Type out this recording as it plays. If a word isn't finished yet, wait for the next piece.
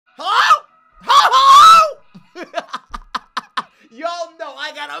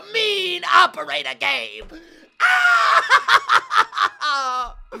a mean operator game.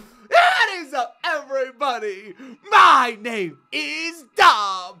 What is up, everybody? My name is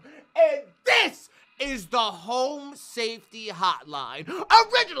Dom, and this is the Home Safety Hotline.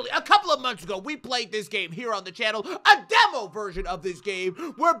 Originally, a couple of months ago, we played this game here on the channel, a demo version of this game,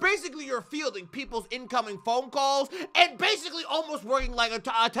 where basically you're fielding people's incoming phone calls and basically almost working like a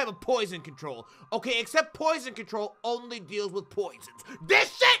type of poison control. Okay, except poison control only deals with poisons.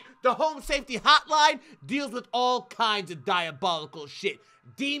 This shit, the Home Safety Hotline, deals with all kinds of diabolical shit.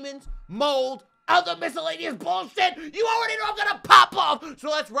 Demons, mold, other miscellaneous bullshit. You already know I'm gonna pop off, so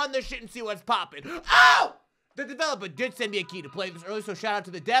let's run this shit and see what's popping. Oh! The developer did send me a key to play this early, so shout out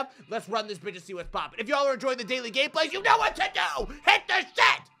to the dev. Let's run this bitch and see what's popping. If y'all are enjoying the daily gameplays, you know what to do. Hit the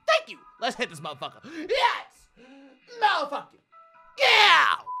shit. Thank you. Let's hit this motherfucker. Yes! Motherfucker.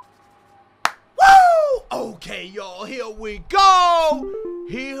 Yeah! Woo! Okay, y'all, here we go.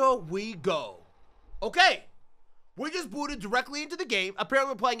 Here we go. Okay. We just booted directly into the game.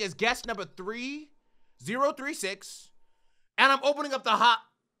 Apparently, we're playing as guest number 3036. And I'm opening up the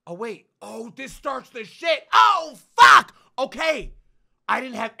Oh, wait. Oh, this starts the shit. Oh, fuck! Okay. I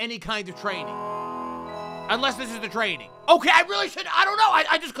didn't have any kind of training. Unless this is the training. Okay, I really should. I don't know.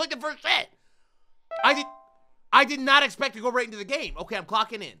 I just clicked the first shit. I did not expect to go right into the game. Okay, I'm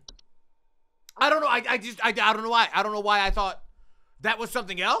clocking in. I don't know. I don't know why. I don't know why I thought that was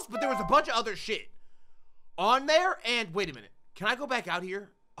something else, but there was a bunch of other shit on there. And wait a minute, can I go back out here?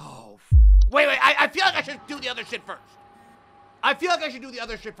 Oh, wait, I feel like I should do the other shit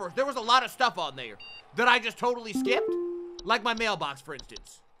first. There was a lot of stuff on there that I just totally skipped, like my mailbox, for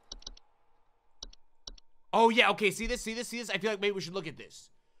instance. Oh yeah, okay, see this? I feel like maybe we should look at this.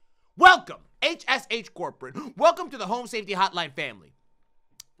 Welcome, HSH Corporate. Welcome to the Home Safety Hotline family.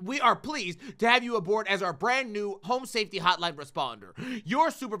 We are pleased to have you aboard as our brand new Home Safety Hotline responder.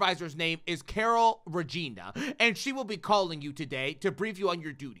 Your supervisor's name is Carol Regina, and she will be calling you today to brief you on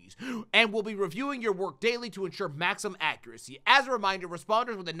your duties, and will be reviewing your work daily to ensure maximum accuracy. As a reminder,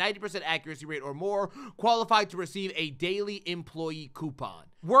 responders with a 90% accuracy rate or more qualify to receive a daily employee coupon.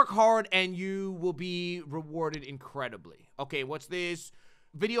 Work hard and you will be rewarded incredibly. Okay, what's this?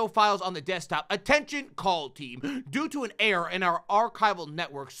 Video files on the desktop. Attention call team. Due to an error in our archival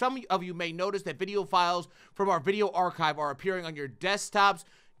network, some of you may notice that video files from our video archive are appearing on your desktops.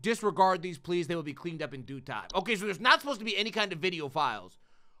 Disregard these, please. They will be cleaned up in due time. Okay, so there's not supposed to be any kind of video files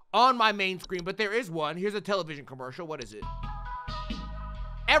on my main screen, but there is one. Here's a television commercial. What is it?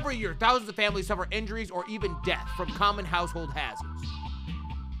 Every year, thousands of families suffer injuries or even death from common household hazards.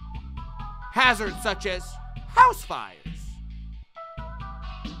 Hazards such as house fires,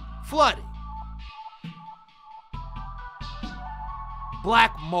 flooding,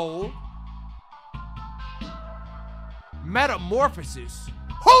 black mold, metamorphosis.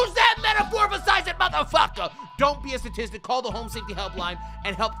 Who's that metamorphosizing motherfucker? Don't be a statistic. Call the Home Safety Helpline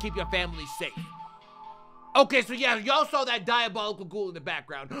and help keep your family safe. Okay, so yeah, y'all saw that diabolical ghoul in the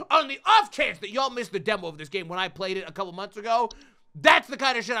background. On the off chance that y'all missed the demo of this game when I played it a couple months ago, that's the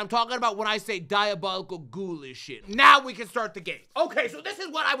kind of shit I'm talking about when I say diabolical ghoulish shit. Now we can start the game. Okay, so this is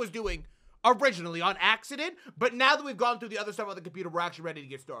what I was doing originally on accident, but now that we've gone through the other stuff on the computer, we're actually ready to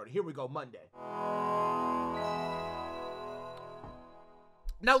get started. Here we go, Monday.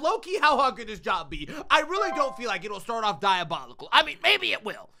 Now, low-key, how hard could this job be? I really don't feel like it'll start off diabolical. I mean, maybe it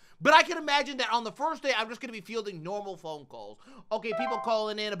will. But I can imagine that on the first day, I'm just going to be fielding normal phone calls. Okay, people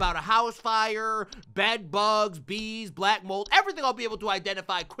calling in about a house fire, bed bugs, bees, black mold, everything I'll be able to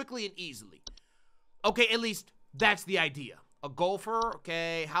identify quickly and easily. Okay, at least that's the idea. A gopher,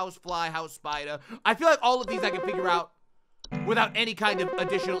 okay, house fly, house spider. I feel like all of these I can figure out without any kind of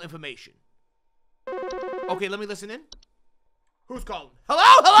additional information. Okay, let me listen in. Who's calling? Hello?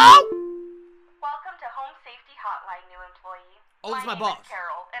 Welcome to Home Safety Hotline, new employee. Oh, this is my boss. My name is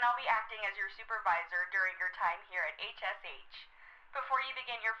Carol, and I'll be acting as your supervisor during your time here at HSH. Before you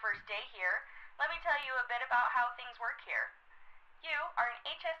begin your first day here, let me tell you a bit about how things work here. You are an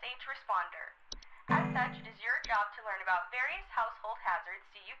HSH responder. As such, it is your job to learn about various household hazards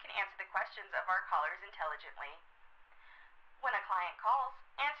so you can answer the questions of our callers intelligently. When a client calls,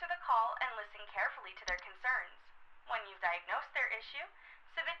 answer the call and listen carefully to their concerns. When you've diagnosed their issue,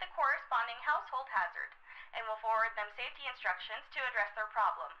 submit the corresponding household hazard, and we'll forward them safety instructions to address their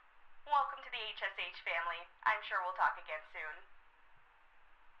problem. Welcome to the HSH family. I'm sure we'll talk again soon.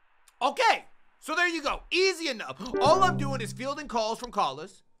 Okay, so there you go. Easy enough. All I'm doing is fielding calls from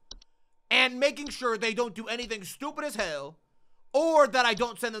callers and making sure they don't do anything stupid as hell or that I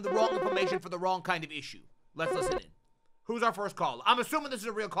don't send them the wrong information for the wrong kind of issue. Let's listen in. Who's our first caller? I'm assuming this is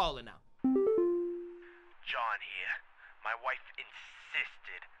a real caller now. John here. My wife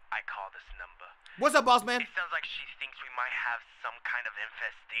insisted I call this number. What's up, boss man? It sounds like she thinks we might have some kind of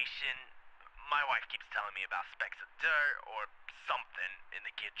infestation. My wife keeps telling me about specks of dirt or something in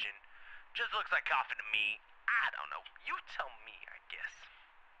the kitchen. Just looks like coffee to me. I don't know. You tell me, I guess.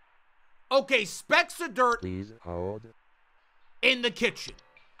 Okay, specks of dirt. Please hold. In the kitchen.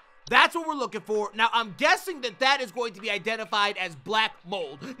 That's what we're looking for. Now, I'm guessing that that is going to be identified as black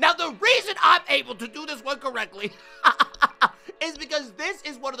mold. Now, the reason I'm able to do this one correctly is because this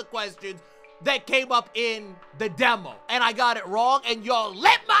is one of the questions that came up in the demo. And I got it wrong, and y'all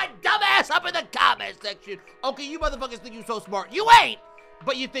lit my dumb ass up in the comment section. Okay, you motherfuckers think you so smart. You ain't,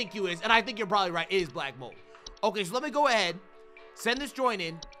 but you think you is. And I think you're probably right. It is black mold. Okay, so let me go ahead, send this joint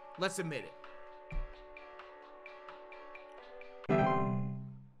in. Let's submit it.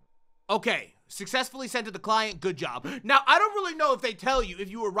 Okay, successfully sent to the client. Good job. Now, I don't really know if they tell you if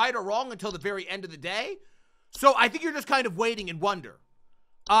you were right or wrong until the very end of the day. So I think you're just kind of waiting and wonder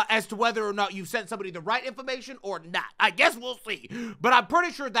as to whether or not you sent somebody the right information or not. I guess we'll see. But I'm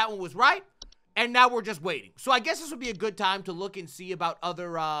pretty sure that one was right. And now we're just waiting. So I guess this would be a good time to look and see about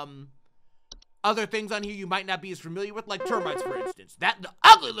other things on here you might not be as familiar with, like termites, for instance. That the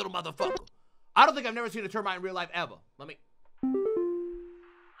ugly little motherfucker. I don't think I've never seen a termite in real life ever. Let me...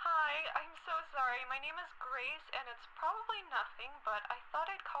 Hi, I'm so sorry. My name is Grace, and it's probably nothing, but I thought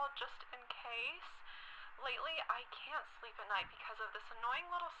I'd call just in case. Lately, I can't sleep at night because of this annoying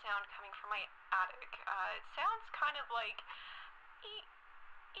little sound coming from my attic. It sounds kind of like...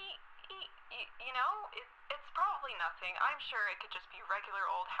 You know, it's probably nothing. I'm sure it could just be regular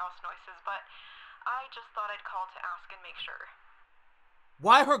old house noises, but I just thought I'd call to ask and make sure.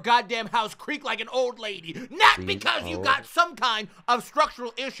 Why her goddamn house creak like an old lady? Not because you got some kind of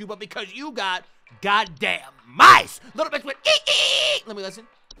structural issue, but because you got goddamn mice. Little bitch went ee. Let me listen.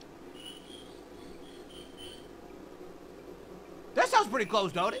 That sounds pretty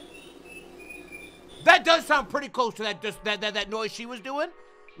close, don't it? That does sound pretty close to that noise she was doing.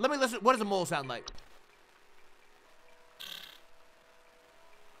 Let me listen. What does a mole sound like?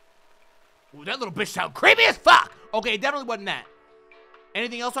 Ooh, that little bitch sound creepy as fuck. Okay, it definitely wasn't that.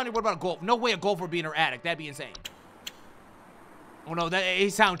 Anything else on here? What about a golf? No way a golfer would be in her attic. That'd be insane. Oh no, he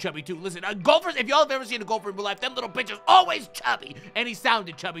sound chubby too. Listen, golfers, if y'all have ever seen a golfer in real life, them little bitches always chubby. And he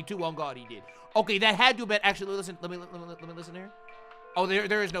sounded chubby too. On God, he did. Okay, that had to have been, actually, listen, let me listen here. Oh,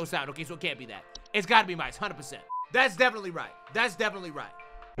 there is no sound. Okay, so it can't be that. It's gotta be mice, 100%. That's definitely right. That's definitely right.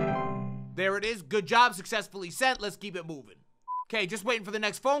 There it is. Good job, successfully sent. Let's keep it moving. Okay, just waiting for the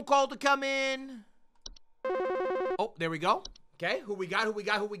next phone call to come in. Oh, there we go. Okay, who we got?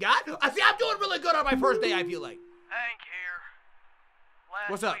 I see, I'm doing really good on my first day, I feel like. Hank here.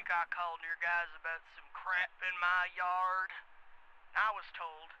 What's up? Last week I called your guys about some crap in my yard. I was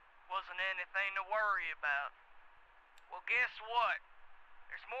told wasn't anything to worry about. Well, guess what?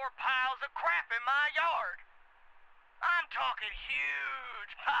 There's more piles of crap in my yard. I'm talking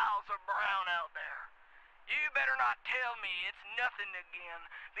huge piles of brown out there. You better not tell me it's nothing again,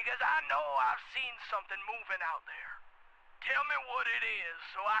 because I know I've seen something moving out there. Tell me what it is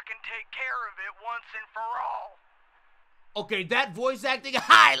so I can take care of it once and for all. Okay, that voice acting,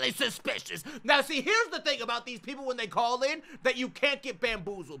 highly suspicious. Now, see, here's the thing about these people when they call in that you can't get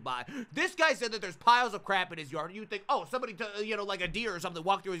bamboozled by. This guy said that there's piles of crap in his yard. You think, oh, somebody, like a deer or something,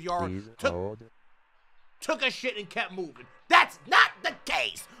 walked through his yard, took a shit and kept moving. That's not the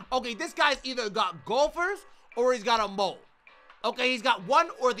case. Okay, this guy's either got golfers or he's got a mole. Okay, he's got one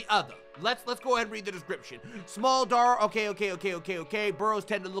or the other. Let's go ahead and read the description. Small, dark, okay. Burrows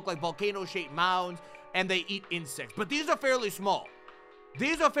tend to look like volcano-shaped mounds, and they eat insects. But these are fairly small.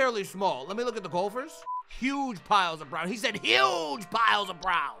 Let me look at the golfers. Huge piles of brown. He said huge piles of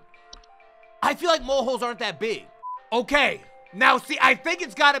brown. I feel like moleholes aren't that big. Okay, now see, I think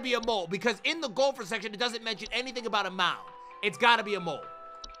it's gotta be a mole, because in the golfer section, it doesn't mention anything about a mound. It's gotta be a mole.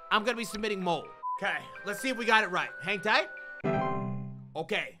 I'm gonna be submitting mole. Okay, let's see if we got it right. Hang tight.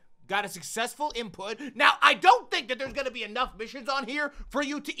 Okay, got a successful input. Now, I don't think that there's gonna be enough missions on here for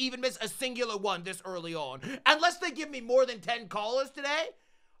you to even miss a singular one this early on. Unless they give me more than 10 callers today,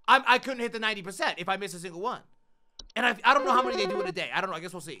 I couldn't hit the 90% if I miss a single one. And I don't know how many they do in a day. I don't know, I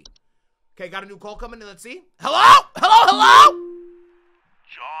guess we'll see. Okay, got a new call coming in, let's see. Hello?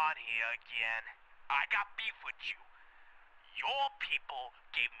 John here again. I got beef with you. Your people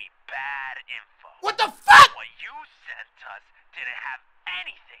gave me bad info. What the fuck? What you sent us didn't have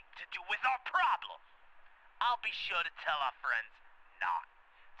anything to do with our problem. I'll be sure to tell our friends not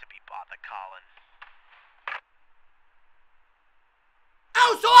to be bothered calling.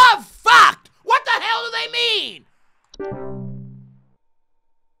 Oh, so I'm fucked! What the hell do they mean?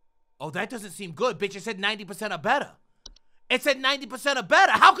 Oh, that doesn't seem good. Bitch, it said 90% or better. It said 90% or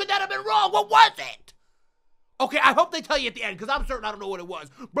better. How could that have been wrong? What was it? Okay, I hope they tell you at the end, because I'm certain I don't know what it was.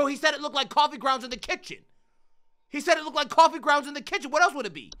 Bro, he said it looked like coffee grounds in the kitchen. He said it looked like coffee grounds in the kitchen. What else would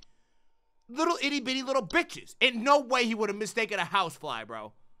it be? Little itty-bitty little bitches. In no way he would have mistaken a housefly,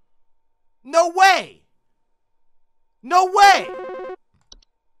 bro. No way. No way.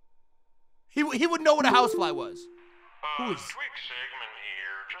 He would know what a housefly was. Who is... Twig Segment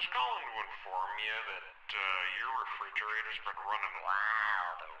here. Just calling to inform you that your refrigerator's been running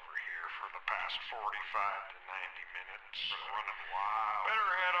wild over here for the past 45 to 90 minutes. Been running wild. Better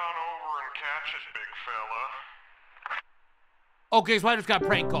head on over and catch it, big fella. Okay, so I just got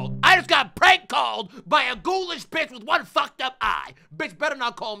prank called. I just got prank called by a ghoulish bitch with one fucked up eye. Bitch better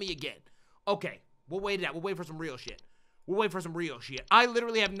not call me again. Okay, we'll wait it out. We'll wait for some real shit. We'll wait for some real shit. I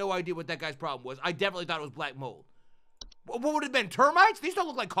literally have no idea what that guy's problem was. I definitely thought it was black mold. What would it have been? Termites? These don't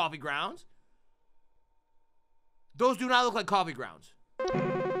look like coffee grounds. Those do not look like coffee grounds.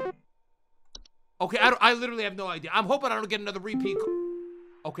 Okay, I literally have no idea. I'm hoping I don't get another repeat.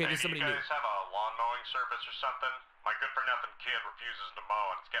 Okay, there's somebody new. You guys have a lawn mowing service or something? My good-for-nothing kid refuses to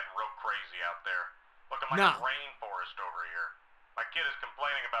mow, and it's getting real crazy out there. Looking like a rainforest over here. My kid is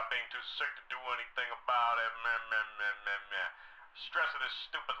complaining about being too sick to do anything about it. Stress of this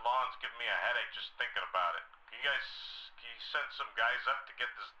stupid lawn's giving me a headache just thinking about it. Can you send some guys up to get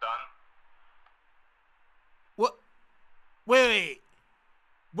this done? What? Wait,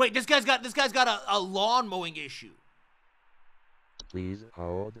 this guy's got a lawn mowing issue. Please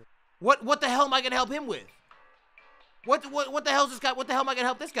hold. What the hell am I gonna help him with? What the hell's this guy? What the hell am I gonna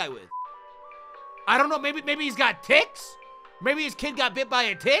help this guy with? I don't know. Maybe he's got ticks. Maybe his kid got bit by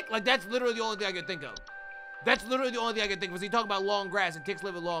a tick. Like, that's literally the only thing I can think of. That's literally the only thing I can think of. Was he talking about long grass and ticks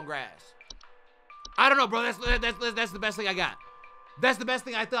live in long grass? I don't know, bro. That's the best thing I got. That's the best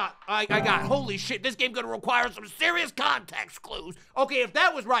thing I thought I got. Holy shit, this game gonna require some serious context clues. Okay, if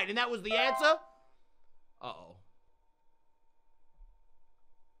that was right and that was the answer,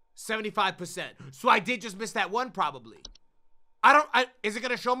 75%. So I did just miss that one, probably. Is it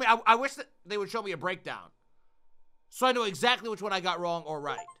gonna show me? I wish that they would show me a breakdown, so I know exactly which one I got wrong or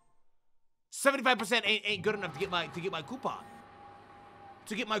right. 75% ain't good enough to get my coupon.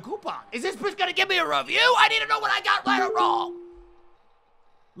 To get my coupon. Is this bitch gonna give me a review? I need to know what I got right or wrong.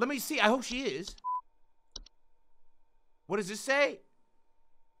 Let me see. I hope she is. What does this say?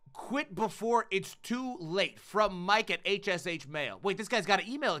 Quit before it's too late. From Mike at HSH Mail. Wait, this guy's got an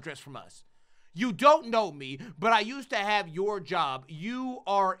email address from us. You don't know me, but I used to have your job. You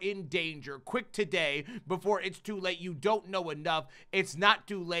are in danger. Quick today before it's too late. You don't know enough. It's not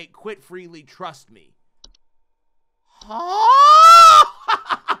too late. Quit freely. Trust me. Huh?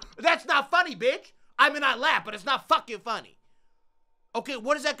 That's not funny, bitch. I mean, I laugh, but it's not fucking funny. Okay,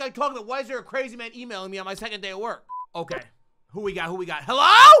 what is that guy talking about? Why is there a crazy man emailing me on my second day of work? Okay, who we got?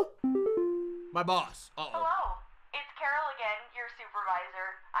 Hello? My boss. Hello, it's Carol again, your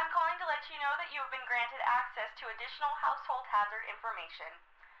supervisor. I'm calling to let you know that you have been granted access to additional household hazard information.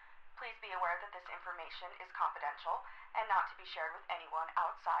 Please be aware that this information is confidential and not to be shared with anyone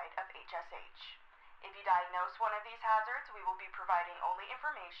outside of HSH. If you diagnose one of these hazards, we will be providing only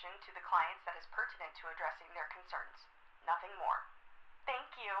information to the clients that is pertinent to addressing their concerns. Nothing more.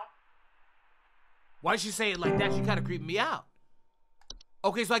 Thank you. Why'd she say it like that? She kind of creeped me out.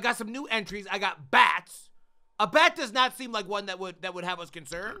 Okay, so I got some new entries. I got bats. A bat does not seem like one that would have us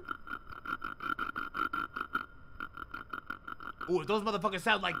concerned. Ooh, if those motherfuckers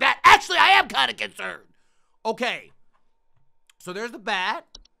sound like that, actually, I am kind of concerned. Okay. So there's the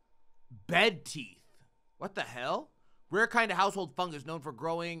bat. Bed teeth. What the hell? Rare kind of household fungus known for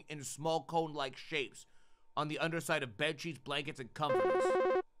growing in small cone-like shapes on the underside of bed sheets, blankets, and comforters.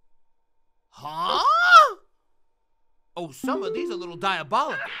 Huh? Oh, some of these are a little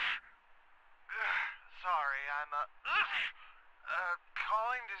diabolical. Sorry, I'm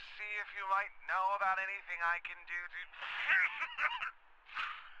calling to see if you might know about anything I can do to...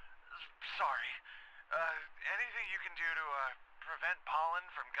 Sorry. Anything you can do to prevent pollen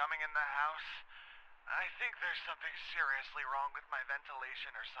from coming in the house? I think there's something seriously wrong with my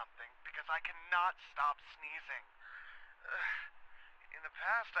ventilation or something, because I cannot stop sneezing. In the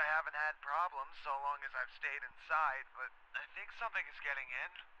past, I haven't had problems so long as I've stayed inside, but I think something is getting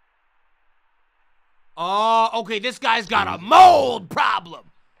in. Oh, okay, this guy's got a mold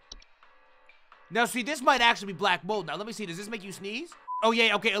problem. Now, see, this might actually be black mold. Now, let me see. Does this make you sneeze? Oh,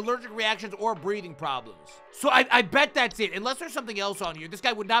 yeah, okay, allergic reactions or breathing problems. So I bet that's it. Unless there's something else on here. This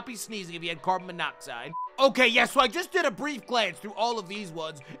guy would not be sneezing if he had carbon monoxide. Okay, yeah, so I just did a brief glance through all of these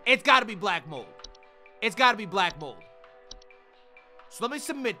ones. It's got to be black mold. It's got to be black mold. So let me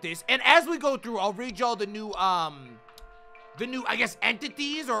submit this. And as we go through, I'll read y'all the new new, I guess,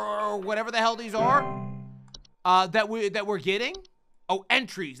 entities or whatever the hell these are that we're getting. Oh,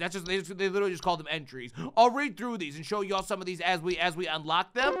 entries. That's just they literally just call them entries. I'll read through these and show y'all some of these as we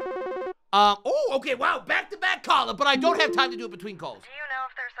unlock them. Oh, okay, wow, back-to-back caller, but I don't have time to do it between calls. Do you know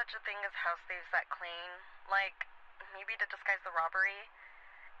if there's such a thing as house thieves that clean? Like, maybe to disguise the robbery?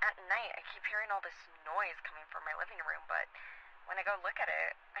 At night, I keep hearing all this noise coming from my living room, but when I go look at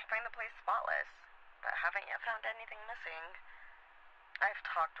it, I find the place spotless, but haven't yet found anything missing. I've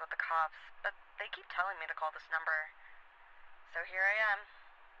talked with the cops, but they keep telling me to call this number. So here I am.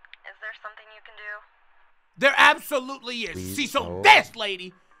 Is there something you can do? There absolutely is. Please See, so hold. this,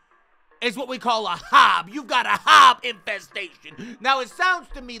 lady, is what we call a hob. You've got a hob infestation. Now, it sounds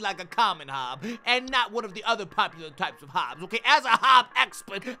to me like a common hob and not one of the other popular types of hobs, okay? As a hob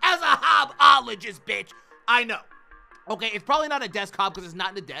expert, as a hobologist, bitch, I know. Okay, it's probably not a desk hob because it's not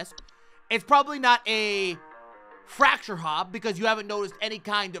in the desk. It's probably not a fracture hob because you haven't noticed any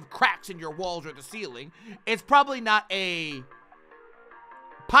kind of cracks in your walls or the ceiling. It's probably not a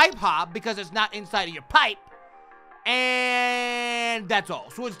pipe hob because it's not inside of your pipe. And that's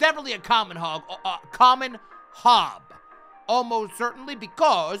all. So it's definitely a common hob. Almost certainly,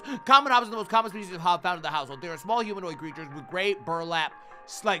 because common hobs are the most common species of hob found in the household. They are small humanoid creatures with gray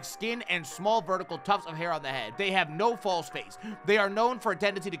burlap-like skin and small vertical tufts of hair on the head. They have no false face. They are known for a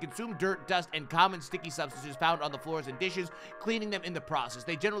tendency to consume dirt, dust, and common sticky substances found on the floors and dishes, cleaning them in the process.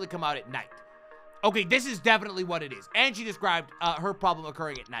 They generally come out at night. Okay, this is definitely what it is. And she described her problem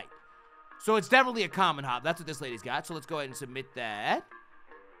occurring at night. So it's definitely a common hob. That's what this lady's got. So let's go ahead and submit that.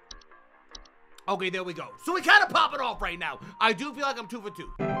 Okay, there we go. So we kind of pop it off right now. I do feel like I'm 2 for 2.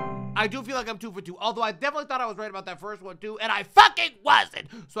 I do feel like I'm 2 for 2. Although I definitely thought I was right about that first one too, and I fucking wasn't.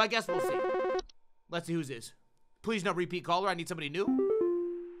 So I guess we'll see. Let's see who's this. Please no repeat caller. I need somebody new.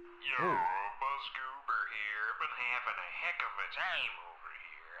 Yo, Buzz Goober here. Been having a heck of a time over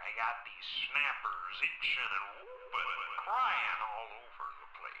here. I got these snappers itching and whooping and crying all over the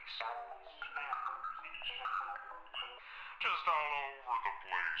place. Just all over the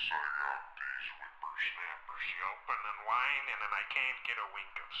place. I got these whippersnappers yelping and whining, and I can't get a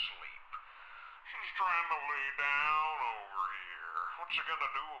wink of sleep. She's trying to lay down over here. What you gonna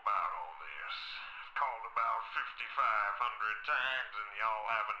do about all this? I've called about 5,500 times, and y'all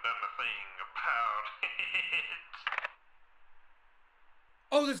haven't done a thing about it.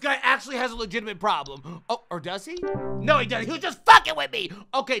 Oh, this guy actually has a legitimate problem. Oh, or does he? No, he doesn't. He was just fucking with me.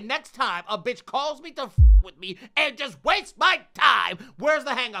 Okay, next time a bitch calls me to with me and just waste my time. Where's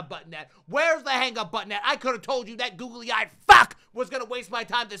the hang up button at? Where's the hang up button at? I could have told you that googly-eyed fuck was gonna waste my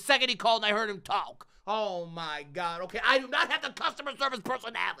time the second he called and I heard him talk. Oh my God. Okay, I do not have the customer service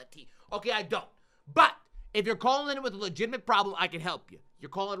personality. Okay, I don't. But if you're calling in with a legitimate problem, I can help you. You're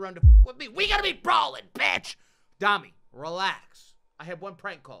calling around to with me. We gotta be brawling, bitch. Dami, relax. I had one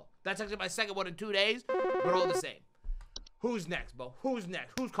prank call. That's actually my second one in 2 days, but all the same. Who's next, Bo? Who's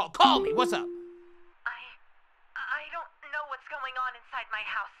next? Who's called? Call me. What's up? I don't know what's going on inside my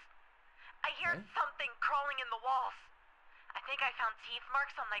house. I hear something crawling in the walls. I think I found teeth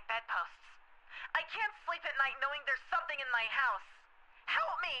marks on my bedposts. I can't sleep at night knowing there's something in my house.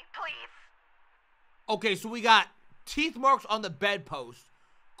 Help me, please. Okay, so we got teeth marks on the bedpost,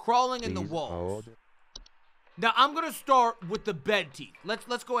 crawling in the Please walls. hold. Now, I'm going to start with the bed teeth.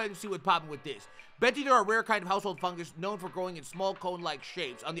 Let's go ahead and see what's popping with this. Bed teeth are a rare kind of household fungus known for growing in small cone-like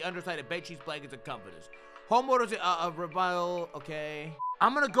shapes on the underside of bed sheets, blankets, and comforters. Homeowners rebel, okay.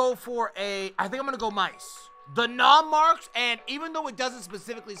 I'm going to go for I think I'm going to go mice. The gnaw marks, and even though it doesn't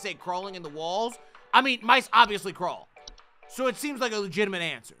specifically say crawling in the walls, I mean, mice obviously crawl. So it seems like a legitimate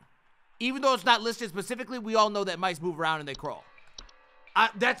answer. Even though it's not listed specifically, we all know that mice move around and they crawl.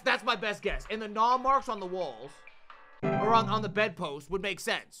 That's my best guess. And the gnaw marks on the walls, or on the bedpost, would make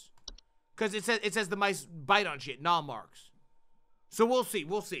sense. Because it says the mice bite on shit, gnaw marks. So we'll see.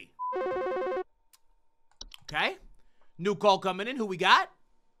 Okay. New call coming in. Who we got?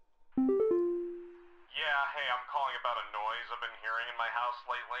 Yeah, hey, I'm calling about a noise I've been hearing in my house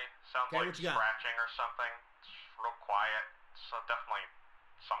lately. Sounds Okay, like what you got? scratching or something. It's real quiet. So definitely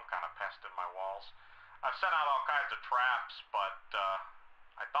some kind of pest in my walls. I've sent out all kinds of traps, but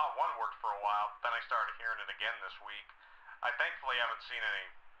I thought one worked for a while. Then I started hearing it again this week. I thankfully haven't seen any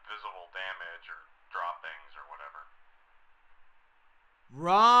visible damage or droppings or whatever.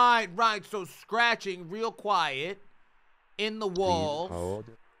 Right. So scratching real quiet in the Please walls. hold.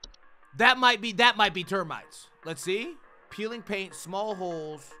 That might be termites. Let's see. Peeling paint, small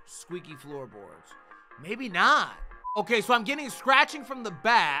holes, squeaky floorboards. Maybe not. Okay, so I'm getting scratching from the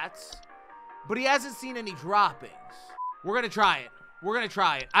bats, but he hasn't seen any droppings. We're gonna try it.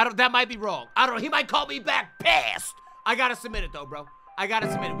 That might be wrong. I don't know. He might call me back pissed. I gotta submit it though, bro. I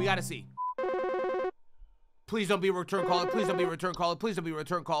gotta submit it. We gotta see. Please don't be a return caller. Please don't be a return caller. Please don't be a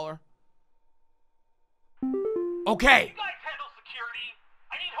return caller. Okay. You guys handle security?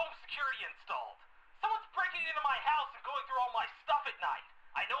 I need home security installed. Someone's breaking into my house and going through all my stuff at night.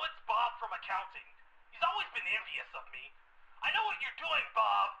 I know it's Bob from accounting. He's always been envious of me. I know what you're doing,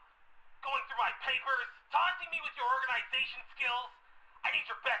 Bob. Going through my papers, taunting me with your organization skills. I need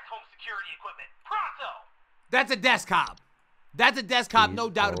your best home security equipment. Pronto! That's a desk cop. That's a desk cop, no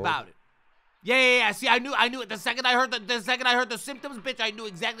doubt about it. Yeah. See, I knew it. The second I heard the symptoms, bitch, I knew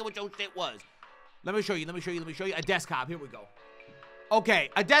exactly what your shit was. Let me show you. A desk cop. Here we go.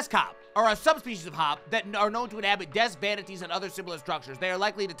 Okay, a desk hop are a subspecies of hop that are known to inhabit desks, vanities, and other similar structures. They are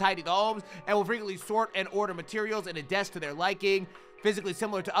likely to tidy the homes and will frequently sort and order materials in a desk to their liking. Physically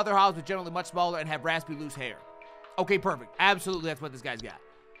similar to other hops, but generally much smaller and have raspy, loose hair. Okay, perfect. Absolutely, that's what this guy's got.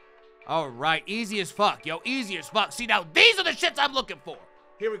 All right, easy as fuck, yo. Easy as fuck. See, now, these are the shits I'm looking for.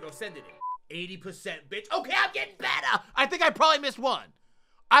 Here we go. Send it in. 80%, bitch. Okay, I'm getting better. I think I probably missed one.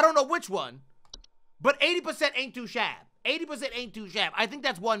 I don't know which one, but 80% ain't too shabby. 80% ain't too shabby. I think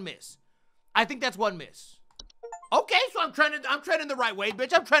that's one miss. Okay, so I'm trending the right way,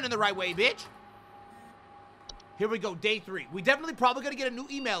 bitch. I'm trending the right way, bitch. Here we go, day 3. We definitely probably gonna get a new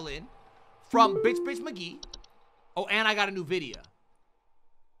email in from Bitch McGee. Oh, and I got a new video.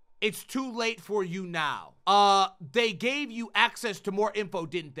 It's too late for you now. They gave you access to more info,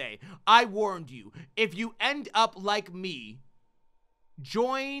 didn't they? I warned you. If you end up like me,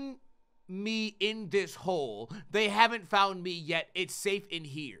 join me in this hole. They haven't found me yet. It's safe in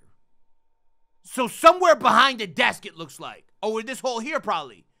here. So somewhere behind a desk, it looks like. Oh, in this hole here,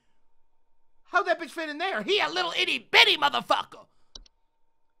 probably. How'd that bitch fit in there? He a little itty bitty motherfucker.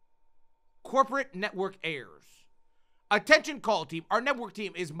 Corporate network errors. Attention call team. Our network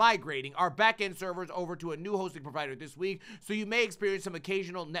team is migrating our backend servers over to a new hosting provider this week, so you may experience some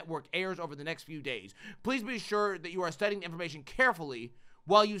occasional network errors over the next few days. Please be sure that you are studying the information carefully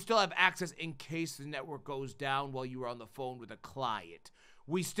while you still have access in case the network goes down while you are on the phone with a client.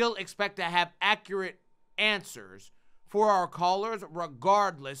 We still expect to have accurate answers for our callers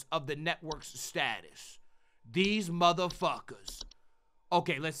regardless of the network's status. These motherfuckers.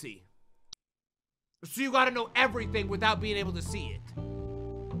 Okay, let's see. So you gotta know everything without being able to see it.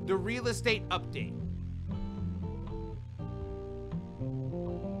 The real estate update.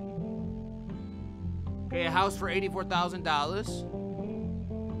 Okay, a house for $84,000.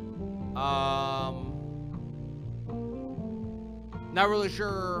 Not really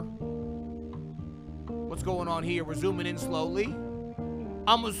sure what's going on here. We're zooming in slowly.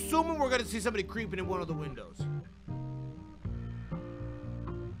 I'm assuming we're gonna see somebody creeping in one of the windows.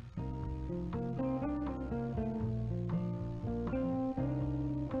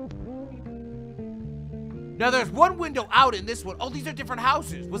 Now there's one window out in this one. Oh, these are different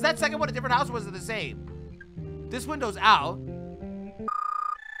houses. Was that second one a different house or was it the same? This window's out.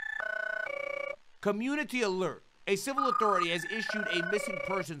 Community alert. A civil authority has issued a missing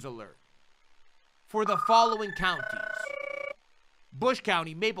persons alert for the following counties: Bush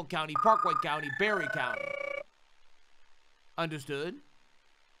County, Maple County, Parkway County, Berry County. Understood?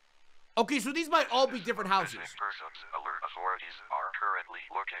 Okay, so these might all be different houses. Missing persons alert. Authorities are currently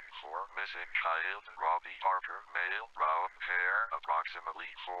looking for missing child Robbie Parker, male, brown hair,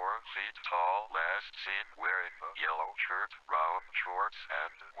 approximately 4 feet tall, last seen wearing a yellow shirt, brown shorts,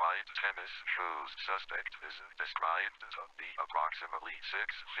 and white tennis shoes. Suspect is described to be approximately 6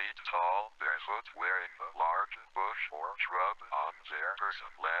 feet tall, barefoot, wearing a large bush or shrub on their person.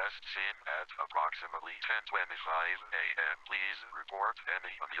 Last seen at approximately 10:25 a.m. Please report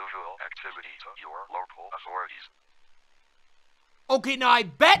any unusual activity to your local authorities. Okay, now I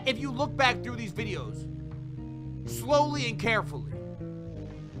bet if you look back through these videos, slowly and carefully,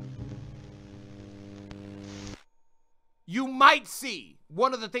 you might see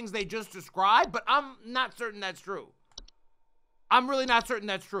one of the things they just described, but I'm not certain that's true. I'm really not certain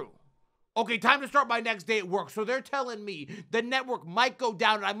that's true. Okay, time to start my next day at work. So they're telling me the network might go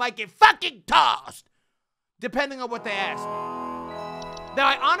down and I might get fucking tossed, depending on what they ask me. Now,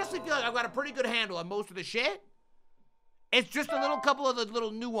 I honestly feel like I've got a pretty good handle on most of the shit. It's just a little couple of the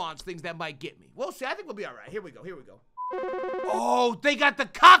little nuanced things that might get me. We'll see. I think we'll be all right. Here we go. Oh, they got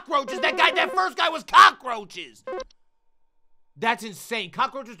the cockroaches. That first guy was cockroaches. That's insane.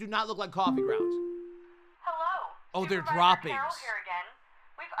 Cockroaches do not look like coffee grounds. Hello. Oh, they're Supervisor droppings. Carol here again.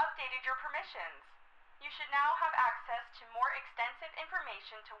 We've updated your permissions. You should now have access to more extensive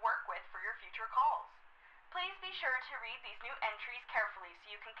information to work with for your future calls. Please be sure to read these new entries carefully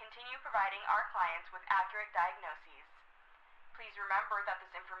so you can continue providing our clients with accurate diagnoses. Please remember that this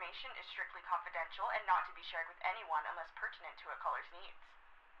information is strictly confidential and not to be shared with anyone unless pertinent to a caller's needs.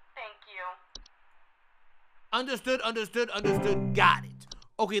 Thank you. Understood, understood, understood. Got it.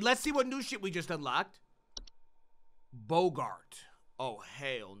 Okay, let's see what new shit we just unlocked. Bogart. Oh,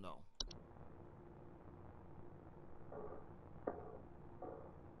 hell no.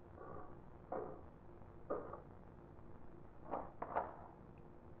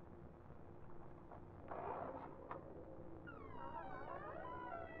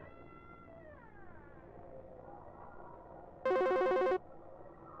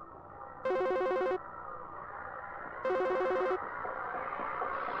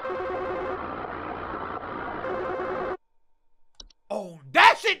 Oh,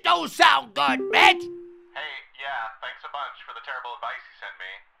 that shit don't sound good, bitch! Hey, yeah, thanks a bunch for the terrible advice you sent me.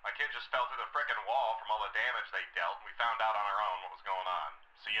 My kid just fell through the frickin' wall from all the damage they dealt, and we found out on our own what was going on.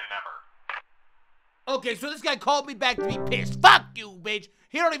 See you never. Okay, so this guy called me back to be pissed. Fuck you, bitch!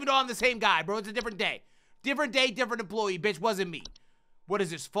 He don't even know I'm the same guy, bro. It's a different day. Different day, different employee, bitch. Wasn't me. What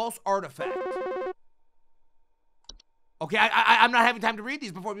is this? False artifact. Okay, I'm not having time to read these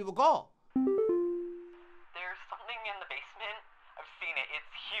before people call. There's something in the basement. I've seen it.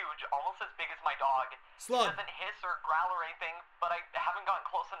 It's huge, almost as big as my dog. Slug. It doesn't hiss or growl or anything, but I haven't gotten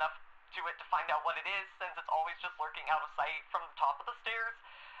close enough to it to find out what it is, since it's always just lurking out of sight from the top of the stairs.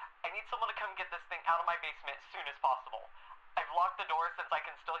 I need someone to come get this thing out of my basement as soon as possible. I've locked the door since I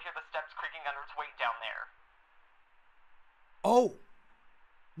can still hear the steps creaking under its weight down there. Oh.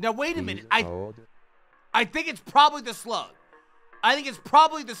 Now, wait a minute. Please hold. I think it's probably the slug. I think it's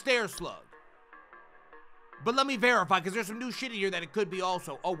probably the stair slug. But let me verify, because there's some new shit in here that it could be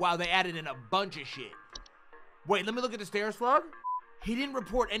also. Oh, wow, they added in a bunch of shit. Wait, let me look at the stair slug. He didn't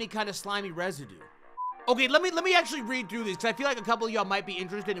report any kind of slimy residue. Okay, let me actually read through these, because I feel like a couple of y'all might be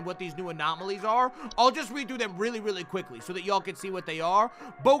interested in what these new anomalies are. I'll just read through them really, really quickly so that y'all can see what they are.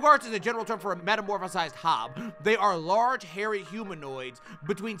 Bogarts is a general term for a metamorphosized hob. They are large, hairy humanoids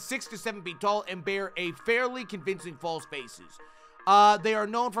between 6 to 7 feet tall and bear a fairly convincing false faces. They are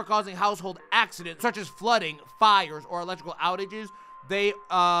known for causing household accidents, such as flooding, fires, or electrical outages. They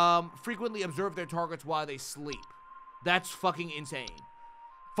frequently observe their targets while they sleep. That's fucking insane.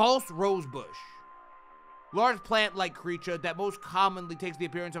 False rosebush. Large plant-like creature that most commonly takes the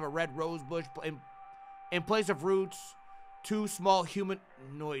appearance of a red rosebush in place of roots, 2 small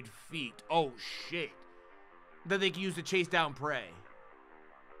humanoid feet. Oh, shit. That they can use to chase down prey.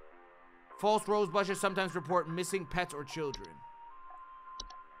 False rosebushes sometimes report missing pets or children.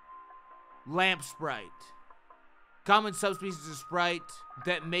 Lamp sprite. Common subspecies of sprite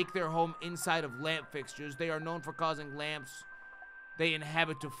that make their home inside of lamp fixtures. They are known for causing lamps they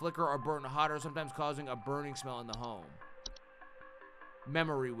inhabit to flicker or burn hotter, sometimes causing a burning smell in the home.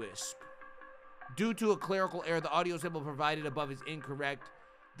 Memory wisp. Due to a clerical error, the audio symbol provided above is incorrect.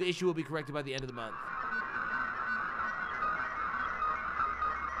 The issue will be corrected by the end of the month.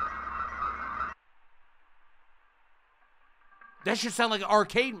 That should sound like an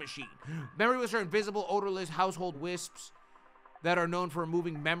arcade machine. Memory wisps are invisible, odorless household wisps that are known for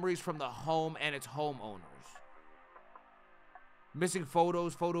removing memories from the home and its homeowners. Missing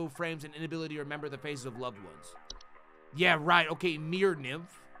photos, photo frames, and inability to remember the faces of loved ones. Yeah, right. Okay, mirror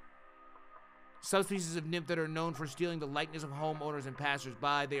nymph. Subspecies of nymph that are known for stealing the likeness of homeowners and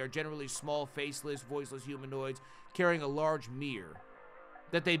passersby. They are generally small, faceless, voiceless humanoids carrying a large mirror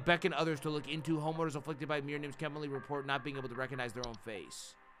that they beckon others to look into. Homeowners afflicted by mirror nymphs commonly report not being able to recognize their own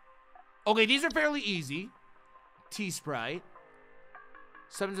face. Okay, these are fairly easy. Tea sprite.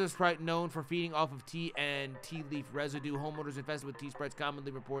 Substance of sprite known for feeding off of tea and tea leaf residue. Homeowners infested with tea sprites commonly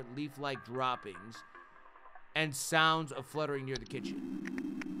report leaf-like droppings and sounds of fluttering near the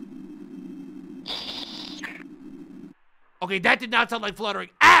kitchen. Okay, that did not sound like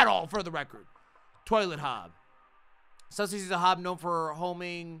fluttering at all, for the record. Toilet hob. Subspecies of hob known for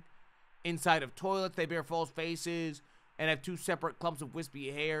homing inside of toilets. They bear false faces and have 2 separate clumps of wispy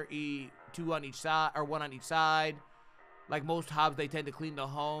hair, 2 on each side, or 1 on each side. Like most hobs, they tend to clean the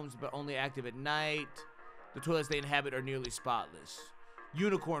homes, but only active at night. The toilets they inhabit are nearly spotless.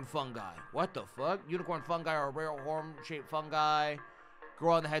 Unicorn fungi. What the fuck? Unicorn fungi are rare horn-shaped fungi.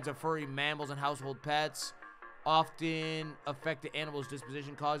 Grow on the heads of furry mammals and household pets. Often affect the animal's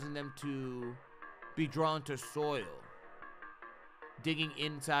disposition, causing them to be drawn to soil, digging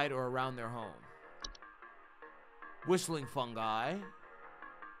inside or around their home. Whistling fungi.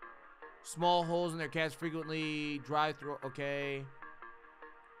 Small holes in their cats frequently drive through. Okay.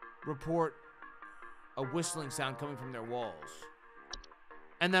 Report a whistling sound coming from their walls.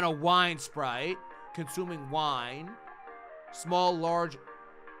 And then a wine sprite. Consuming wine. Small,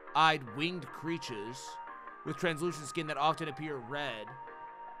 large-eyed winged creatures with translucent skin that often appear red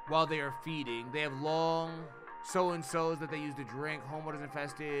while they are feeding. They have long so-and-sos that they use to drink. Homeowners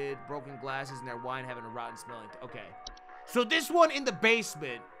infested, broken glasses, and their wine having a rotten smelling. Okay. So this one in the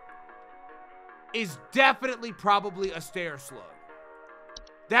basement is definitely probably a stair slug.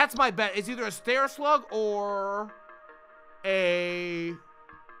 That's my bet. It's either a stair slug or a...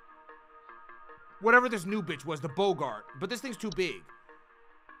 whatever this new bitch was, the Bogart. But this thing's too big.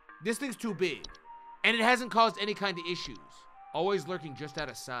 This thing's too big. And it hasn't caused any kind of issues. Always lurking just out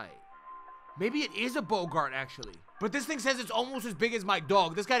of sight. Maybe it is a Bogart, actually. But this thing says it's almost as big as my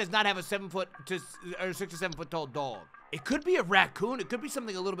dog. This guy does not have a 6 to 7 foot tall dog. It could be a raccoon. It could be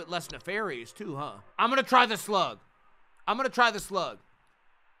something a little bit less nefarious, too, huh? I'm gonna try the slug. I'm gonna try the slug.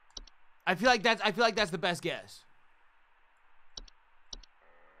 I feel like that's the best guess.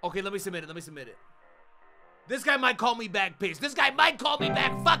 Okay, let me submit it. Let me submit it. This guy might call me back pissed. This guy might call me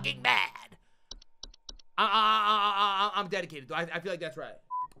back fucking mad. I'm dedicated, though. I feel like that's right.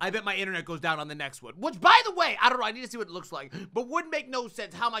 I bet my internet goes down on the next one. Which, by the way, I don't know. I need to see what it looks like. But wouldn't make no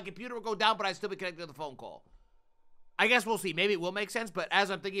sense how my computer would go down, but I'd still be connected to the phone call. I guess we'll see. Maybe it will make sense, but as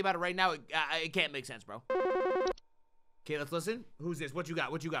I'm thinking about it right now, it can't make sense, bro. Okay, let's listen. Who's this? What you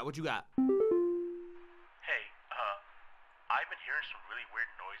got? What you got? What you got? Hey, I've been hearing some really weird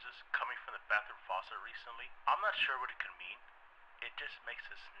noises coming from the bathroom faucet recently. I'm not sure what it could mean. It just makes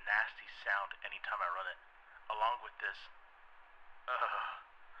this nasty sound anytime I run it, along with this,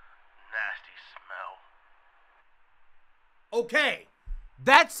 nasty smell. Okay,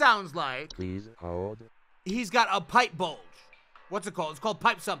 that sounds like... Please hold. He's got a pipe bulge. What's it called? It's called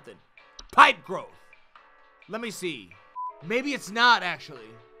pipe something. Pipe growth. Let me see. Maybe it's not, actually.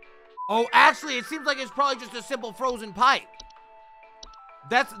 Oh, actually, it seems like it's probably just a simple frozen pipe.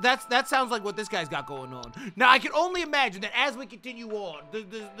 That sounds like what this guy's got going on. Now, I can only imagine that as we continue on,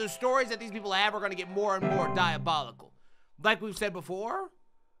 the stories that these people have are going to get more and more diabolical. Like we've said before.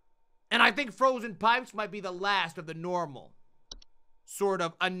 And I think frozen pipes might be the last of the normal sort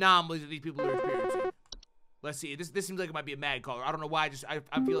of anomalies that these people are experiencing. Let's see. This seems like it might be a mad caller. I don't know why.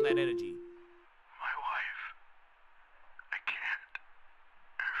 I'm feeling that energy. My wife. I can't.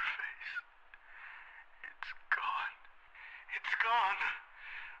 Her face. It's gone. It's gone.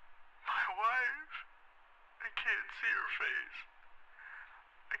 My wife. I can't see her face.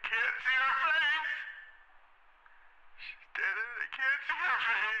 I can't see her face. She's dead and I can't see her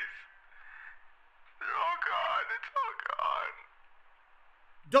face. They're all gone. It's all gone.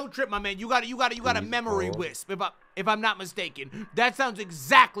 Don't trip, my man. You got a memory wisp. If I'm not mistaken, that sounds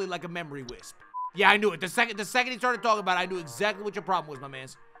exactly like a memory wisp. Yeah, I knew it. The second he started talking about it, I knew exactly what your problem was, my man.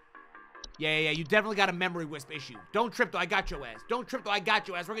 Yeah. You definitely got a memory wisp issue. Don't trip though. I got your ass. Don't trip though. I got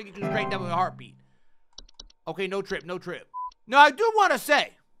your ass. We're gonna get you straightened up with a heartbeat. Okay, no trip. No trip. Now I do want to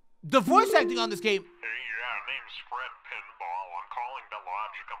say, the voice acting on this game. Hey, name's Fred Pinball. I'm calling to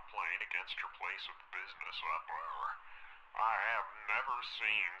lodge a complaint against your place of business up there. I have never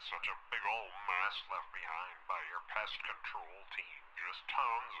seen such a big old mess left behind by your pest control team. Just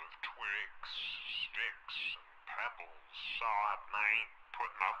tons of twigs, sticks, and pebbles. Sod, and I ain't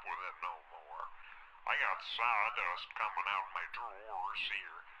putting up with it no more. I got sawdust coming out my drawers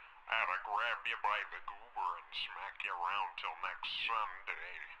here. I had to grab you by the goober and smack you around till next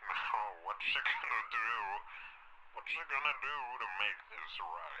Sunday. Now, what's you gonna do? What's you gonna do to make this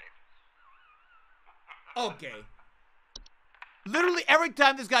right? Okay. Literally every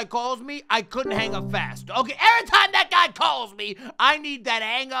time this guy calls me, I couldn't hang up fast. Okay, every time that guy calls me, I need that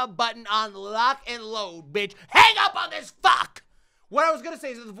hang up button on lock and load, bitch. Hang up on this fuck! What I was gonna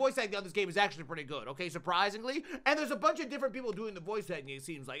say is that the voice acting on this game is actually pretty good, okay, surprisingly. And there's a bunch of different people doing the voice acting, it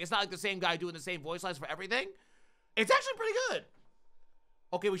seems like. It's not like the same guy doing the same voice lines for everything. It's actually pretty good.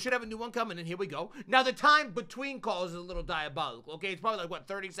 Okay, we should have a new one coming in. Here we go. Now, the time between calls is a little diabolical, okay? It's probably like, what,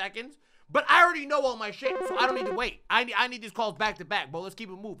 30 seconds? But I already know all my shit, so I don't need to wait. I need these calls back to back, bro. Let's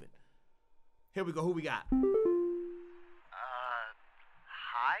keep it moving. Here we go. Who we got?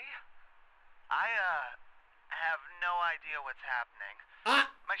 Hi? I have no idea what's happening.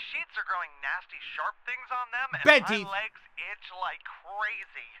 My sheets are growing nasty sharp things on them, and Bed my teeth. legs itch like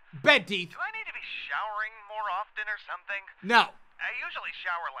crazy. Bed teeth. Do I need to be showering more often or something? No. I usually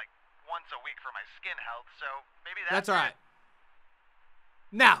shower like once a week for my skin health, so maybe That's it. all right.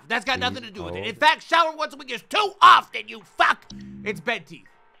 Now, that's got nothing to do with it. In fact, showering once a week is too often, you fuck! It's bed teeth.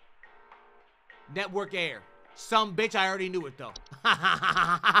 Network air. Some bitch, I already knew it, though.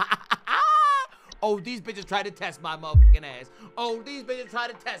 Oh, these bitches try to test my motherfucking ass. Oh, these bitches try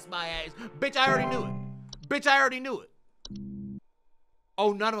to test my ass. Bitch, I already knew it. Bitch, I already knew it.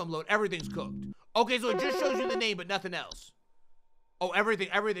 Oh, none of them load. Everything's cooked. Okay, so it just shows you the name, but nothing else. Oh,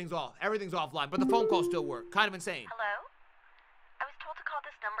 everything's off. Everything's offline, but the phone calls still work. Kind of insane. Hello? I was told to call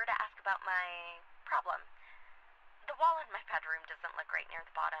this number to ask about my problem. The wall in my bedroom doesn't look right near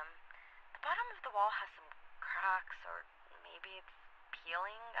the bottom. The bottom of the wall has some cracks, or maybe it's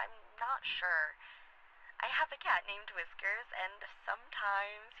peeling. I'm not sure. I have a cat named Whiskers, and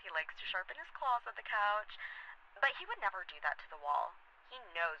sometimes he likes to sharpen his claws at the couch, but he would never do that to the wall. He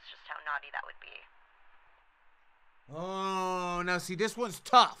knows just how naughty that would be. Oh, now see, this one's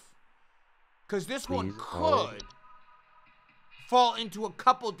tough. Because this one could fall into a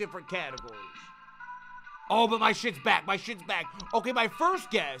couple different categories. Oh, but my shit's back. My shit's back. Okay, my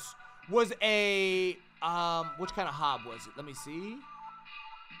first guess was a, which kind of hob was it? Let me see.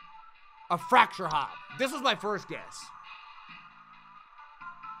 A fracture hob. This was my first guess.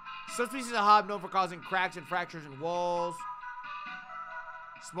 Some species of hob known for causing cracks and fractures in walls.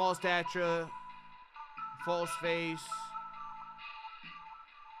 Small stature. False face.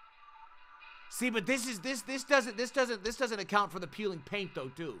 See, but this doesn't account for the peeling paint though,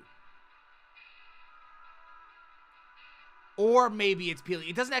 too. Or maybe it's peeling.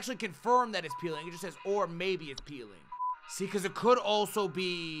 It doesn't actually confirm that it's peeling. It just says, or maybe it's peeling. See, because it could also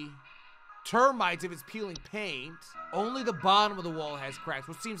be termites if it's peeling paint. Only the bottom of the wall has cracks,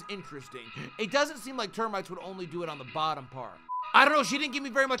 which seems interesting. It doesn't seem like termites would only do it on the bottom part. I don't know. She didn't give me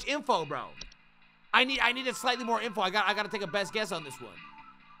very much info, bro. I needed slightly more info. I gotta take a best guess on this one.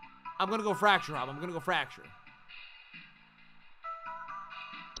 I'm gonna go fracture, Rob. I'm gonna go fracture.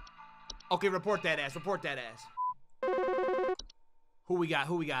 Okay, report that ass. Report that ass. Who we got?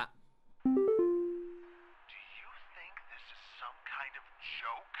 Who we got? Do you think this is some kind of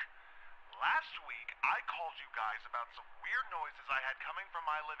joke? Last week, I called you guys about some weird noises I had coming from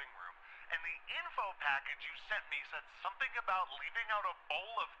my living room, and the info package you sent me said something about leaving out a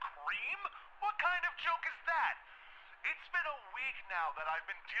bowl of cream? What kind of joke is that? It's been a week now that I've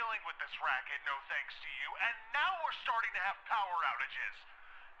been dealing with this racket, no thanks to you, and now we're starting to have power outages.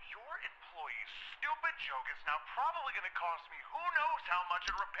 Your employee's stupid joke is now probably going to cost me who knows how much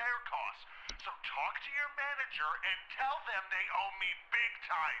in repair costs. So talk to your manager and tell them they owe me big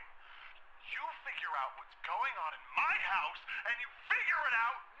time. You figure out what's going on in my house, and you figure it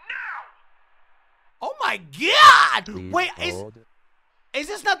out now! Oh my God! Please Wait, hold. is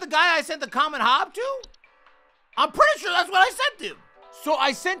this not the guy I sent the common hob to? I'm pretty sure that's what I sent him. So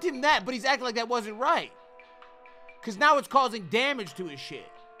I sent him that, but he's acting like that wasn't right. Because now it's causing damage to his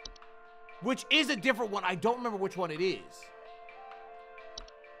shit. Which is a different one. I don't remember which one it is.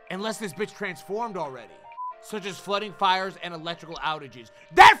 Unless this bitch transformed already. Such as flooding, fires, and electrical outages.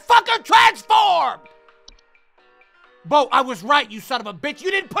 That fucker transformed! Bo, I was right, you son of a bitch.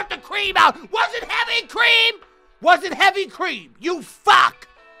 You didn't put the cream out. Was it heavy cream? Was it heavy cream? You fuck!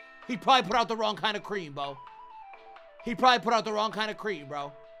 He probably put out the wrong kind of cream, Bo. He probably put out the wrong kind of cream,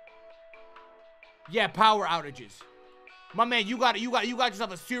 bro. Yeah, power outages. My man, you got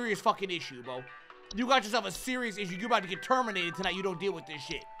yourself a serious fucking issue, bro. You got yourself a serious issue. You're about to get terminated tonight. You don't deal with this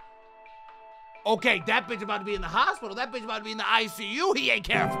shit. Okay, that bitch about to be in the hospital. That bitch about to be in the ICU. He ain't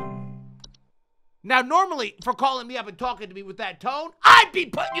careful. Now, normally, for calling me up and talking to me with that tone, I'd be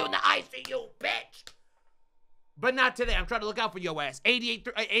putting you in the ICU, bitch. But not today. I'm trying to look out for your ass.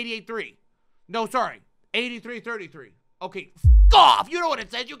 88.3. No, sorry. 83.33. Okay, f off. You know what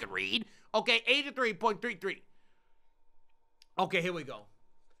it says. You can read. Okay, 83.33. Okay, here we go.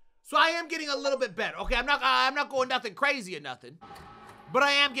 So I am getting a little bit better. Okay, I'm not going nothing crazy or nothing, but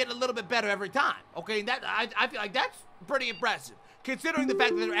I am getting a little bit better every time. Okay, and that I feel like that's pretty impressive, considering the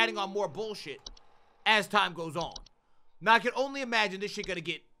fact that they're adding on more bullshit as time goes on. Now I can only imagine this shit gonna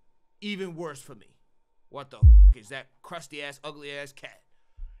get even worse for me. What the f is that crusty ass, ugly ass cat?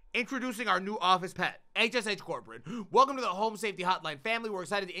 Introducing our new office pet, HSH Corporate. Welcome to the Home Safety Hotline family. We're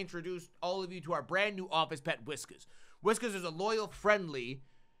excited to introduce all of you to our brand new office pet, Whiskers. Whiskers is a loyal, friendly,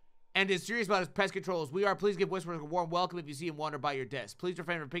 and is serious about his pest controls. We are pleased to give Whiskers a warm welcome if you see him wander by your desk. Please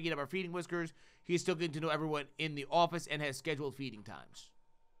refrain from picking up or feeding Whiskers. He is still getting to know everyone in the office and has scheduled feeding times.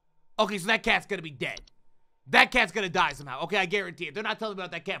 Okay, so that cat's gonna be dead. That cat's gonna die somehow. Okay, I guarantee it. They're not telling me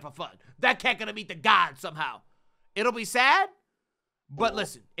about that cat for fun. That cat gonna meet the gods somehow. It'll be sad. But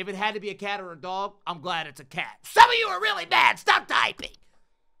listen, if it had to be a cat or a dog, I'm glad it's a cat. Some of you are really mad. Stop typing.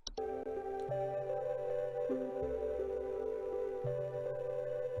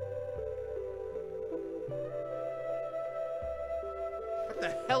 What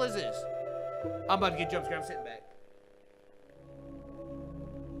the hell is this? I'm about to get jump scared. I'm sitting back.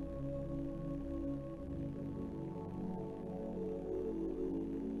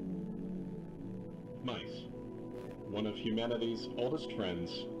 Mice, one of humanity's oldest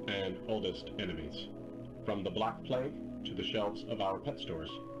friends and oldest enemies. From the Black Plague to the shelves of our pet stores.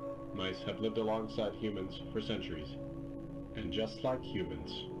 Mice have lived alongside humans for centuries. And just like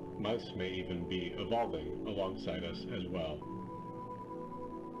humans, mice may even be evolving alongside us as well.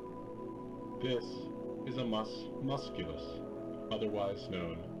 This is a mus musculus, otherwise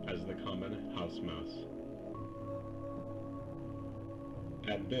known as the common house mouse.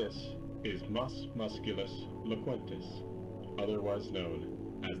 And this is Mus musculus loquentis, otherwise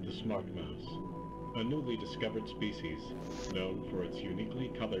known as the smart mouse, a newly discovered species known for its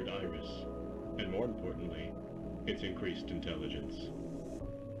uniquely colored iris, and more importantly, its increased intelligence.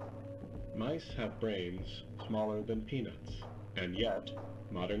 Mice have brains smaller than peanuts, and yet,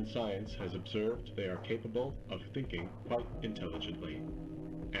 modern science has observed they are capable of thinking quite intelligently,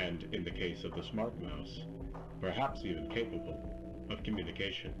 and in the case of the smart mouse, perhaps even capable of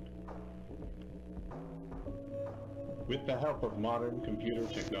communication. With the help of modern computer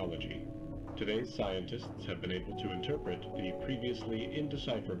technology, today's scientists have been able to interpret the previously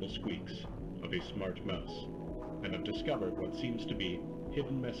indecipherable squeaks of a smart mouse, and have discovered what seems to be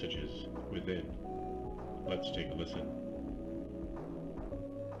hidden messages within. Let's take a listen.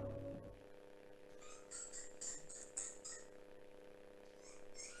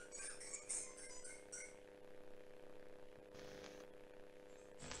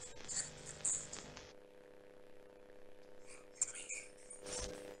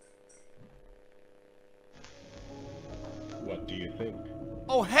 What do you think?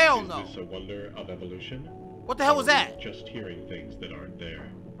 Oh, hell no! Is this a wonder of evolution? What the hell was Or are that? we just hearing things that aren't there?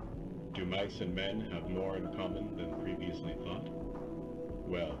 Do mice and men have more in common than previously thought?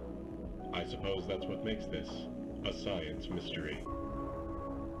 Well, I suppose that's what makes this a science mystery.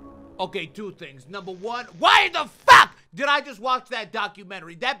 Okay, two things. Number one, why the fuck did I just watch that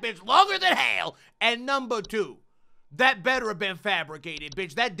documentary? That bitch longer than hell. And number two, that better have been fabricated,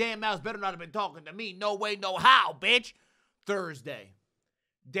 bitch. That damn mouse better not have been talking to me. No way, no how, bitch. Thursday.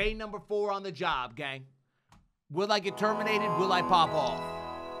 Day number 4 on the job, gang. Will I get terminated? Will I pop off?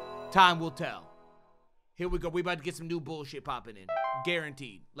 Time will tell. Here we go. We about to get some new bullshit popping in.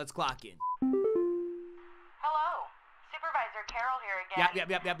 Guaranteed. Let's clock in. Hello. Supervisor Carol here again.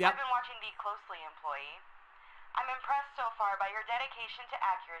 Yep. I've been watching the closely, employee. I'm impressed so far by your dedication to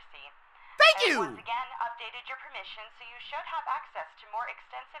accuracy. Thank And you! once again, updated your permission, so you should have access to more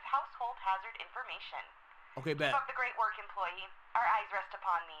extensive household hazard information. Okay, bet. Keep up the great work, employee. Our eyes rest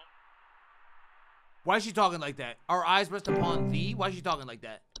upon thee. Why is she talking like that? Our eyes rest upon thee? Why is she talking like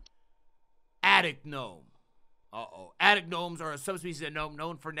that? Attic gnome. Uh-oh. Attic gnomes are a subspecies of gnome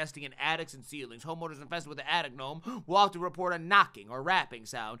known for nesting in attics and ceilings. Homeowners infested with the attic gnome will often report a knocking or rapping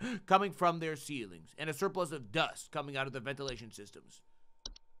sound coming from their ceilings and a surplus of dust coming out of their ventilation systems.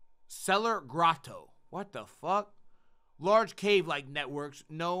 Cellar grotto. What the fuck? Large cave-like networks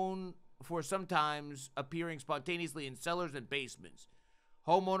known for sometimes appearing spontaneously in cellars and basements.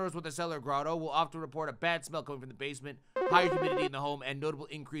 Homeowners with a cellar grotto will often report a bad smell coming from the basement, higher humidity in the home, and notable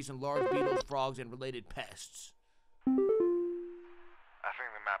increase in large beetles, frogs, and related pests. I think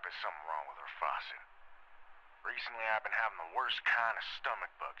there might be something wrong with her faucet. Recently, I've been having the worst kind of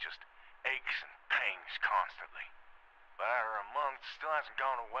stomach bug, just aches and pains constantly. But after a month, it still hasn't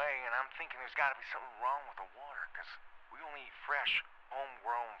gone away, and I'm thinking there's got to be something wrong with the water, because we only eat fresh,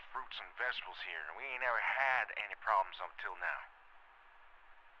 homegrown fruits and vegetables here, and we ain't ever had any problems up till now.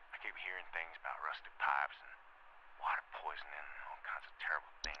 I keep hearing things about rusted pipes and water poisoning and all kinds of terrible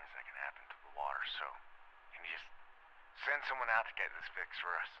things that can happen to the water, so can you just send someone out to get this fixed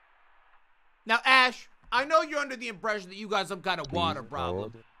for us? Now, Ash, I know you're under the impression that you got some kind of water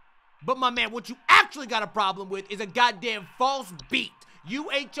problem. But my man, what you actually got a problem with is a goddamn false beat.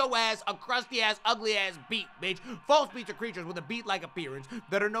 You ate your ass a crusty-ass, ugly-ass beet, bitch. False beets are creatures with a beet-like appearance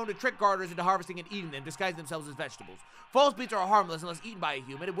that are known to trick gardeners into harvesting and eating them, disguising themselves as vegetables. False beets are harmless unless eaten by a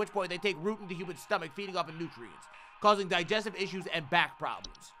human, at which point they take root into the human stomach, feeding off of nutrients, causing digestive issues and back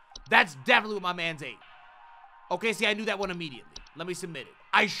problems. That's definitely what my man's ate. Okay, see, I knew that one immediately. Let me submit it.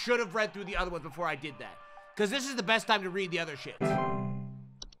 I should have read through the other ones before I did that, because this is the best time to read the other shit.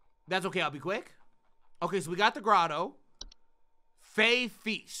 That's okay, I'll be quick. Okay, so we got the grotto. Fey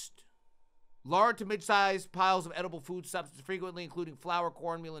feast. Large to mid-sized piles of edible food substances, frequently including flour,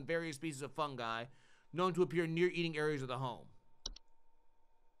 cornmeal, and various species of fungi, known to appear near eating areas of the home.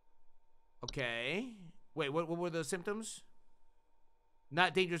 Okay. Wait, what were the symptoms?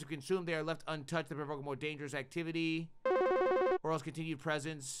 Not dangerous to consume. They are left untouched to provoke a more dangerous activity, or else continued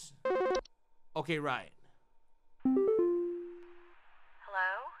presence. Okay, right.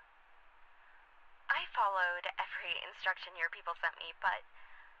 Hello? I followed every instruction your people sent me, but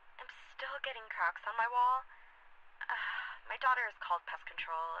I'm still getting cracks on my wall. My daughter has called pest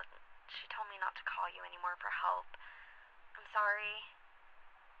control, and she told me not to call you anymore for help. sorry.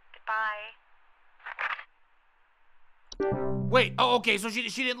 Goodbye. Wait, oh, okay, so she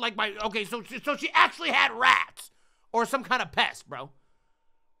didn't like my, okay, so she actually had rats. Or some kind of pest, bro.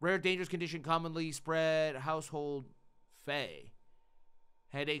 Rare, dangerous condition commonly spread, household fey.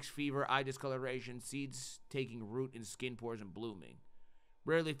 Headaches, fever, eye discoloration, seeds taking root in skin pores and blooming.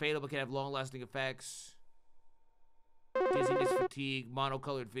 Rarely fatal, but can have long-lasting effects. Dizziness, fatigue,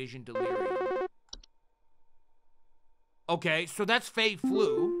 monocolored vision, delirium. Okay, so that's fey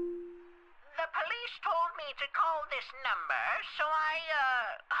flu. The police told me to call this number, so I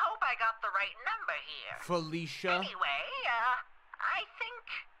hope I got the right number here. Felicia. Anyway, I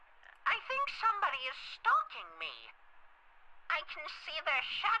think somebody is stalking me. I can see their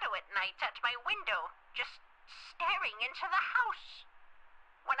shadow at night at my window, just staring into the house.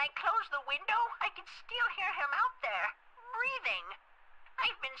 When I close the window, I can still hear him out there, breathing.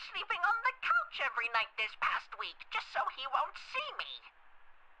 I've been sleeping on the couch every night this past week, just so he won't see me.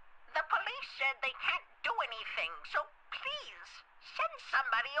 The police said they can't do anything, so please, send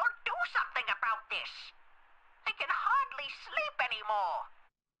somebody or do something about this. I can hardly sleep anymore.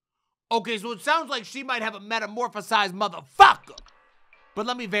 Okay, so it sounds like she might have a metamorphosized motherfucker. But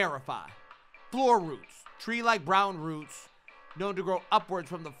let me verify. Floor roots, tree-like brown roots, known to grow upwards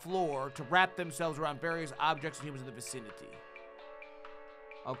from the floor to wrap themselves around various objects and humans in the vicinity.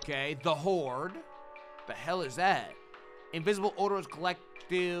 Okay, the Horde. The hell is that? Invisible odorous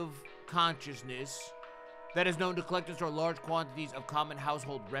collective consciousness that is known to collect and store large quantities of common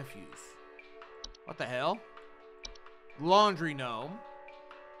household refuse. What the hell? Laundry gnome.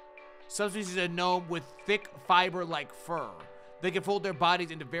 Subspecies of gnome with thick fiber-like fur. They can fold their bodies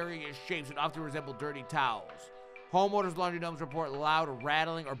into various shapes and often resemble dirty towels. Homeowners' laundry gnomes report loud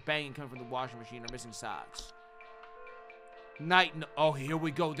rattling or banging coming from the washing machine or missing socks. Oh, here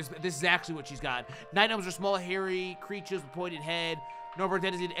we go. This is actually what she's got. Night gnomes are small, hairy creatures with pointed head. Known for a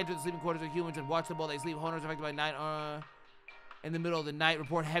tendency to enter the sleeping quarters of humans and watch them while they sleep. Homeowners affected by night in the middle of the night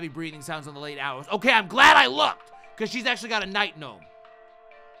report heavy breathing sounds in the late hours. Okay, I'm glad I looked, because she's actually got a night gnome.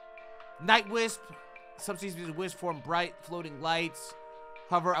 Night wisp. Subspecies of wisp form bright, floating lights.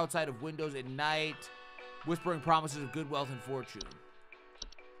 Hover outside of windows at night. Whispering promises of good wealth and fortune.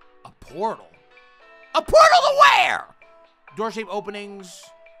 A portal? A portal to where? Door-shaped openings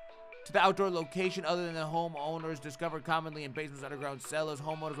to the outdoor location other than the homeowners discovered commonly in basements, underground cellars.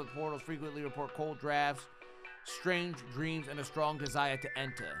 Homeowners with portals frequently report cold drafts, strange dreams, and a strong desire to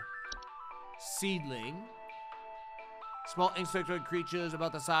enter. Seedling. Small insectoid creatures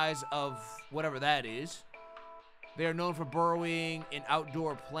about the size of whatever that is. They are known for burrowing in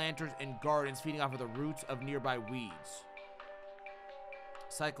outdoor planters and gardens, feeding off of the roots of nearby weeds.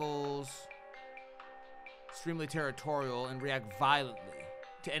 Cycles. Extremely territorial and react violently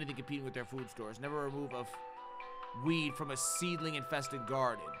to anything competing with their food stores. Never remove a weed from a seedling-infested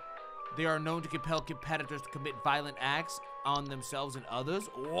garden. They are known to compel competitors to commit violent acts on themselves and others.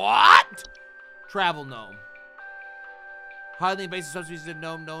 What? Travel gnome. Highly invasive subspecies of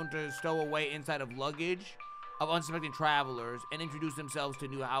gnome known to stow away inside of luggage of unsuspecting travelers and introduce themselves to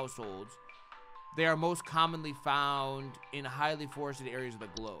new households. They are most commonly found in highly forested areas of the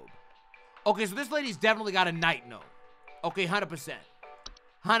globe. Okay, so this lady's definitely got a night gnome. Okay, 100%.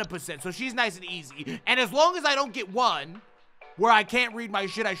 100%. So she's nice and easy. And as long as I don't get one where I can't read my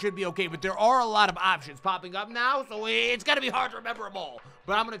shit, I should be okay. But there are a lot of options popping up now, so it's gonna be hard to remember them all.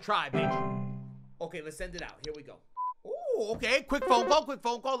 But I'm gonna try, bitch. Okay, let's send it out. Here we go. Ooh, okay. Quick phone call, quick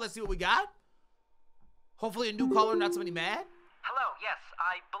phone call. Let's see what we got. Hopefully a new caller, not somebody mad. Hello, yes,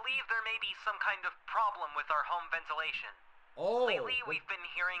 I believe there may be some kind of problem with our home ventilation. Oh. Lately, we've been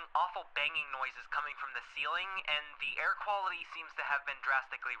hearing awful banging noises coming from the ceiling, and the air quality seems to have been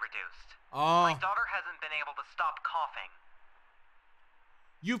drastically reduced. Oh. My daughter hasn't been able to stop coughing.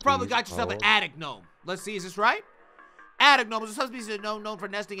 You've probably got yourself an attic gnome. Let's see, is this right? Attic gnomes are subspecies of gnome known for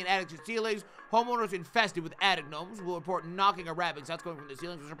nesting in attics and ceilings. Homeowners infested with attic gnomes will report knocking or rapping sounds coming from the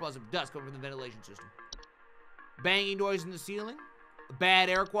ceilings with surplus of dust coming from the ventilation system. Banging noise in the ceiling. Bad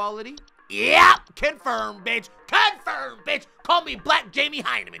air quality. Yep, confirmed, bitch. Confirmed, bitch. Call me Black Jamie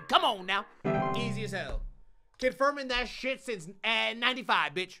Heineman. Come on now. Easy as hell. Confirming that shit since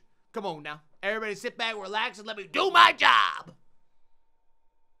 95, bitch. Come on now. Everybody sit back, relax, and let me do my job.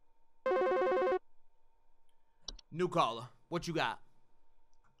 New caller. What you got?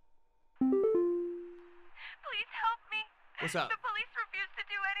 Please help me. What's up? The police refused to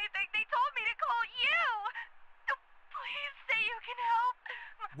do anything. They told me to call you. Please say you can help.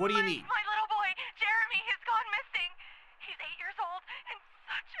 What do you need? My little boy, Jeremy, has gone missing. He's 8 years old and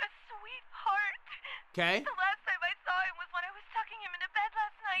such a sweetheart. Okay. The last time I saw him was when I was tucking him into bed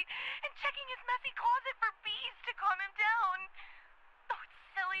last night and checking his messy closet for bees to calm him down.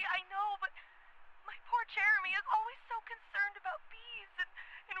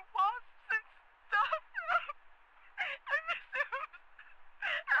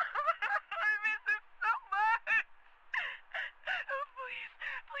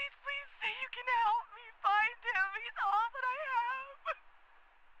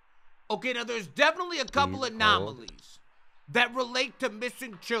 Okay, now there's definitely a couple anomalies that relate to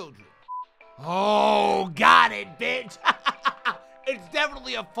missing children. Oh, got it, bitch. It's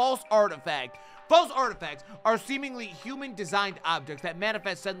definitely a false artifact. False artifacts are seemingly human-designed objects that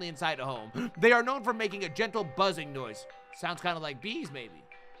manifest suddenly inside a home. They are known for making a gentle buzzing noise. Sounds kind of like bees, maybe.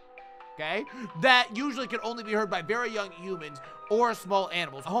 Okay? That usually can only be heard by very young humans or small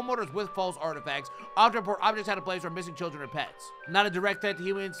animals. Homeowners with false artifacts often report objects out of place or missing children or pets. Not a direct threat to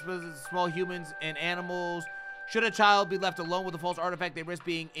humans, small humans and animals. Should a child be left alone with a false artifact, they risk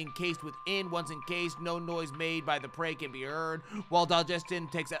being encased within. Once encased, no noise made by the prey can be heard. While digestion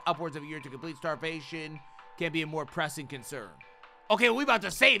takes upwards of a year to complete, starvation can be a more pressing concern. Okay, well, we about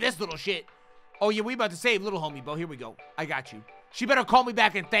to save this little shit. Oh, yeah, we about to save little homie, Bo. Here we go. I got you. She better call me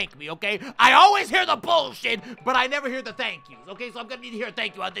back and thank me, okay? I always hear the bullshit, but I never hear the thank yous, okay? So I'm gonna need to hear a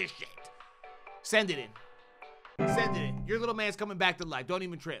thank you on this shit. Send it in. Send it in. Your little man's coming back to life. Don't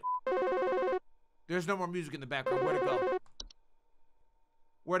even trip. There's no more music in the background. Where'd it go?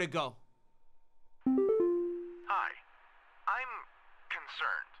 Where'd it go? Hi. I'm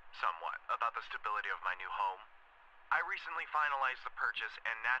concerned somewhat about the stability of my new home. I recently finalized the purchase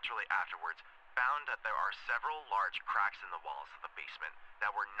and naturally afterwards found that there are several large cracks in the walls of the basement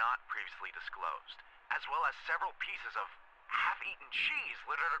that were not previously disclosed, as well as several pieces of half-eaten cheese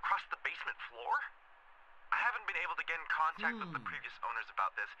littered across the basement floor. I haven't been able to get in contact with the previous owners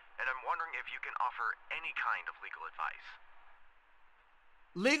about this, and I'm wondering if you can offer any kind of legal advice.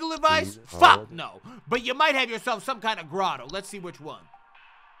 Legal advice? Fuck no. But you might have yourself some kind of grotto. Let's see which one.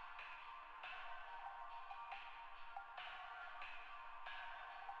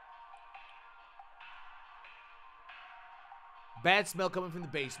 Bad smell coming from the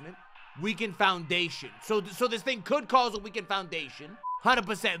basement. Weakened foundation. So this thing could cause a weakened foundation.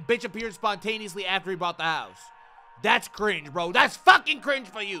 100%. Bitch appeared spontaneously after he bought the house. That's cringe, bro. That's fucking cringe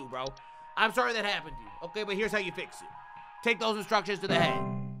for you, bro. I'm sorry that happened to you. Okay, but here's how you fix it. Take those instructions to the head.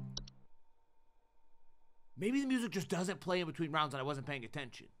 Maybe the music just doesn't play in between rounds and I wasn't paying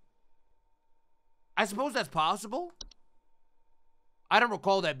attention. I suppose that's possible. I don't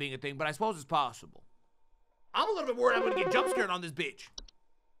recall that being a thing, but I suppose it's possible. I'm a little bit worried I'm gonna get jump scared on this bitch.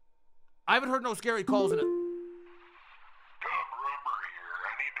 I haven't heard no scary calls in a... Rubber here.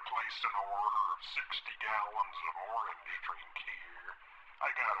 I need to place an order of 60 gallons of orange drink here.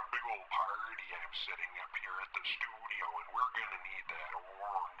 I got a big old party I'm setting up here at the studio, and we're gonna need that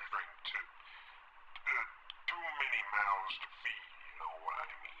orange drink too. Too many mouths to feed, you know what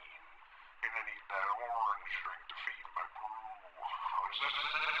I mean. Gonna need that orange drink to feed my brew.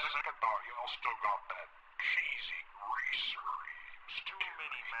 Second thought, y'all still got that cheesy greaser. Too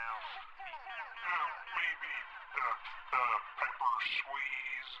many mouths. Maybe pepper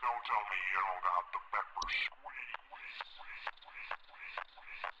squeeze. Don't tell me you don't got the pepper squeeze.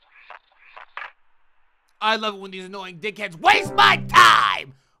 I love it when these annoying dickheads waste my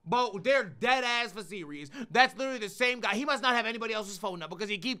time! But they're dead ass for serious. That's literally the same guy. He must not have anybody else's phone number because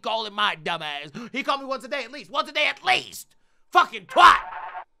he keep calling my dumb ass. He called me once a day at least. Once a day at least! Fucking twat!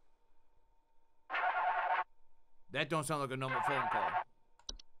 That don't sound like a normal phone call.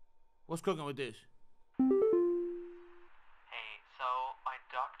 What's cooking with this? Hey, so my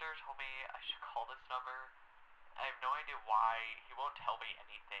doctor told me I should call this number. I have no idea why. He won't tell me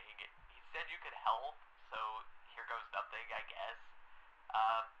anything. He said you could help, so here goes nothing, I guess.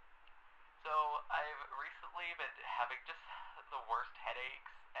 So I've recently been having just the worst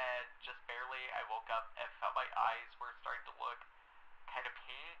headaches, and just barely I woke up and felt my eyes were starting to look kind of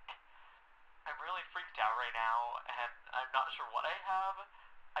pink. I'm really freaked out right now, and I'm not sure what I have.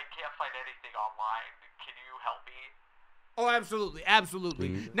 I can't find anything online. Can you help me? Oh, absolutely,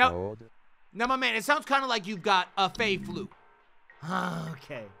 absolutely. Now, my man, it sounds kind of like you've got a Fey flu.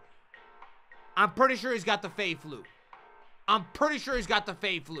 Okay. I'm pretty sure he's got the Fey flu. I'm pretty sure he's got the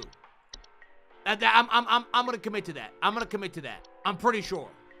Fey flu. I'm gonna commit to that. I'm gonna commit to that. I'm pretty sure.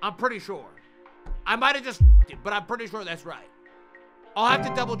 I'm pretty sure. I might have just it, but I'm pretty sure that's right. I'll have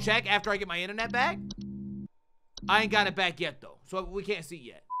to double check after I get my internet back. I ain't got it back yet though, so we can't see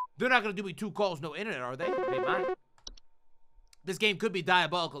yet. They're not gonna do me 2 calls, no internet, are they? They might. This game could be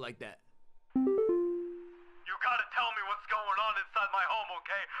diabolical like that. You gotta tell me what's going on inside my home,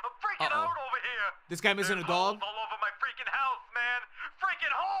 okay? I'm freaking out over here. This guy missing a There's dog? holes all over my freaking house, man.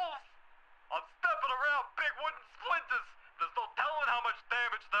 Freaking holes. I'm stepping around big wooden splinters. There's no telling how much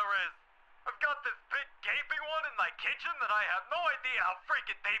damage there is. I've got this big gaping one in my kitchen that I have no idea how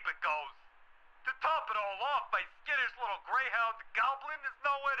freaking deep it goes. To top it all off, my skittish little greyhound goblin is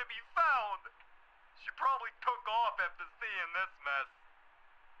nowhere to be found. She probably took off after seeing this mess.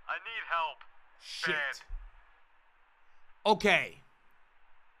 I need help. Shit. Bad. Okay.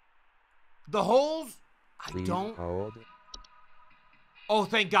 The holes, I Please don't. hold. Oh,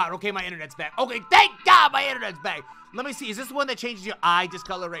 thank God. Okay, my internet's back. Okay, thank God my internet's back. Let me see. Is this the one that changes your eye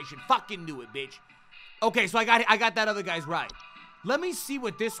discoloration? Fucking knew it, bitch. Okay, so I got that other guy's right. Let me see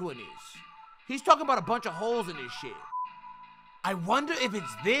what this one is. He's talking about a bunch of holes in this shit. I wonder if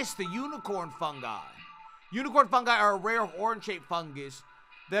it's this, the unicorn fungi. Unicorn fungi are a rare horn-shaped fungus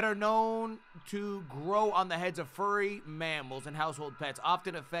that are known to grow on the heads of furry mammals and household pets,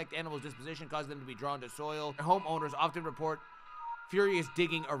 often affect animals' disposition, cause them to be drawn to soil. Homeowners often report furious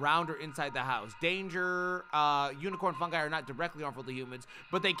digging around or inside the house. Danger, unicorn fungi are not directly harmful to humans,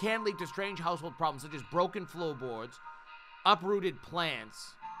 but they can lead to strange household problems such as broken floorboards, uprooted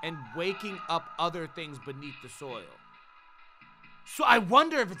plants, and waking up other things beneath the soil. So I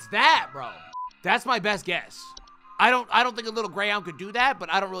wonder if it's that, bro. That's my best guess. I don't think a little greyhound could do that,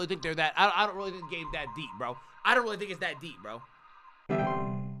 but I don't really think they're that. I don't really think the game's that deep, bro. I don't really think it's that deep, bro.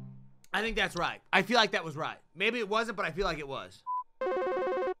 I think that's right. I feel like that was right. Maybe it wasn't, but I feel like it was.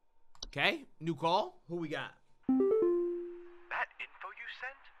 Okay, new call. Who we got? That info you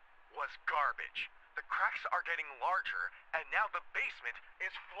sent was garbage. The cracks are getting larger, and now the basement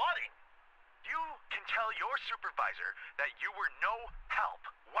is flooding. You can tell your supervisor that you were no help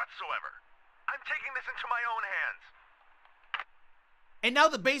whatsoever. I'm taking this into my own hands. And now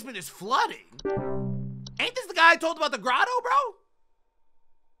the basement is flooding? Ain't this the guy I told about the grotto, bro?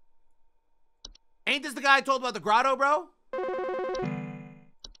 Ain't this the guy I told about the grotto, bro?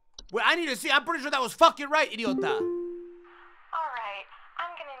 Well, I need to see. I'm pretty sure that was fucking right, idiota. Alright,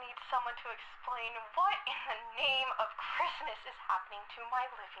 I'm gonna need someone to explain what in the name of Christmas is happening to my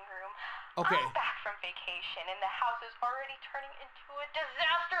living room. Okay. I'm back from vacation and the house is already turning into a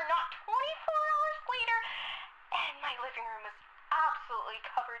disaster not 24 hours later. And my living room is absolutely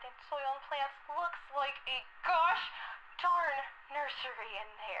covered in soil and plants. Looks like a gosh darn nursery in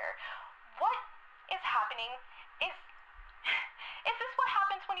there. What is happening? Is this what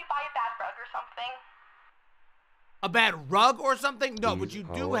happens when you buy a bad rug or something? A bad rug or something? No, but Please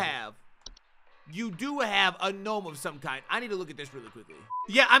you do have a gnome of some kind. I need to look at this really quickly.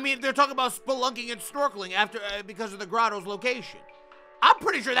 Yeah, I mean, they're talking about spelunking and snorkeling after because of the grotto's location. I'm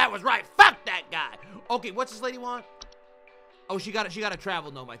pretty sure that was right. Fuck that guy. Okay, what's this lady want? Oh, she got a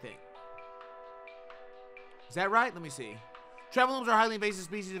travel gnome, I think. Is that right? Let me see. Travel gnomes are a highly invasive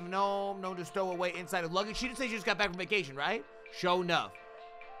species of gnome known to stow away inside of luggage. She didn't say she just got back from vacation, right? Sure enough.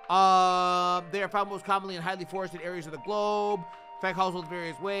 They are found most commonly in highly forested areas of the globe. Affect households in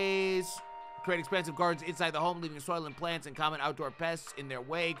various ways. Create expansive gardens inside the home, leaving soil and plants and common outdoor pests in their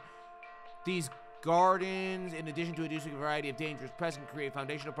wake. These gardens, in addition to inducing a variety of dangerous pests, can create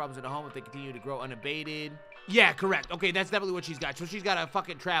foundational problems in the home if they continue to grow unabated. Yeah, correct. Okay, that's definitely what she's got. So she's got a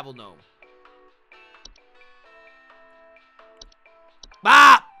fucking travel gnome.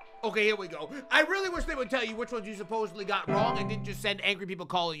 Ah! Okay, here we go. I really wish they would tell you which ones you supposedly got wrong and didn't just send angry people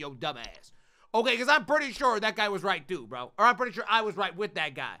calling you dumbass. Okay, because I'm pretty sure that guy was right too, bro. Or I'm pretty sure I was right with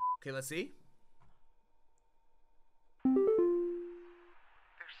that guy. Okay, let's see. There's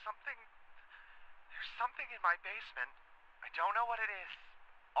something in my basement. I don't know what it is.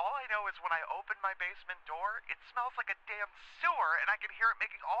 All I know is when I open my basement door, it smells like a damn sewer, and I can hear it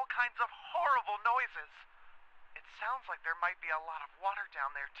making all kinds of horrible noises. It sounds like there might be a lot of water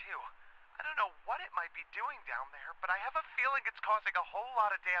down there, too. I don't know what it might be doing down there, but I have a feeling it's causing a whole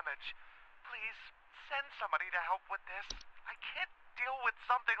lot of damage. Please, send somebody to help with this. I can't deal with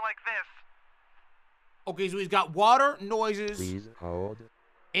something like this. Okay, so he's got water, noises, Please hold.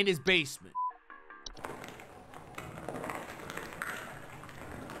 in his basement.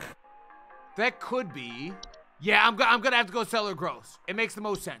 That could be... Yeah, I'm gonna have to go cellar gross. It makes the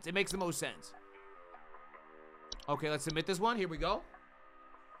most sense. It makes the most sense. Okay, let's submit this one. Here we go.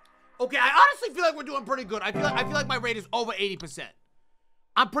 Okay, I honestly feel like we're doing pretty good. I feel like my rate is over 80%.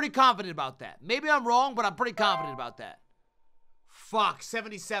 I'm pretty confident about that. Maybe I'm wrong, but I'm pretty confident about that. Fuck,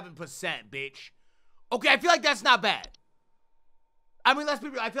 77%, bitch. Okay, I feel like that's not bad. I mean, let's be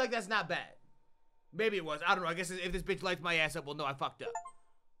real. I feel like that's not bad. Maybe it was. I don't know. I guess if this bitch lights my ass up, well, no, I fucked up.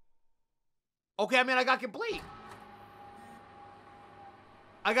 Okay, I mean, I got complete.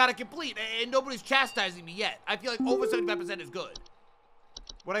 I got it complete, and nobody's chastising me yet. I feel like over 75% is good.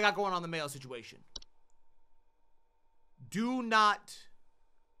 What I got going on in the mail situation. Do not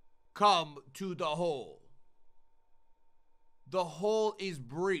come to the hole. The hole is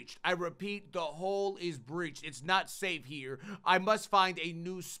breached. I repeat, the hole is breached. It's not safe here. I must find a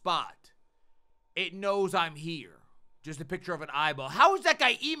new spot. It knows I'm here. Just a picture of an eyeball. How is that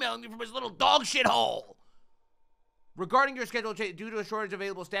guy emailing me from his little dog shit hole? Regarding your schedule change, due to a shortage of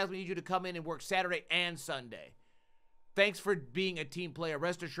available staff, we need you to come in and work Saturday and Sunday. Thanks for being a team player.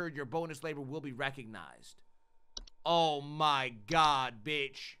 Rest assured your bonus labor will be recognized. Oh my God,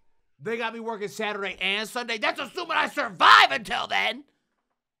 bitch. They got me working Saturday and Sunday. That's assuming I survive until then.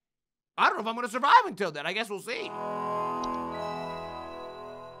 I don't know if I'm going to survive until then. I guess we'll see.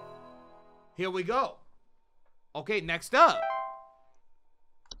 Here we go. Okay, next up.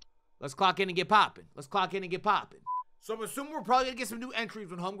 Let's clock in and get popping. Let's clock in and get popping. So I'm assuming we're probably going to get some new entries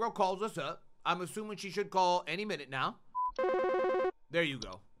when Homegirl calls us up. I'm assuming she should call any minute now. There you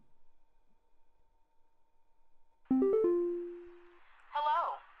go. Hello.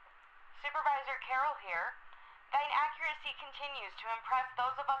 Supervisor Carol here. Thine accuracy continues to impress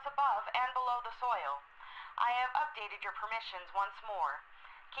those of us above and below the soil. I have updated your permissions once more.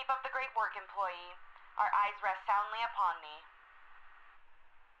 Keep up the great work, employee. Our eyes rest soundly upon thee.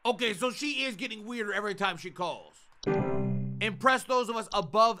 Okay, so she is getting weirder every time she calls. Impress those of us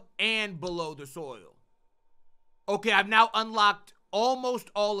above and below the soil. Okay, I've now unlocked almost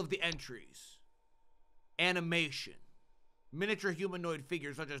all of the entries. Animation. Miniature humanoid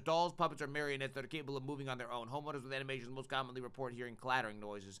figures such as dolls, puppets, or marionettes that are capable of moving on their own. Homeowners with animations most commonly report hearing clattering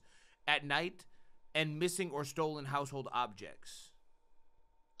noises at night and missing or stolen household objects.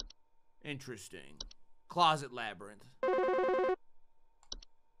 Interesting. Closet labyrinth.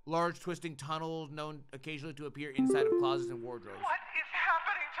 Large twisting tunnels known occasionally to appear inside of closets and wardrobes. What is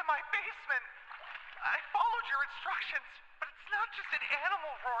happening to my basement? I followed your instructions, but it's not just an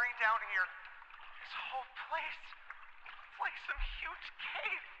animal roaring down here. This whole place, it's like some huge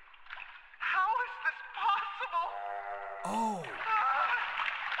cave. How is this possible? Oh.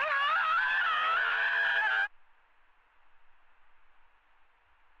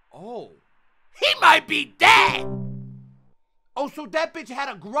 Oh. He might be dead! Oh, so that bitch had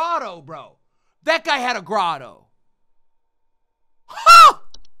a grotto, bro. That guy had a grotto. Huh!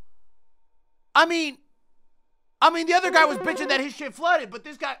 I mean, the other guy was bitching that his shit flooded, but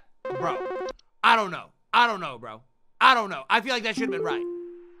this guy... Bro, I don't know. I don't know, bro. I don't know. I feel like that should have been right.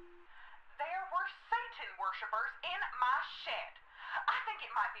 There were Satan worshippers in my shed. I think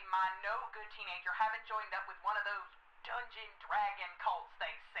it might be my no-good teenager having joined up with one of those dungeon dragon cults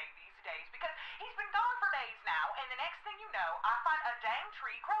they say these days, because he's been gone for days now, and the next thing you know, I find a dang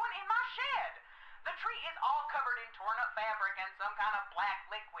tree growing in my shed. The tree is all covered in torn-up fabric and some kind of black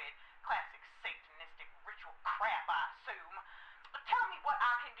liquid. Classic satanistic ritual crap, I assume. But tell me what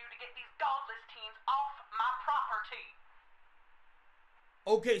I can do to get these godless teens off my property.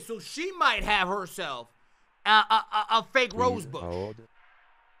 Okay, so she might have herself a fake rose bush.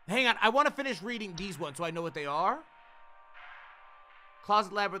 Hang on, I want to finish reading these ones so I know what they are.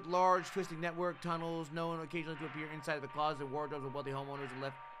 Closet labyrinth, large twisting network, tunnels known occasionally to appear inside of the closet, wardrobes of wealthy homeowners and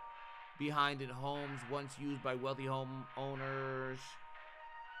left behind in homes once used by wealthy homeowners.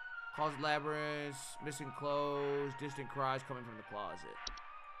 Closet labyrinths, missing clothes, distant cries coming from the closet.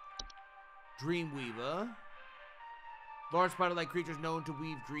 Dreamweaver. Large spider-like creatures known to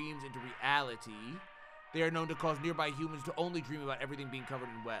weave dreams into reality. They are known to cause nearby humans to only dream about everything being covered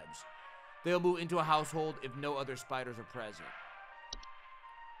in webs. They'll move into a household if no other spiders are present.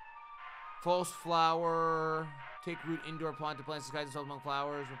 False flower. Take root indoor plant to disguise themselves among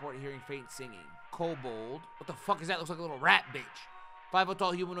flowers. Report hearing faint singing. Kobold. What the fuck is that? Looks like a little rat bitch. 5-foot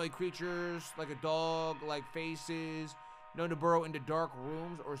tall humanoid creatures, like a dog, like faces, known to burrow into dark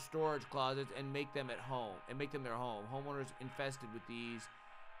rooms or storage closets and make them their home. Homeowners infested with these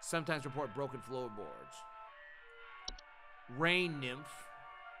sometimes report broken floorboards. Rain nymph.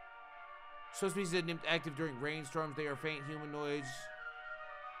 Some species of nymph active during rainstorms. They are faint humanoids.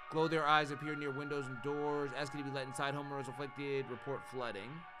 Glow their eyes, appear near windows and doors. Asking to be let inside. Homeowners afflicted report flooding.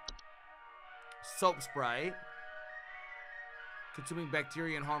 Soap sprite. Consuming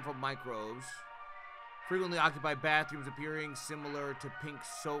bacteria and harmful microbes. Frequently occupy bathrooms, appearing similar to pink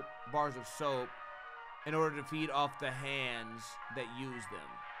soap bars of soap in order to feed off the hands that use them.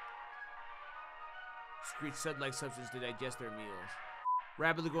 Secrete sud-like substance to digest their meals.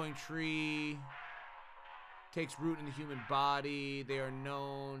 Rapidly growing tree. Takes root in the human body. They are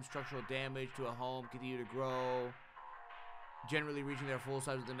known. Structural damage to a home. Continue to grow. Generally reaching their full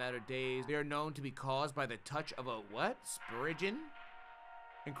size within a matter of days. They are known to be caused by the touch of a what? Spirigen?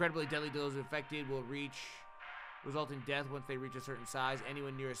 Incredibly deadly to those infected will result in death once they reach a certain size.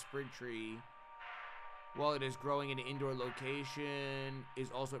 Anyone near a sprig tree, while it is growing in an indoor location, is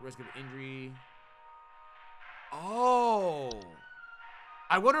also at risk of injury. Oh.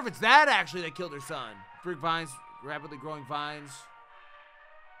 I wonder if it's that actually that killed her son. Sprig vines, rapidly growing vines,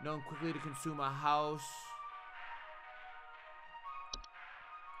 known quickly to consume a house.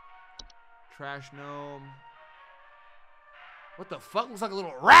 Trash gnome. What the fuck? Looks like a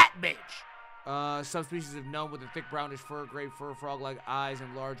little rat bitch. Subspecies of known with a thick brownish fur, gray fur, frog-like eyes,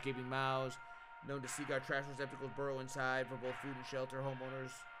 and large gaping mouths. Known to seek out trash receptacles, burrow inside for both food and shelter.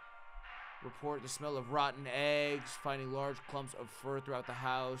 Homeowners report the smell of rotten eggs, finding large clumps of fur throughout the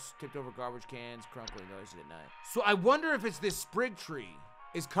house, tipped over garbage cans, crunkling noises at night. So I wonder if it's this sprig tree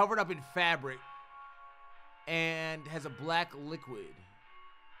is covered up in fabric and has a black liquid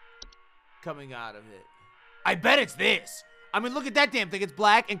coming out of it. I bet it's this. I mean, look at that damn thing. It's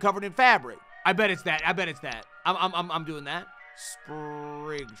black and covered in fabric. I bet it's that. I bet it's that. I'm doing that.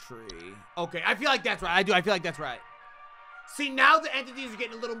 Sprig tree. Okay, I feel like that's right. I feel like that's right. See, now the entities are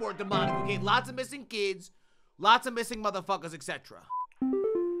getting a little more demonic. Okay, lots of missing kids, lots of missing motherfuckers, etc.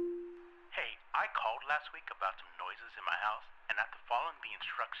 Hey, I called last week about some noises in my house, and after following the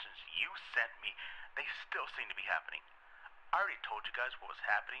instructions you sent me, they still seem to be happening. I already told you guys what was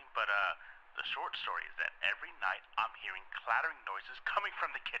happening, but the short story is that every night I'm hearing clattering noises coming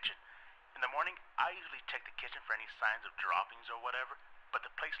from the kitchen. In the morning, I usually check the kitchen for any signs of droppings or whatever, but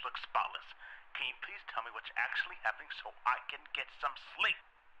the place looks spotless. Can you please tell me what's actually happening so I can get some sleep?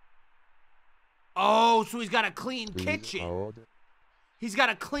 Oh, so he's got a clean Please kitchen. hold. He's got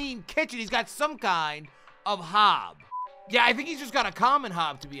a clean kitchen. He's got some kind of hob. Yeah, I think he's just got a common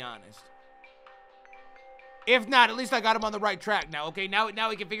hob, to be honest. If not, at least I got him on the right track now, okay? Now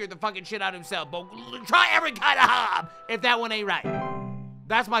he can figure the fucking shit out himself. But try every kind of hob if that one ain't right.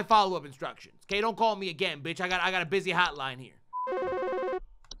 That's my follow-up instructions. Okay, don't call me again, bitch. I got a busy hotline here.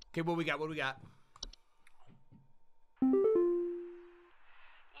 Okay, what we got? What do we got?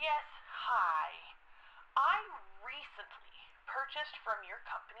 Yes, hi. I recently purchased from your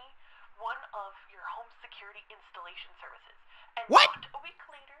company one of your home security installation services. And What? not a week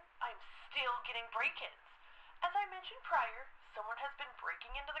later, I'm still getting break-ins. As I mentioned prior, someone has been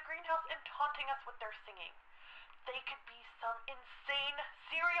breaking into the greenhouse and taunting us with their singing. They could be some insane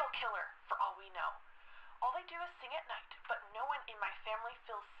serial killer, for all we know. All they do is sing at night, but no one in my family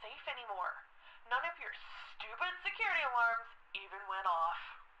feels safe anymore. None of your stupid security alarms even went off.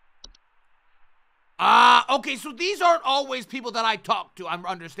 Okay, so these aren't always people that I talk to, I'm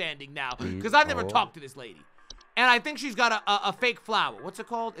understanding now. Because I've never talked to this lady. And I think she's got a fake flower. What's it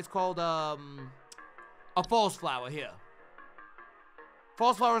called? It's called, a false flower here.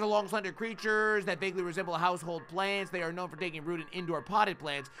 False flowers are long, slender creatures that vaguely resemble household plants. They are known for taking root in indoor potted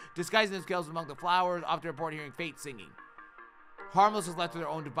plants, disguising themselves among the flowers, often reported hearing fate singing. Harmless is left to their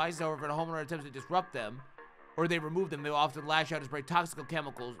own devices, however, if a homeowner attempts to disrupt them, or they remove them, they will often lash out and spray toxic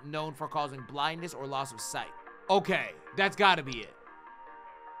chemicals known for causing blindness or loss of sight. Okay, that's gotta be it.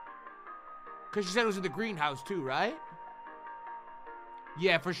 Because she said it was in the greenhouse too, right?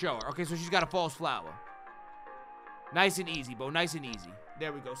 Yeah, for sure. Okay, so she's got a false flower. Nice and easy, Bo. Nice and easy.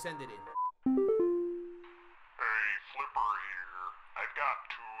 There we go. Send it in. Hey, Flipper here. I've got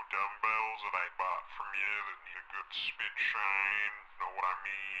 2 dumbbells that I bought from you that need a good spit shine. Know what I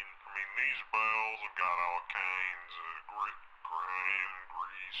mean? These bells have got all kinds of grit, grime,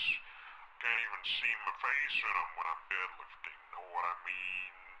 grease. Can't even see my face in them when I'm deadlifting. Know what I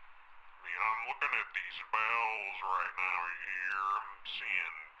mean? I'm looking at these bells right now here. I'm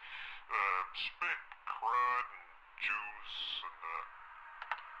seeing spit, crud, and juice, and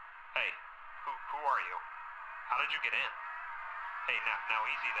Hey, who are you? How did you get in? Hey, now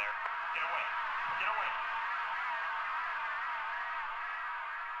easy there. Get away. Get away.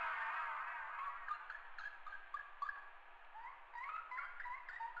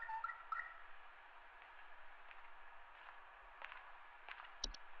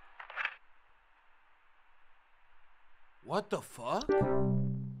 What the fuck?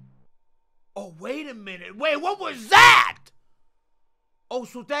 Oh, wait a minute. Wait, what was that? Oh,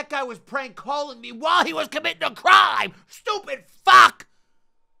 so that guy was prank calling me while he was committing a crime. Stupid fuck.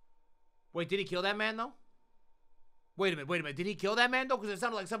 Wait, did he kill that man, though? Wait a minute. Did he kill that man, though? Because it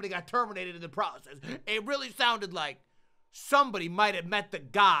sounded like somebody got terminated in the process. It really sounded like somebody might have met the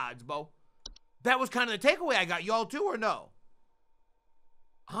gods, Bo. That was kind of the takeaway I got. Y'all too, or no?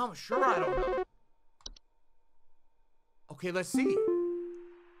 I'm sure I don't know. Okay, let's see.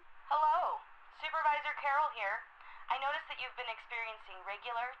 Hello, Supervisor Carroll here. I noticed that you've been experiencing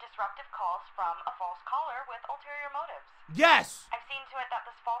regular, disruptive calls from a false caller with ulterior motives. Yes! I've seen to it that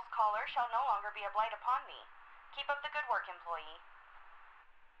this false caller shall no longer be a blight upon me. Keep up the good work, employee.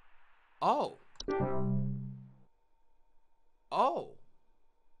 Oh. Oh.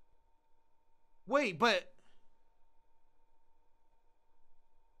 Wait, but...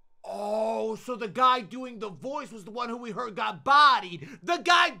 Oh, so the guy doing the voice was the one who we heard got bodied. The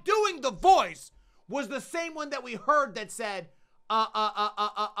guy doing the voice was the same one that we heard that said,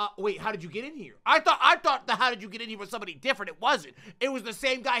 Wait, how did you get in here? I thought the how did you get in here was somebody different. It wasn't. It was the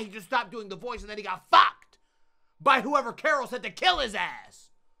same guy. He just stopped doing the voice and then he got fucked by whoever Carol said to kill his ass.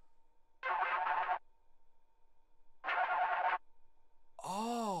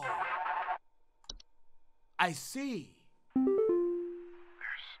 Oh. I see. There's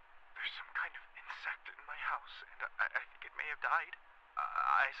some kind of insect in my house, and I think it may have died.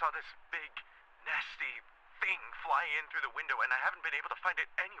 I saw this big, nasty thing fly in through the window, and I haven't been able to find it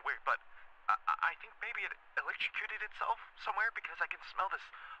anywhere, but I think maybe it electrocuted itself somewhere because I can smell this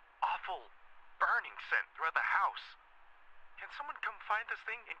awful burning scent throughout the house. Can someone come find this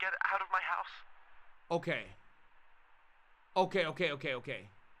thing and get it out of my house? Okay. Okay.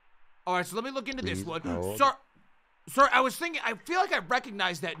 All right, so let me look into this one. Sir, I was thinking, I feel like I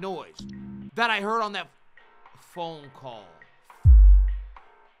recognize that noise that I heard on that phone call.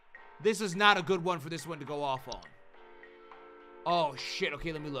 This is not a good one for this one to go off on. Oh, shit.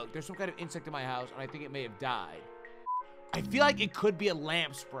 Okay, let me look. There's some kind of insect in my house, and I think it may have died. I feel like it could be a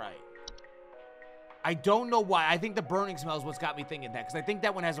lamp sprite. I don't know why. I think the burning smell is what's got me thinking that, because I think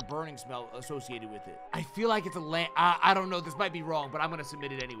that one has a burning smell associated with it. I feel like it's a lamp. I don't know. This might be wrong, but I'm going to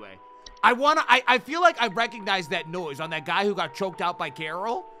submit it anyway. I feel like I recognize that noise on that guy who got choked out by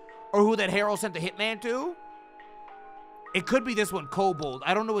Carol, or who that Harold sent the hitman to. It could be this one, Kobold.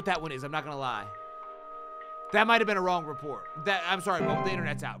 I don't know what that one is. I'm not going to lie. That might have been a wrong report. I'm sorry, bro. The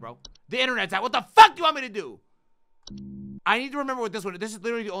internet's out, bro. The internet's out. What the fuck do you want me to do? I need to remember what this one is. This is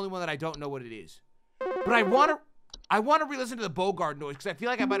literally the only one that I don't know what it is. But I want to re-listen to the Bogart noise because I feel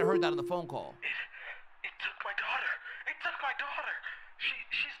like I might have heard that on the phone call. It took my daughter. It took my daughter.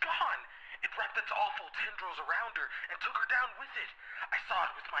 She's gone. It wrapped its awful tendrils around her and took her down with it. I saw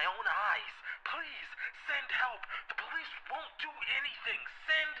it with my own eyes. Please, send help. The police won't do anything.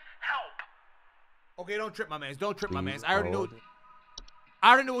 Send help. Okay, don't trip my mans. Don't trip my mans. I already know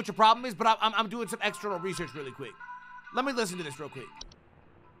what your problem is, but I'm doing some external research really quick. Let me listen to this real quick.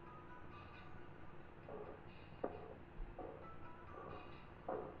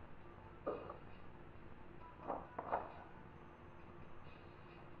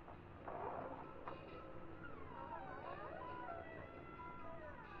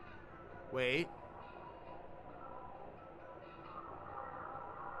 Wait.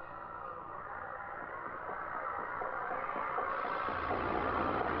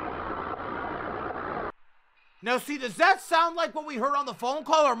 Now, see, does that sound like what we heard on the phone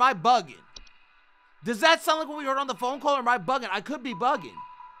call, or am I bugging? Does that sound like what we heard on the phone call, or am I bugging? I could be bugging.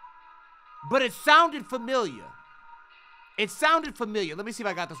 But it sounded familiar. It sounded familiar. Let me see if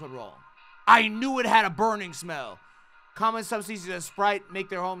I got this one wrong. I knew it had a burning smell. Common subspecies of Sprite make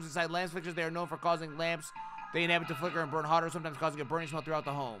their homes inside lamp fixtures. They are known for causing lamps they inhabit to flicker and burn hotter, sometimes causing a burning smell throughout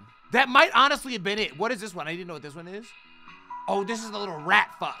the home. That might honestly have been it. What is this one? I didn't know what this one is. Oh, this is the little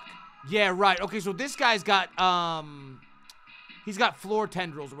rat fuck. Yeah, right. Okay, so this guy's got, he's got floor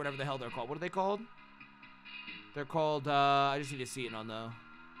tendrils or whatever the hell they're called. What are they called? They're called, I just need to see it on the,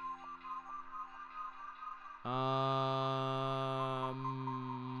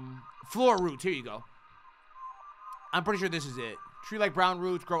 floor roots. Here you go. I'm pretty sure this is it. Tree-like brown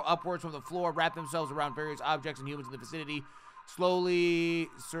roots grow upwards from the floor, wrap themselves around various objects and humans in the vicinity, slowly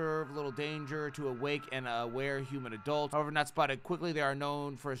serve little danger to awake and aware human adults. However, not spotted quickly, they are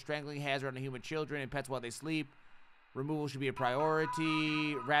known for a strangling hazard on human children and pets while they sleep. Removal should be a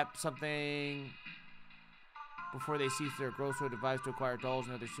priority. Wrap something before they cease their growth so a device to acquire dolls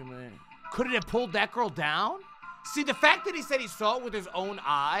and other human. Could it have pulled that girl down? See, the fact that he said he saw it with his own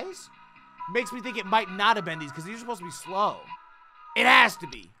eyes makes me think it might not have been these, because these are supposed to be slow. It has to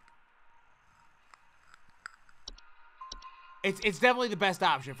be. It's definitely the best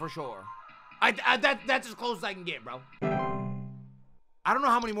option, for sure. That's as close as I can get, bro. I don't know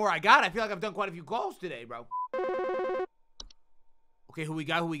how many more I got. I feel like I've done quite a few calls today, bro. Okay, who we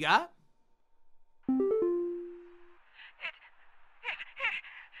got? It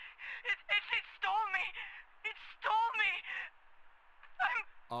stole me. It stole me.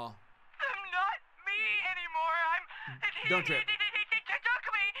 I'm not me anymore. Don't trip. It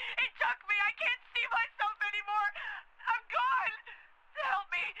took me. I can't see myself anymore. I'm gone. Help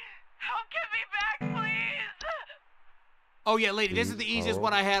me. Get me back, please. Oh, yeah, lady, this is the easiest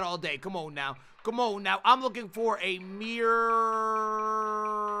one I had all day. Come on now. I'm looking for a mirror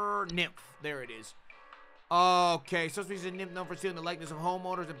nymph. There it is. Okay, subspecies of nymph known for stealing the likeness of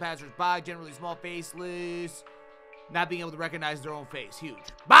homeowners and passers-by, generally small, faceless, not being able to recognize their own face. Huge.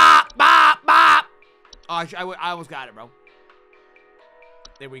 Bop, bop, bop. Oh, I almost got it, bro.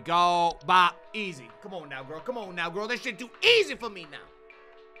 There we go. Bop. Easy. Come on now, girl. This shit too easy for me now.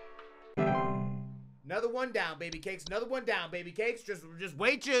 Another one down, baby cakes. Another one down, baby cakes. Just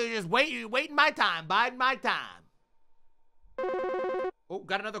waiting my time. Biding my time. Oh,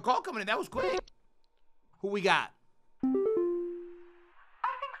 got another call coming in. That was quick. Who we got? I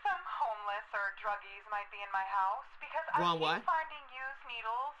think some homeless or druggies might be in my house because I keep finding used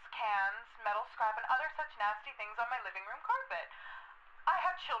needles, cans, metal scrap, and other such nasty things on my living room carpet. I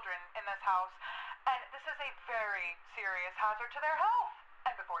have children in this house, and this is a very serious hazard to their health.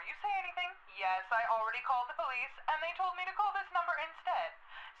 And before you say anything, yes, I already called the police, and they told me to call this number instead.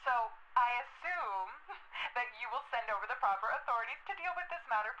 So I assume that you will send over the proper authorities to deal with this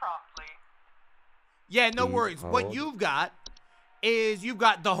matter promptly. Yeah, no worries. What you've got is you've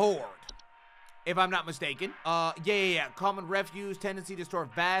got the Horde, if I'm not mistaken. Yeah. Common refuse, tendency to store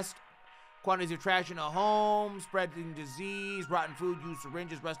vast quantities of trash in a home, spreading disease, rotten food, used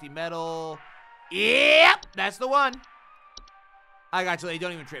syringes, rusty metal. Yep, that's the one. I got you, lady.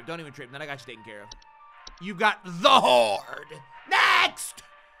 Don't even trip. Then I got you taken care of. You got the Horde. Next!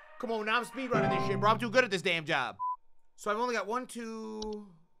 Come on, now I'm speedrunning this shit, bro. I'm too good at this damn job. So I've only got 1, 2,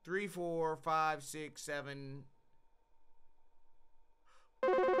 3, 4, 5, 6, 7,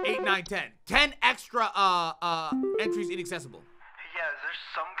 8, 9, 10. 10 extra entries inaccessible. Yeah, is there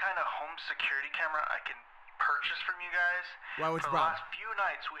some kind of home security camera I can purchase from you guys? Why, what's the For the problem? last few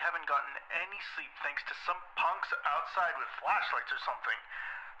nights, we haven't gotten any sleep thanks to some punks outside with flashlights or something.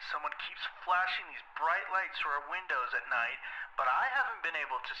 Someone keeps flashing these bright lights through our windows at night, but I haven't been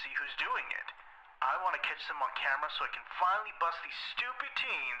able to see who's doing it. I want to catch them on camera so I can finally bust these stupid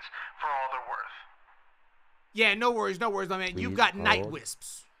teens for all they're worth. Yeah, no worries, my man. You've got night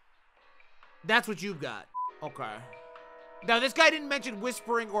wisps. That's what you've got. Okay. Now, this guy didn't mention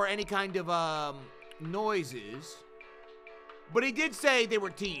whispering or any kind of, noises. But he did say they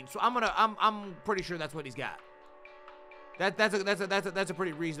were teens, so I'm pretty sure that's what he's got. That's a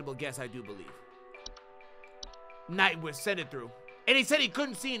pretty reasonable guess, I do believe. Night wisp, send it through. And he said he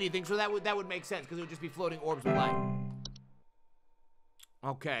couldn't see anything, so that would make sense, because it would just be floating orbs of light.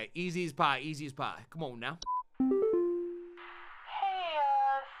 Okay, easy as pie. Come on now. Hey,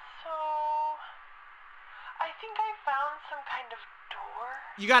 so I think I found some kind of door.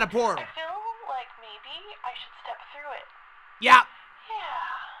 You got a portal. I feel like maybe I should step through it. Yeah.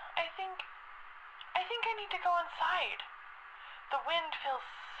 Yeah, I think I need to go inside. The wind feels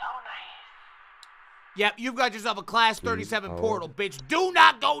so nice. Yep, you've got yourself a class 37 portal, bitch. Do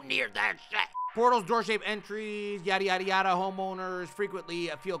not go near that shit. Portals, door-shaped entries, yada, yada, yada. Homeowners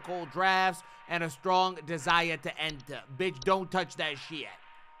frequently feel cold drafts and a strong desire to enter. Bitch, don't touch that shit.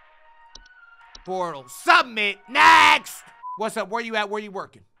 Portal, submit, next! What's up? Where you at? Where you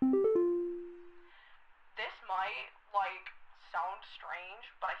working? This might, sound strange,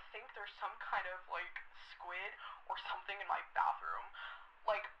 but I think there's some kind of, squid or something in my bathroom.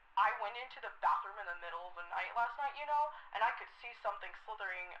 I went into the bathroom in the middle of the night last night, and I could see something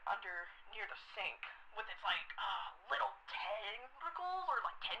slithering under near the sink with its, little tentacles or,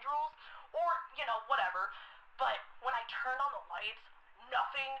 tendrils or, whatever. But when I turned on the lights,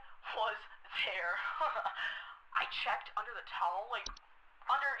 nothing was there. I checked under the towel,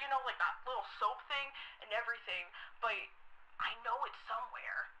 under, that little soap thing and everything, but I know it's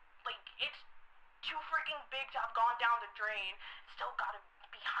somewhere. It's too freaking big to have gone down the drain. Still gotta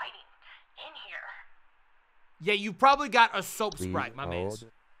be hiding in here. Yeah, you probably got a soap sprite, my man.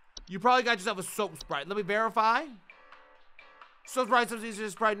 You probably got yourself a soap sprite. Let me verify. Soap sprite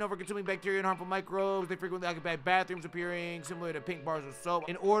substances sprite and over-consuming bacteria and harmful microbes. They frequently occupy bathrooms, appearing similar to pink bars of soap.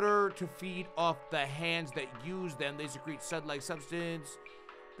 In order to feed off the hands that use them, they secrete sud-like substance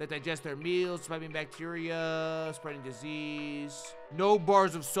that digest their meals, spreading bacteria, spreading disease. No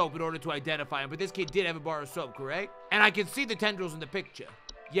bars of soap in order to identify him, but this kid did have a bar of soap, correct? And I can see the tendrils in the picture.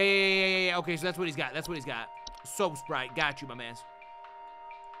 Yeah. Okay, so that's what he's got. Soap sprite. Got you, my man.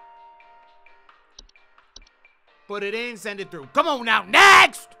 Put it in, send it through. Come on now,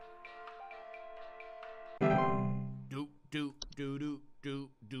 next! Do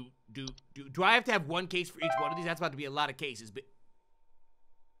I have to have one case for each one of these? That's about to be a lot of cases, but...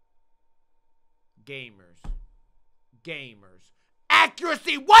 Gamers.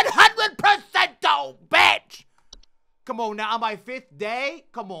 Accuracy 100% though, bitch! Come on now, on my 5th day?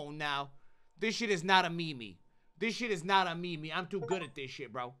 Come on now. This shit is not a meme. I'm too good at this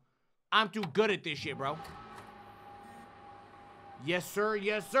shit, bro. Yes, sir.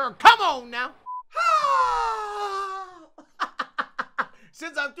 Come on now.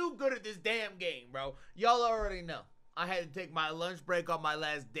 Since I'm too good at this damn game, bro, y'all already know I had to take my lunch break on my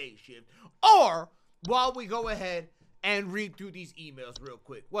last day shift. Or, while we go ahead and read through these emails real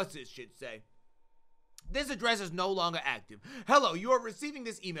quick. What's this shit say? This address is no longer active. Hello, you are receiving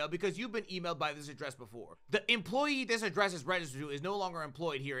this email because you've been emailed by this address before. The employee this address is registered to is no longer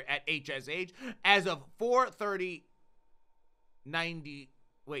employed here at HSH as of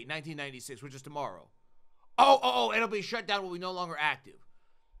 1996, which is tomorrow. Oh, it'll be shut down when we no longer active.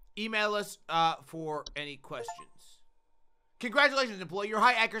 Email us for any questions. Congratulations, employee. Your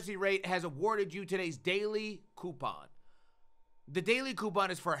high accuracy rate has awarded you today's daily coupon. The daily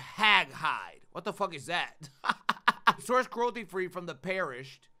coupon is for hag hide. What the fuck is that? Source cruelty-free from the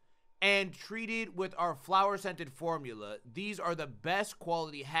perished and treated with our flower-scented formula. These are the best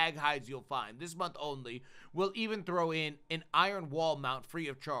quality hag hides you'll find. This month only, we'll even throw in an iron wall mount free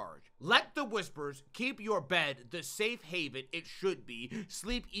of charge. Let the whispers keep your bed the safe haven it should be.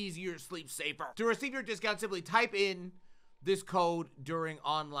 Sleep easier, sleep safer. To receive your discount, simply type in this code during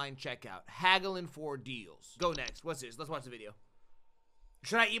online checkout. Haggling for deals. Go next. What's this? Let's watch the video.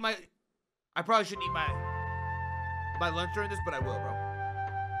 Should I eat my... I probably shouldn't eat my lunch during this, but I will, bro.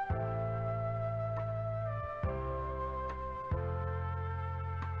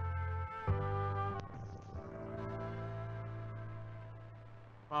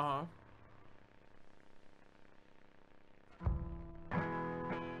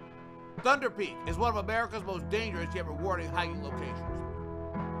 Thunder Peak is one of America's most dangerous yet rewarding hiking locations.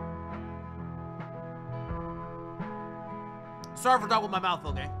 Sorry for talking with my mouth,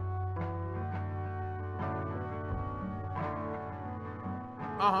 okay?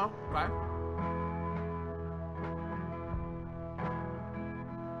 Okay.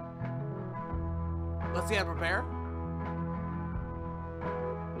 Let's see how to prepare.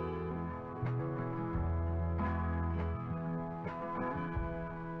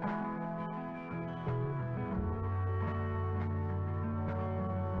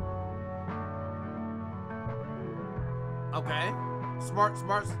 Okay. Smart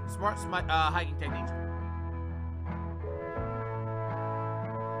hiking techniques.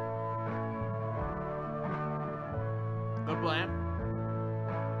 Good plan.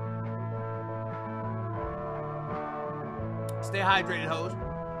 Stay hydrated, hoes.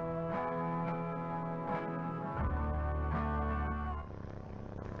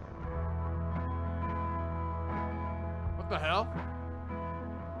 What the hell?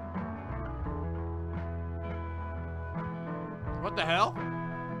 What the hell?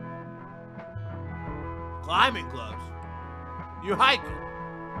 Climbing gloves. You hiking.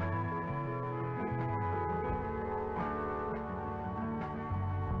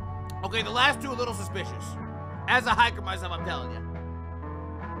 Okay, the last two are a little suspicious. As a hiker myself, I'm telling you.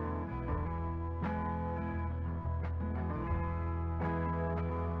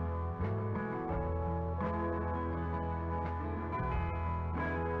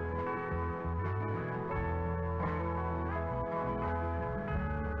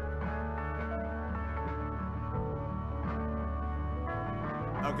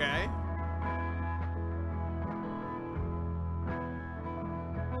 Okay.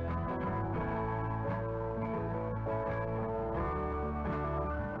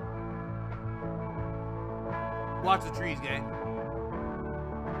 Watch the trees, gang.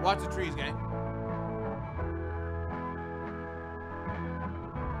 Watch the trees, gang.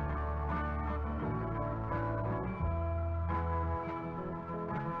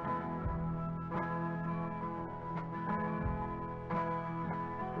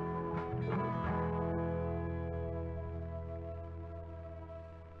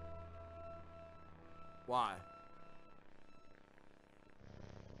 Why?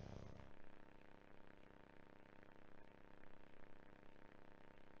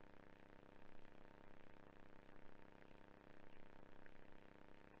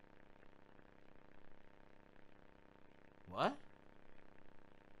 What?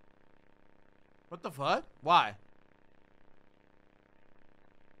 What the fuck? Why?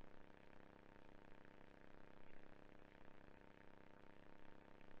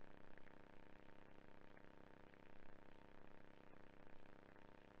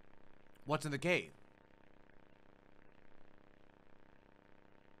 What's in the cave?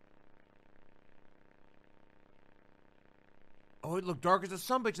 Oh, it looked dark as a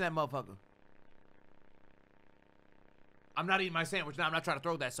sunbitch in that motherfucker. I'm not eating my sandwich now. I'm not trying to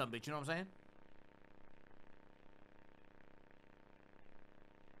throw that sunbitch. You know what I'm saying?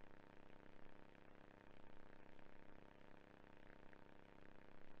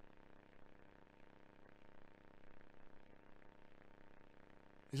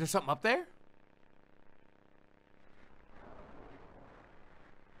 Is there something up there?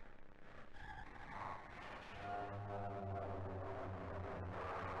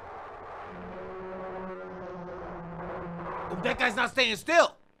 Oh, that guy's not staying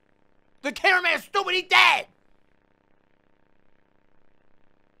still. The cameraman's stupid, he's dead!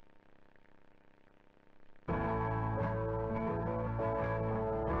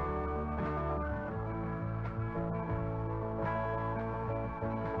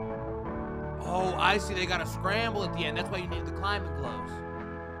 Oh, I see, they gotta scramble at the end. That's why you need the climbing gloves.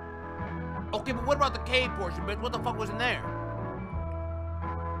 Okay, but what about the cave portion, bitch? What the fuck was in there?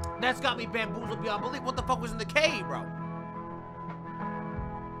 That's got me bamboozled beyond belief. What the fuck was in the cave, bro?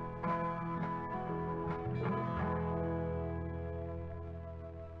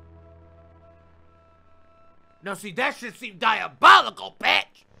 Now, see, that shit seemed diabolical,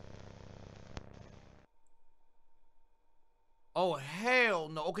 bitch! Oh, hell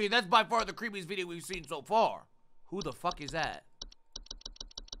no. Okay, that's by far the creepiest video we've seen so far. Who the fuck is that?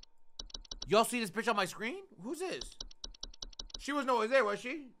 Y'all see this bitch on my screen? Who's this? She wasn't always there, was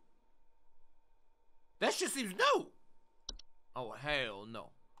she? That shit seems new. Oh, hell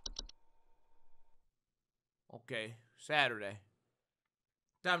no. Okay, Saturday.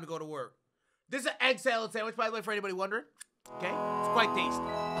 Time to go to work. This is an egg salad sandwich, by the way, for anybody wondering. Okay, it's quite tasty.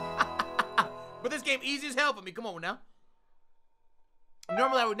 But this game easy as hell for me. Come on now.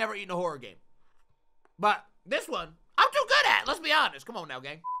 Normally, I would never eat in a horror game. But this one, I'm too good at. Let's be honest. Come on now,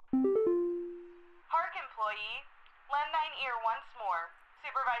 gang. Park employee, lend thine ear once more.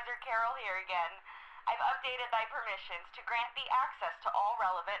 Supervisor Carroll here again. I've updated thy permissions to grant thee access to all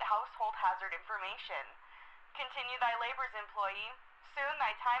relevant household hazard information. Continue thy labors, employee. Soon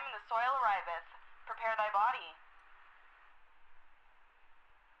thy time in the soil arriveth. Prepare thy body.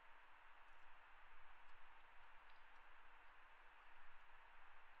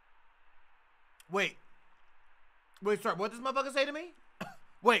 Wait, sorry, what does this motherfucker say to me?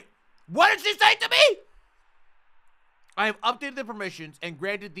 Wait, what did she say to me? I have updated the permissions and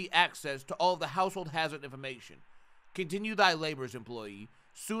granted thee access to all of the household hazard information. Continue thy labors, employee.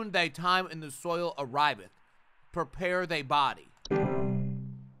 Soon thy time in the soil arriveth. Prepare thy body.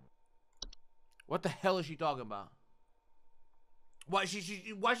 What the hell is she talking about? Why is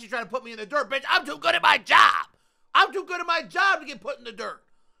she trying to put me in the dirt, bitch? I'm too good at my job. I'm too good at my job to get put in the dirt.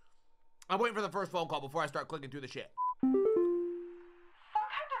 I'm waiting for the first phone call before I start clicking through the shit. Some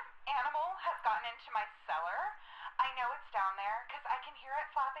kind of animal has gotten into my cellar. I know it's down there because I can hear it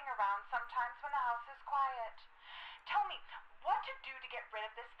flapping around sometimes when the house is quiet. Tell me what to do to get rid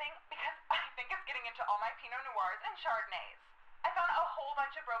of this thing because I think it's getting into all my Pinot Noirs and Chardonnays. I found a whole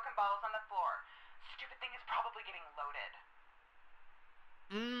bunch of broken bottles on the floor. Stupid thing is probably getting loaded.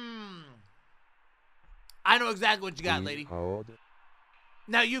 I know exactly what you got, lady.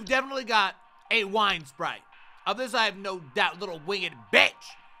 Now, you've definitely got a wine sprite. Of this, I have no doubt, little winged bitch.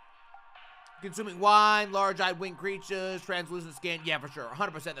 Consuming wine, large-eyed winged creatures, translucent skin. Yeah, for sure.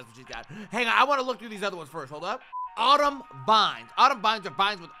 100% that's what she's got. Hang on, I want to look through these other ones first. Hold up. Autumn vines. Autumn vines are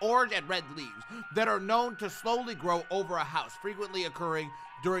vines with orange and red leaves that are known to slowly grow over a house, frequently occurring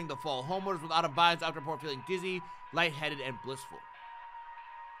during the fall. Homeowners with autumn vines often report feeling dizzy, lightheaded, and blissful.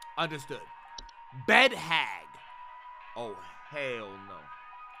 Understood. Bed hag. Oh, hell no.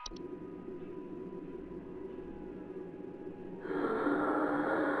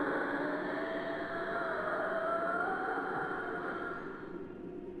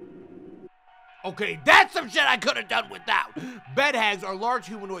 Okay, that's some shit I could have done without. Bed hags are large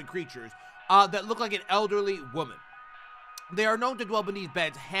humanoid creatures that look like an elderly woman. They are known to dwell beneath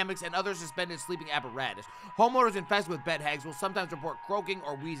beds, hammocks, and other suspended sleeping apparatus. Homeowners infested with bed hags will sometimes report croaking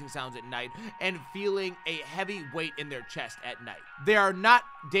or wheezing sounds at night and feeling a heavy weight in their chest at night. They are not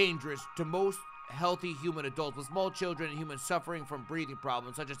dangerous to most healthy human adults, but small children and humans suffering from breathing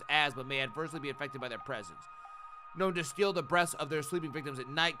problems such as asthma may adversely be affected by their presence. Known to steal the breaths of their sleeping victims at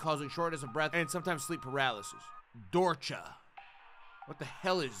night, causing shortness of breath and sometimes sleep paralysis. Dorcha. What the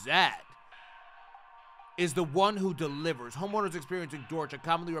hell is that? Is the one who delivers. Homeowners experiencing Dorcha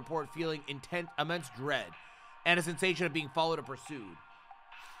commonly report feeling immense dread and a sensation of being followed or pursued.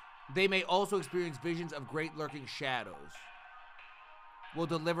 They may also experience visions of great lurking shadows. Will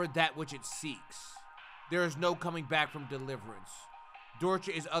deliver that which it seeks. There is no coming back from deliverance.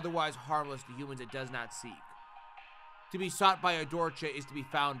 Dorcha is otherwise harmless to humans it does not seek. To be sought by a Dorcha is to be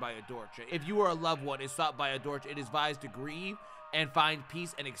found by a Dorcha. If you or a loved one is sought by a Dorcha, it is advised to grieve and find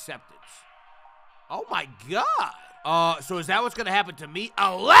peace and acceptance. Oh my god. So is that what's gonna happen to me?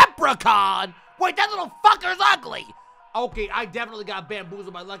 A leprechaun? Wait, that little fucker's ugly. Okay, I definitely got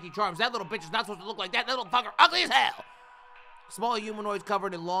bamboozled by Lucky Charms. That little bitch is not supposed to look like that. That little fucker ugly as hell. Small humanoids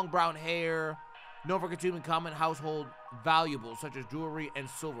covered in long brown hair, known for consuming common household valuables such as jewelry and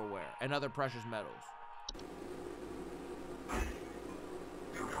silverware and other precious metals.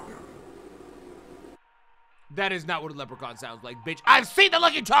 That is not what a leprechaun sounds like, bitch. I've seen the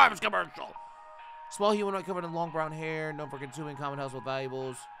Lucky Charms commercial. Small humanoid covered in long brown hair, known for consuming common household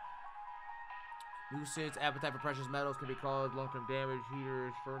valuables. Nuisance, appetite for precious metals can be caused long-term damage,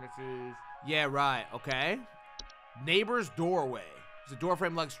 heaters, furnaces. Yeah, right, okay. Neighbor's doorway. It's a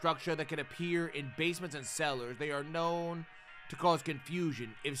doorframe-like structure that can appear in basements and cellars. They are known to cause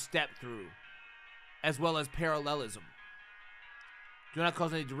confusion if stepped through, as well as parallelism. Do not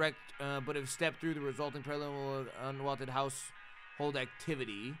cause any direct, but if stepped through, the resulting parallel unwanted household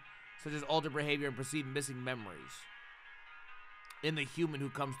activity, such as altered behavior and perceived missing memories, in the human who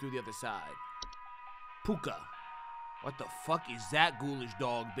comes through the other side. Puka. What the fuck is that ghoulish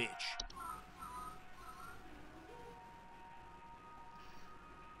dog, bitch?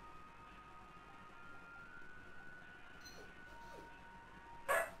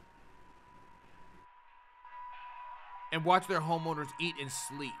 And watch their homeowners eat and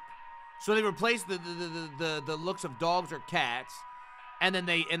sleep. So they replace the looks of dogs or cats, and then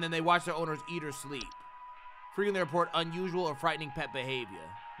they watch their owners eat or sleep. Frequently report unusual or frightening pet behavior.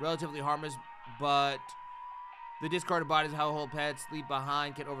 Relatively harmless, but the discarded bodies of household pets leave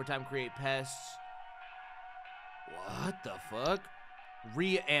behind can over time create pests. What the fuck?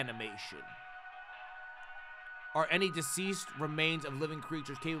 Reanimation. Are any deceased remains of living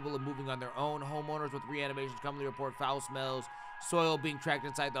creatures capable of moving on their own? Homeowners with reanimations commonly report foul smells, soil being tracked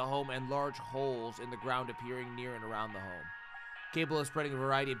inside the home, and large holes in the ground appearing near and around the home, capable of spreading a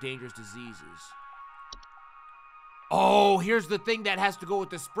variety of dangerous diseases. Oh, here's the thing that has to go with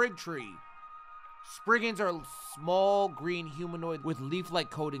the sprig tree. Spriggans are small green humanoid with leaf-like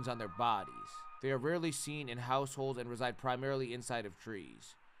coatings on their bodies. They are rarely seen in households and reside primarily inside of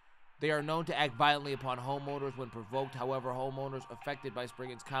trees. They are known to act violently upon homeowners when provoked. However, homeowners affected by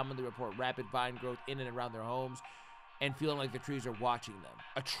spriggans commonly report rapid vine growth in and around their homes and feeling like the trees are watching them.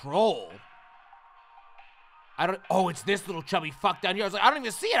 A troll? Oh, it's this little chubby fuck down here. I was like, I don't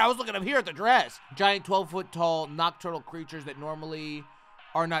even see it. I was looking up here at the dress. Giant 12-foot tall nocturnal creatures that normally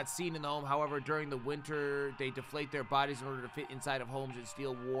are not seen in the home. However, during the winter, they deflate their bodies in order to fit inside of homes and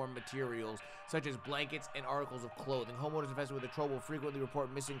steal warm materials, such as blankets and articles of clothing. Homeowners infested with the troll will frequently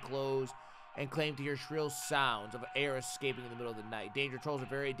report missing clothes and claim to hear shrill sounds of air escaping in the middle of the night. Danger trolls are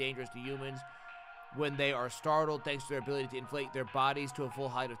very dangerous to humans when they are startled, thanks to their ability to inflate their bodies to a full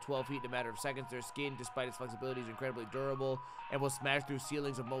height of 12 feet in a matter of seconds. Their skin, despite its flexibility, is incredibly durable and will smash through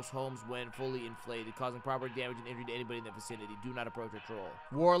ceilings of most homes when fully inflated, causing property damage and injury to anybody in the vicinity. Do not approach a troll.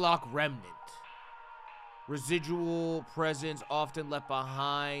 Warlock Remnant. Residual presence often left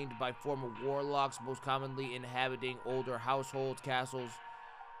behind by former warlocks, most commonly inhabiting older households, castles,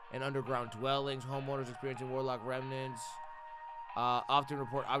 and underground dwellings. Homeowners experiencing warlock remnants often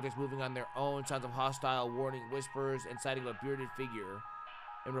report objects moving on their own, sounds of hostile warning whispers, and sighting of a bearded figure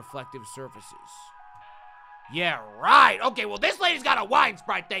and reflective surfaces. Yeah, right. Okay, well, this lady's got a wine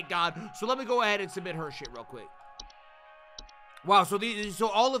sprite, thank God. So let me go ahead and submit her shit real quick. Wow, so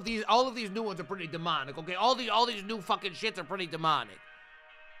all of these new ones are pretty demonic. Okay, all these new fucking shits are pretty demonic.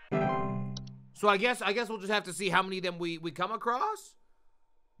 So I guess we'll just have to see how many of them we come across.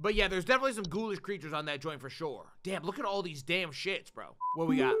 But yeah, there's definitely some ghoulish creatures on that joint for sure. Damn, look at all these damn shits, bro. What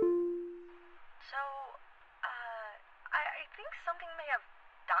we got? So, I think something may have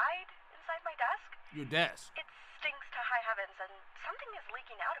died inside my desk. Your desk? It stinks to high heavens, and something is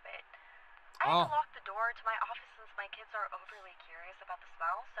leaking out of it. I had to lock the door to my office since my kids are overly curious about the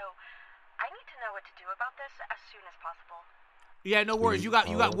smell, so I need to know what to do about this as soon as possible. Yeah, no worries. You got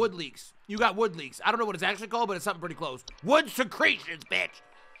wood leaks. You got wood leaks. I don't know what it's actually called, but it's something pretty close. Wood secretions, bitch.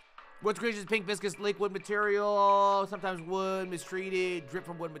 Wood secretions, pink viscous liquid material, sometimes wood mistreated, drip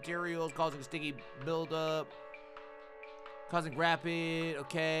from wood materials, causing sticky buildup, causing rapid,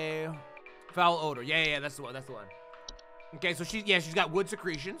 okay. Foul odor. Yeah, that's the one. Okay, so she's got wood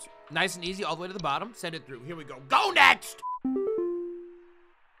secretions. Nice and easy all the way to the bottom. Send it through. Here we go. Go next!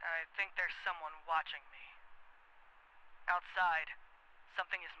 I think there's someone watching me. Outside,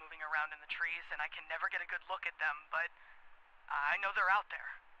 something is moving around in the trees, and I can never get a good look at them, but I know they're out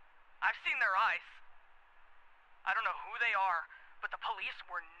there. I've seen their eyes. I don't know who they are, but the police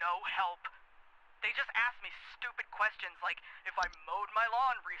were no help. They just asked me stupid questions like if I mowed my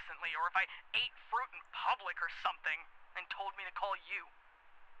lawn recently or if I ate fruit in public or something, and told me to call you.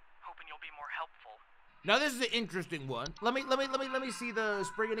 Hoping you'll be more helpful. Now this is an interesting one. Let me see the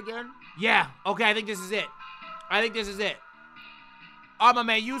Spriggan again. Yeah, okay, I think this is it. Oh, my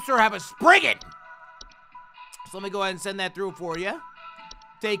man, you sir have a Spriggan. So let me go ahead and send that through for you.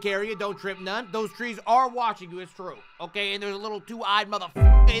 Take care of you, don't trip none. Those trees are watching you, it's true. Okay, and there's a little two-eyed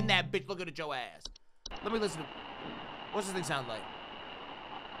motherfucker in that bitch looking at your ass. Let me listen to... What's this thing sound like?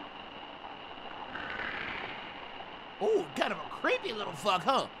 Oh, kind of a creepy little fuck,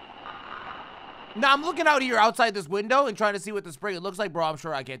 huh? Now, I'm looking out here outside this window and trying to see what the spring it looks like, bro. I'm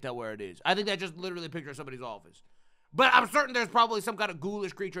sure I can't tell where it is. I think that just literally a picture of somebody's office. But I'm certain there's probably some kind of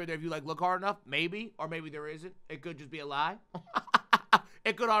ghoulish creature in there if you, like, look hard enough. Maybe. Or maybe there isn't. It could just be a lie.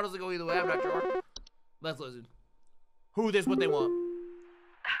 It could honestly go either way. I'm not sure. Let's listen. Who this? What they want?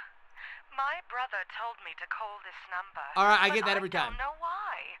 My brother told me to call this number. All right, I get that every time. I don't know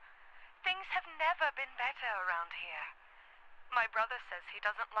why. Things have never been better around here. My brother says he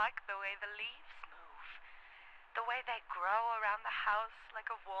doesn't like the way the leaves move. The way they grow around the house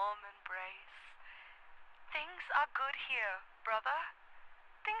like a warm embrace. Things are good here, brother.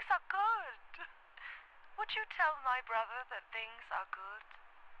 Things are good. Would you tell my brother that things are good?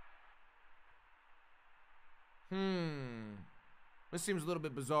 This seems a little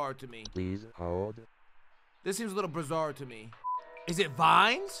bit bizarre to me. Please hold. This seems a little bizarre to me. Is it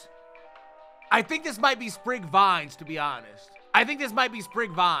vines? I think this might be sprig vines, to be honest. I think this might be sprig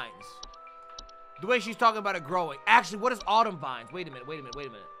vines. The way she's talking about it growing. Actually, what is autumn vines? Wait a minute.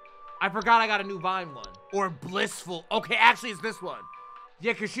 I forgot I got a new vine one. Or blissful. Okay, actually, it's this one.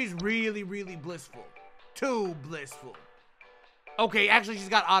 Yeah, because she's really, really blissful. Too blissful. Okay, actually, she's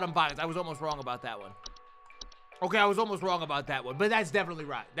got autumn vines. I was almost wrong about that one. Okay, I was almost wrong about that one. But that's definitely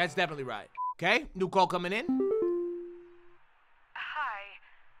right. That's definitely right. Okay, new call coming in. Hi.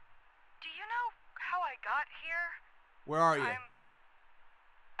 Do you know how I got here? Where are you? I'm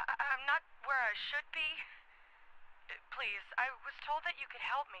not where I should be. Please, I was told that you could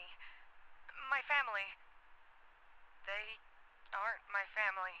help me. My family. They aren't my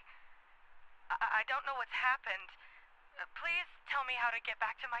family. I don't know what's happened. Please tell me how to get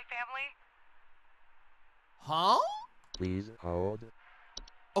back to my family. Huh? Please hold.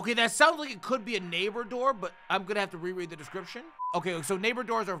 Okay, that sounds like it could be a neighbor door, but I'm gonna have to reread the description. Okay, so neighbor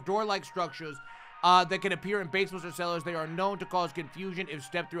doors are door-like structures that can appear in basements or cellars. They are known to cause confusion if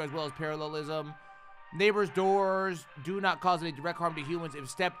stepped through, as well as parallelism. Neighbors' doors do not cause any direct harm to humans if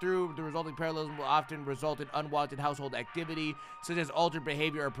stepped through. The resulting parallelism will often result in unwanted household activity, such as altered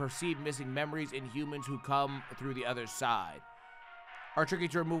behavior or perceived missing memories in humans who come through the other side. Are tricky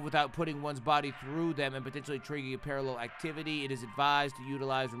to remove without putting one's body through them and potentially triggering parallel activity. It is advised to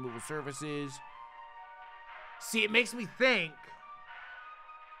utilize removal services. See, it makes me think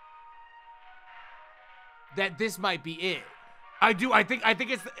that this might be it. I think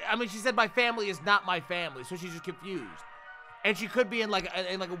it's, I mean, she said my family is not my family, so she's just confused. And she could be in like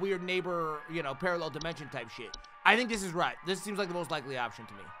a weird neighbor, you know, parallel dimension type shit. I think this is right. This seems like the most likely option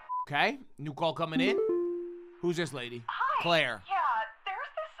to me. Okay, new call coming in. Who's this lady? Hi. Claire. Yeah,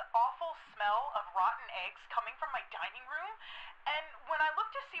 there's this awful smell of rotten eggs coming from my dining room. And when I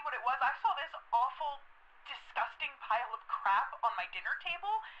looked to see what it was, I saw this awful, disgusting pile of crap on my dinner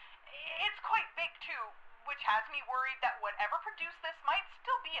table. It's quite big too, which has me worried that whatever produced this might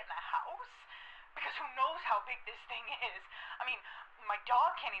still be in the house. Because who knows how big this thing is. I mean, my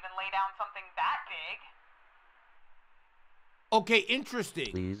dog can't even lay down something that big. Okay, interesting.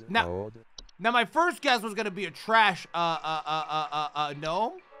 Please now, hold. Now, my first guess was gonna be a trash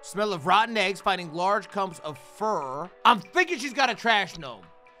gnome. Smell of rotten eggs, finding large clumps of fur. I'm thinking she's got a trash gnome.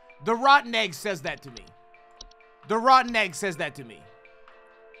 The rotten egg says that to me. The rotten egg says that to me.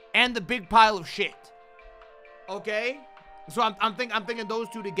 And the big pile of shit. Okay? So I'm thinking those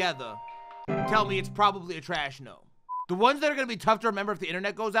two together tell me it's probably a trash gnome. The ones that are gonna be tough to remember if the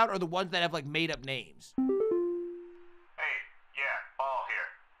internet goes out are the ones that have like made up names. Hey, yeah, Ball here.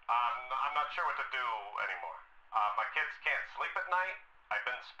 I'm not sure what to do anymore. My kids can't sleep at night. I've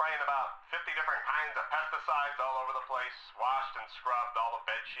been spraying about 50 different kinds of pesticides all over the place, washed and scrubbed all the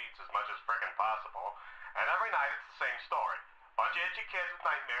bed sheets as much as frickin' possible, and every night it's the same story. Bunch of itchy kids with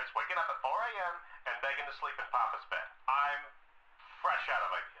nightmares waking up at 4 a.m. and begging to sleep in Papa's bed. I'm fresh out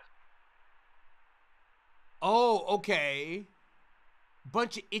of ideas. Oh, okay.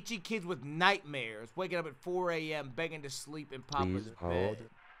 Bunch of itchy kids with nightmares waking up at 4 a.m. begging to sleep in Papa's Please hold.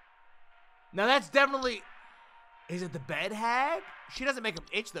 bed. Now that's definitely... Is it the bed hag? She doesn't make him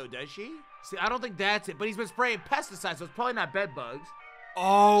itch though, does she? See, I don't think that's it, but he's been spraying pesticides, so it's probably not bed bugs.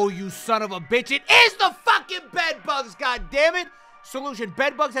 Oh, you son of a bitch. It is the fucking bed bugs, god damn it! Solution.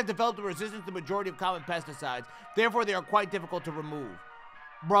 Bed bugs have developed a resistance to the majority of common pesticides. Therefore, they are quite difficult to remove.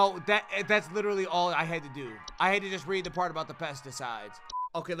 Bro, that's literally all I had to do. I had to just read the part about the pesticides.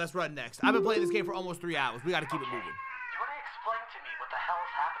 Okay, let's run next. I've been playing this game for almost 3 hours. We gotta keep it moving. You want to explain to me what the hell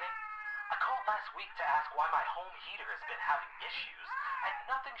is happening? I called last week to ask why my home heater has been having issues, and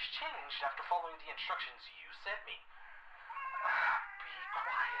nothing's changed after following the instructions you sent me. Be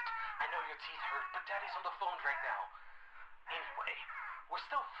quiet. I know your teeth hurt, but Daddy's on the phone right now. Anyway, we're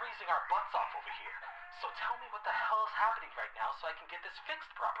still freezing our butts off over here. So tell me what the hell is happening right now so I can get this fixed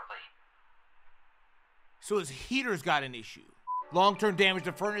properly. So his heater's got an issue. Long-term damage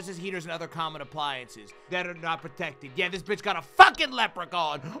to furnaces, heaters, and other common appliances that are not protected. Yeah, this bitch got a fucking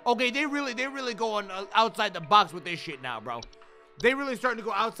leprechaun. Okay, they really going outside the box with this shit now, bro. They really starting to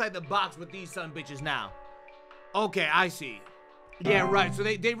go outside the box with these son bitches now. Okay, I see. Yeah, right. So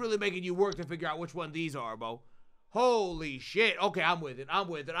they really making you work to figure out which one these are, bro. Holy shit. Okay, I'm with it.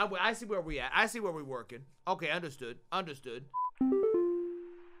 I see where we at. I see where we working. Okay, understood. I think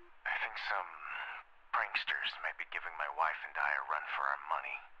some pranksters might be giving my wife and I a run for our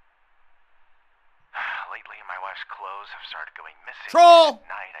money. Lately, my wife's clothes have started going missing. Troll! At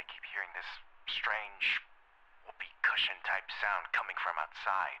night, I keep hearing this strange whoopee cushion type sound coming from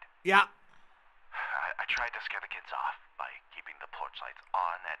outside. Yeah. I tried to scare the kids off by keeping the porch lights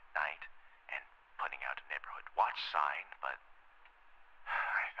on at night and putting out a neighborhood watch sign, but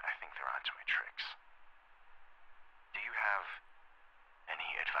I think they're onto my tricks. Do you have any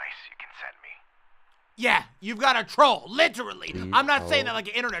advice you can send me? Yeah, you've got a troll, literally. I'm not saying that like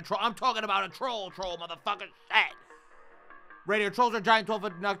an internet troll. I'm talking about a troll, motherfucker. Shit. Radio trolls are giant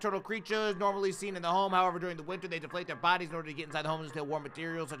 12-foot nocturnal creatures normally seen in the home. However, during the winter, they deflate their bodies in order to get inside the home and steal warm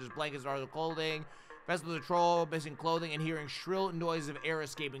materials such as blankets and other clothing. Best of the troll, missing clothing, and hearing shrill noises of air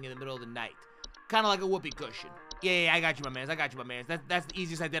escaping in the middle of the night. Kind of like a whoopee cushion. Yeah, I got you, my man. That's the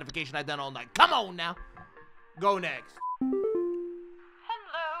easiest identification I've done all night. Come on now. Go next.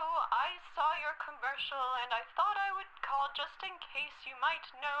 Hello, I saw your commercial and I thought I would call just in case you might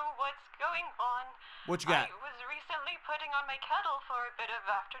know what's going on. What you got? I was recently putting on my kettle for a bit of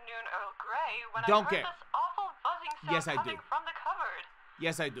afternoon Earl Grey when Don't I heard care. this awful buzzing sound Yes, I do. coming from the cupboard.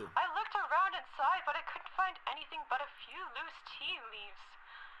 Yes, I do. I looked around inside, but I couldn't find anything but a few loose tea leaves.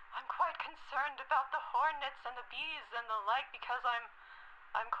 I'm quite concerned about the hornets and the bees and the like because I'm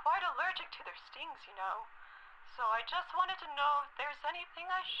quite allergic to their stings, you know. So I just wanted to know if there's anything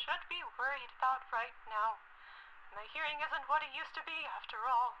I should be worried about right now. My hearing isn't what it used to be, after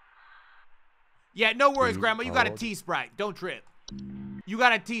all. Yeah, no worries, Grandma. You got a tea Sprite. Don't trip. You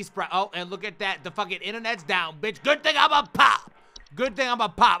got a tea Sprite. Oh, and look at that. The fucking internet's down, bitch. Good thing I'm a pop. Good thing I'm a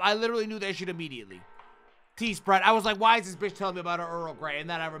pop. I literally knew that shit immediately. Tea Sprite. I was like, why is this bitch telling me about her Earl Grey? And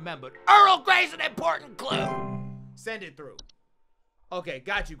then I remembered. Earl Grey's an important clue. Send it through. Okay,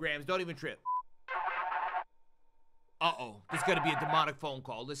 got you, Grams. Don't even trip. Uh-oh. This is gonna be a demonic phone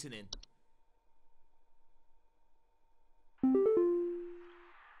call. Listen in.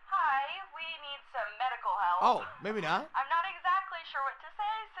 Hi, we need some medical help. Oh, maybe not. I'm not exactly sure what to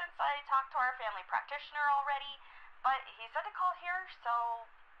say since I talked to our family practitioner already, but he said to call here, so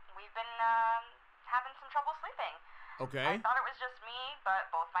we've been having some trouble sleeping. Okay. I thought it was just me, but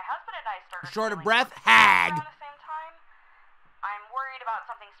both my husband and I started Short of feeling breath? sick Hag. around the same time. I'm worried about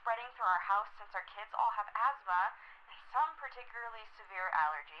something spreading through our house since our kids all have asthma and some particularly severe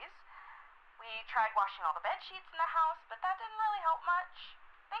allergies. We tried washing all the bed sheets in the house, but that didn't really help much.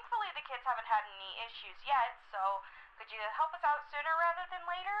 Thankfully, the kids haven't had any issues yet, so could you help us out sooner rather than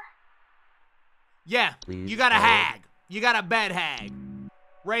later? Yeah, you got a hag. You got a bed hag.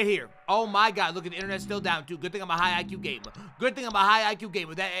 Right here. Oh my God, look at the internet's still down too. Good thing I'm a high IQ gamer. Good thing I'm a high IQ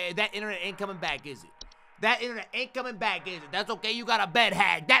gamer. That internet ain't coming back, is it? That internet ain't coming back, is it? That's okay, you got a bed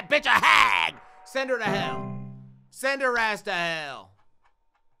hag. That bitch a hag! Send her to hell. Send her ass to hell.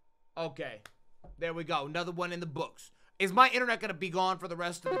 Okay, there we go. Another one in the books. Is my internet gonna be gone for the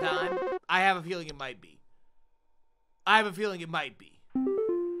rest of the time? I have a feeling it might be. So,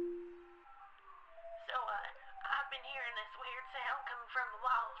 I've been hearing this weird sound coming from the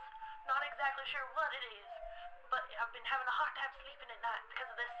walls. Not exactly sure what it is, but I've been having a hard time sleeping at night because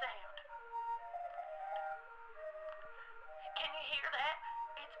of this sound. Can you hear that?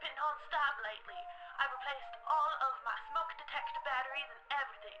 It's been non-stop lately. I've replaced all of my smoke detector batteries and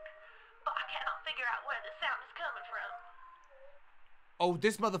everything, but I cannot figure out where the sound is coming from. Oh,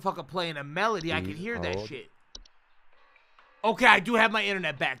 this motherfucker playing a melody. I can hear that shit. Okay, I do have my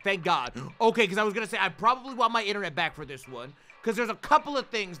internet back. Thank God. Okay, because I was going to say, I probably want my internet back for this one. Because there's a couple of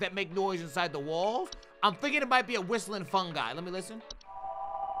things that make noise inside the walls. I'm thinking it might be a whistling fungi. Let me listen.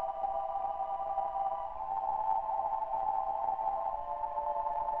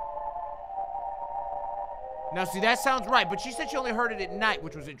 Now, see, that sounds right. But she said she only heard it at night,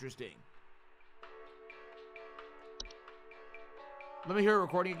 which was interesting. Let me hear a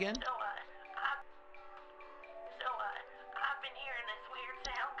recording again. So, I've been hearing this weird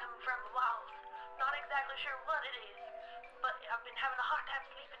sound coming from the walls. Not exactly sure what it is, but I've been having a hard time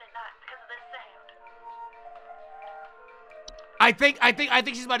sleeping at night because of this sound. I think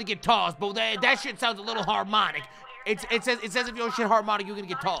she's about to get tossed, but that shit sounds a little harmonic. It says if your shit harmonic, you're gonna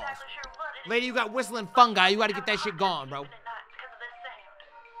get tossed. Not exactly sure what Lady, you got whistling fungi. You gotta get that shit gone, bro.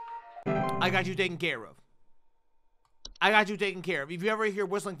 I got you taken care of. I got you taken care of. If you ever hear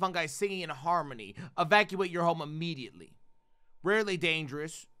whistling fungi singing in harmony, evacuate your home immediately. Rarely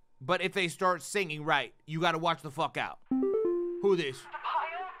dangerous, but if they start singing right, you gotta watch the fuck out. Who this? The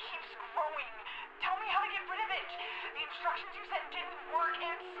pile keeps growing. Tell me how to get rid of it. The instructions you sent didn't work and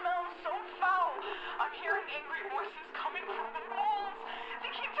it smells so foul. I'm hearing angry voices coming from the walls.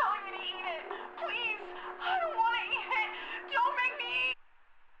 They keep telling me to eat it. Please, I don't want to eat it. Don't make me eat.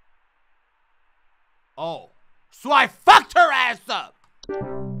 Oh. So I fucked her ass up!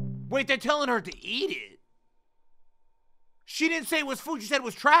 Wait, they're telling her to eat it? She didn't say it was food, she said it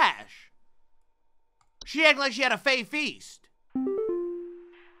was trash. She acted like she had a fey feast.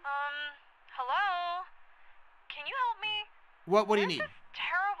 Hello? Can you help me? What do you need? There's this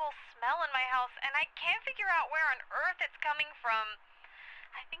terrible smell in my house, and I can't figure out where on earth it's coming from.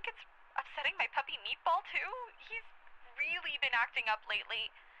 I think it's upsetting my puppy Meatball, too. He's really been acting up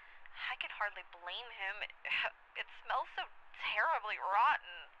lately. I can hardly blame him. It smells so terribly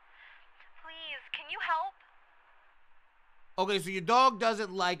rotten. Please, can you help? Okay, so your dog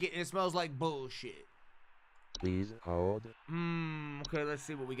doesn't like it and it smells like bullshit. Please hold. Okay, let's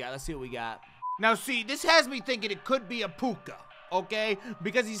see what we got. Now, see, this has me thinking it could be a puka, okay?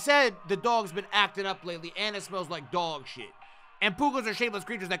 Because he said the dog's been acting up lately and it smells like dog shit. And pukas are shapeless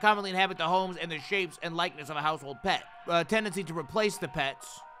creatures that commonly inhabit the homes and the shapes and likeness of a household pet. A tendency to replace the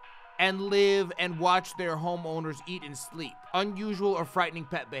pets and live and watch their homeowners eat and sleep. Unusual or frightening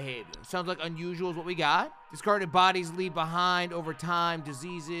pet behavior. Sounds like unusual is what we got. Discarded bodies leave behind over time.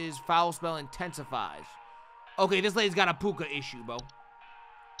 Diseases. Foul smell intensifies. Okay, this lady's got a puka issue, bro.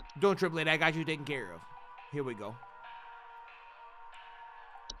 Don't trip, lady. I got you taken care of. Here we go.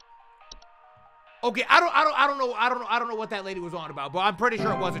 Okay, I don't know what that lady was on about, but I'm pretty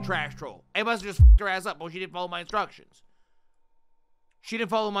sure it was a trash troll. It must have just fucked her ass up, but she didn't follow my instructions. She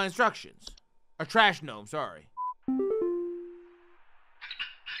didn't follow my instructions. A trash gnome, sorry.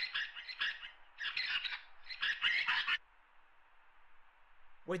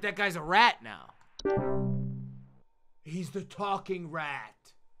 Wait, that guy's a rat now. He's the talking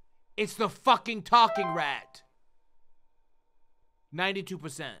rat. It's the fucking talking rat.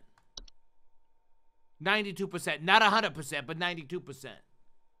 92%. 92%. Not 100%, but 92%.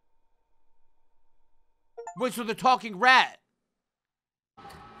 Wait, so the talking rat.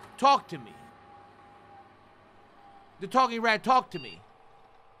 Talk to me. The talking rat talked to me.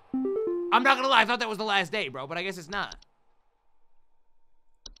 I'm not gonna lie, I thought that was the last day, bro, but I guess it's not.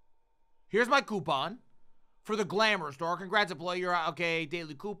 Here's my coupon for the Glamour store. Congrats, employee. You're okay.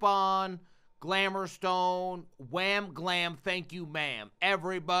 Daily coupon, Glamour Stone, Wham Glam, thank you, ma'am.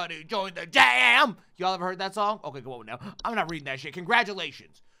 Everybody join the jam. Y'all ever heard that song? Okay, come on now. I'm not reading that shit.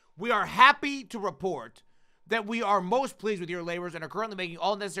 Congratulations. We are happy to report that we are most pleased with your labors and are currently making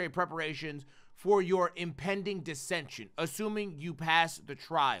all necessary preparations for your impending dissension, assuming you pass the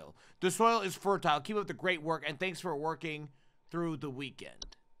trial. The soil is fertile. Keep up the great work, and thanks for working through the weekend.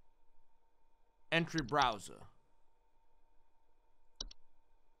 Entry browser.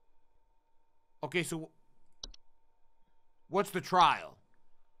 Okay, so what's the trial?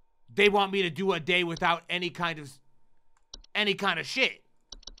 They want me to do a day without any kind of shit.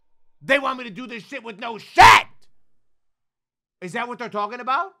 They want me to do this shit with no shit! Is that what they're talking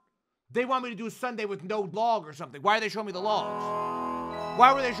about? They want me to do Sunday with no log or something. Why are they showing me the logs?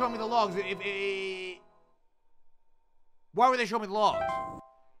 Why were they showing me the logs? Why were they showing me the logs?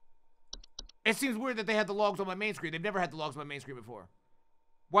 It seems weird that they had the logs on my main screen. They've never had the logs on my main screen before.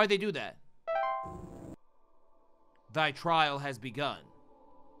 Why'd they do that? Thy trial has begun.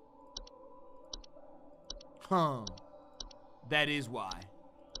 Huh. That is why.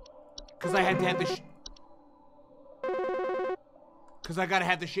 Because I had to have the because I gotta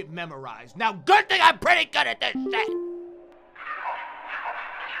have the shit memorized. Now, good thing I'm pretty good at this shit.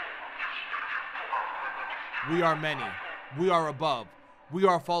 We are many. We are above. We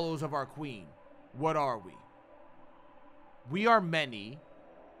are followers of our queen. What are we? We are many.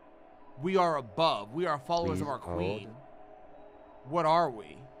 We are above. We are followers Please of our queen. hold. What are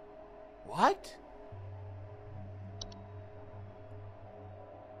we? What?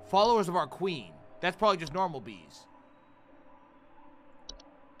 Followers of our queen. That's probably just normal bees.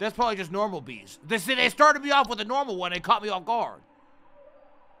 That's probably just normal bees. They started me off with a normal one and caught me off guard.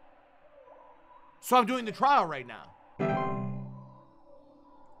 So I'm doing the trial right now.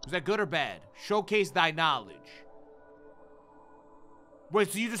 Is that good or bad? Showcase thy knowledge.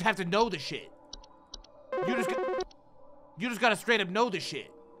 Wait, so you just have to know the shit. You just gotta straight up know the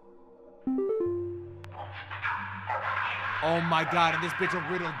shit. Oh my god, and this bitch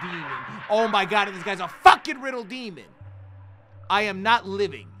a riddle demon. Oh my god, and this guy's a fucking riddle demon. I am not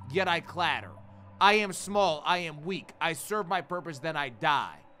living, yet I clatter. I am small, I am weak. I serve my purpose, then I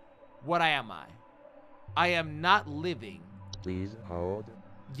die. What am I? I am not living. Please hold.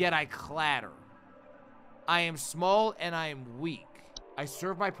 Yet I clatter. I am small and I am weak. I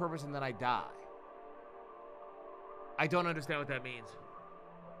serve my purpose and then I die. I don't understand what that means.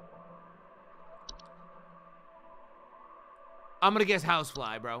 I'm gonna guess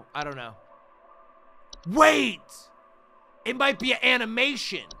housefly, bro. I don't know. Wait! It might be an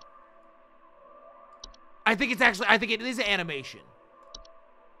animation. I think it is an animation.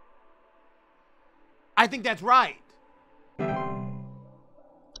 I think that's right.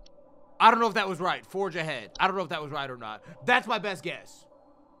 I don't know if that was right. Forge ahead. I don't know if that was right or not. That's my best guess.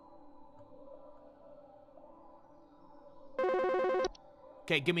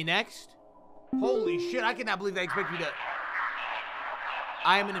 Okay, give me next. Holy shit, I cannot believe they expect me to...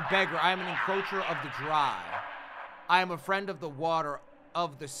 I am an beggar. I am an encroacher of the dry. I am a friend of the water,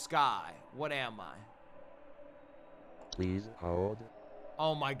 of the sky. What am I? Please hold.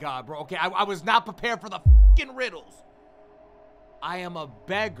 Oh my god, bro. Okay, I was not prepared for the fucking riddles. I am a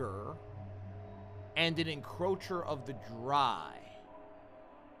beggar and an encroacher of the dry.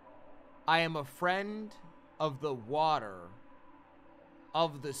 I am a friend of the water,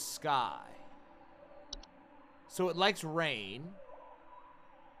 of the sky. So it likes rain.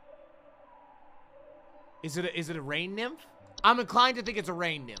 Is it a rain nymph? I'm inclined to think it's a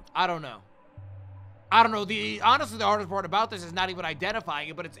rain nymph. I don't know. I don't know. Honestly, the hardest part about this is not even identifying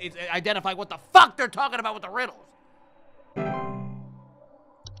it, but it's identifying what the fuck they're talking about with the riddles.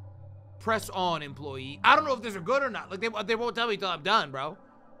 Press on, employee. I don't know if these are good or not. Like, they won't tell me till I'm done, bro.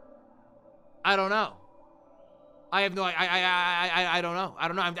 I don't know. I have no... I don't know. I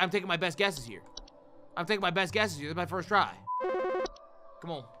don't know. I'm taking my best guesses here. I'm taking my best guesses here. This is my first try.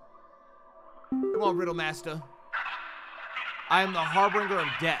 Come on. Come on, Riddle Master. I am the harbinger of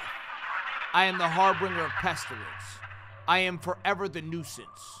death. I am the harbinger of pestilence. I am forever the nuisance.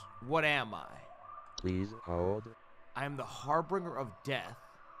 What am I? Please hold. I am the harbinger of death,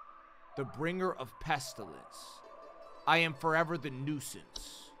 the bringer of pestilence. I am forever the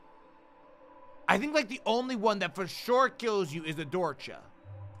nuisance. I think like the only one that for sure kills you is the Dorcha.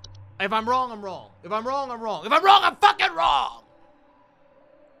 If I'm wrong, I'm wrong. If I'm wrong, I'm wrong. If I'm wrong, I'm fucking wrong!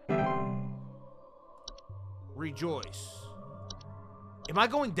 Rejoice. Am I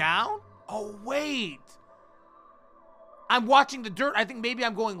going down? Oh, wait. I'm watching the dirt. I think maybe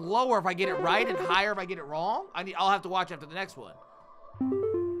I'm going lower if I get it right and higher if I get it wrong. I'll have to watch after the next one.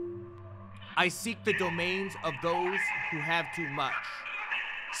 I seek the domains of those who have too much.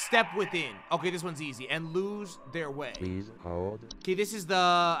 Step within. Okay, this one's easy. And lose their way. Please hold. Okay, this is the...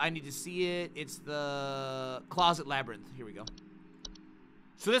 I need to see it. It's the Closet Labyrinth. Here we go.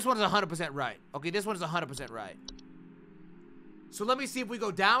 So this one is 100% right. Okay, this one is 100% right. So let me see if we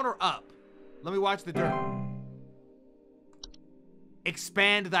go down or up. Let me watch the dirt.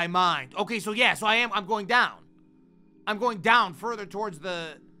 Expand thy mind. Okay, so yeah, so I'm going down. I'm going down further towards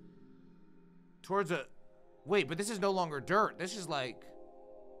the... Wait, but this is no longer dirt. This is like...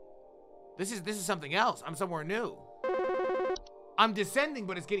 This is something else. I'm somewhere new. I'm descending,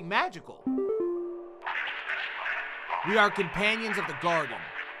 but it's getting magical. We are companions of the garden.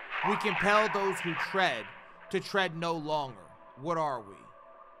 We compel those who tread to tread no longer. What are we?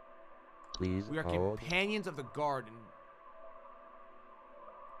 Please We are hold. companions of the garden.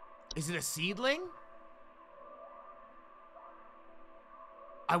 Is it a seedling?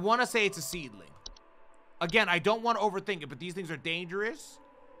 I want to say it's a seedling. Again, I don't want to overthink it, but these things are dangerous.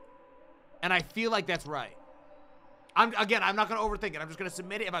 And I feel like that's right. I'm not going to overthink it. I'm just going to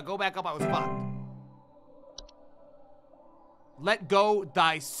submit it. If I go back up, I was fucked. Let go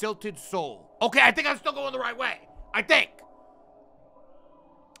thy silted soul. Okay, I think I'm still going the right way. I think.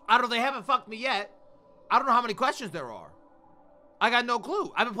 I don't know. They haven't fucked me yet. I don't know how many questions there are. I got no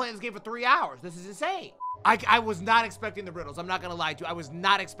clue. I've been playing this game for 3 hours. This is insane. I was not expecting the riddles. I'm not going to lie to you. I was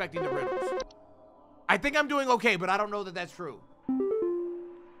not expecting the riddles. I think I'm doing okay, but I don't know that that's true.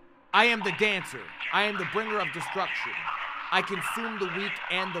 I am the dancer. I am the bringer of destruction. I consume the weak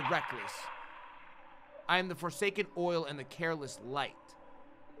and the reckless. I am the forsaken oil and the careless light.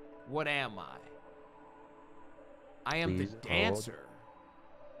 What am I? I am Please the dancer.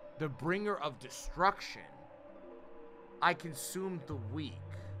 The bringer of destruction. I consume the weak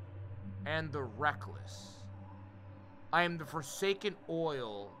and the reckless. I am the forsaken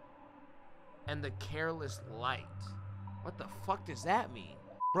oil and the careless light. What the fuck does that mean?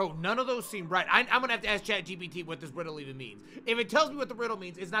 Bro, none of those seem right. I'm gonna have to ask ChatGPT what this riddle even means. If it tells me what the riddle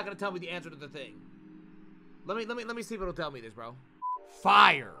means, it's not gonna tell me the answer to the thing. Let me see if it'll tell me this, bro.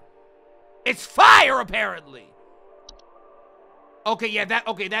 Fire. It's fire, apparently. Okay, yeah,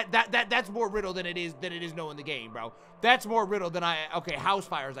 that's more riddle than it is knowing the game, bro. That's more riddle than okay, house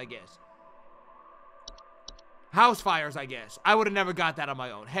fires, I guess. House fires, I guess. I would have never got that on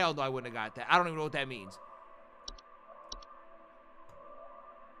my own. Hell no, I wouldn't have got that. I don't even know what that means.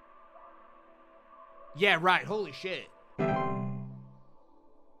 Yeah, right. Holy shit.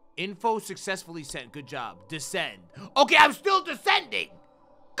 Info successfully sent. Good job. Descend. Okay, I'm still descending.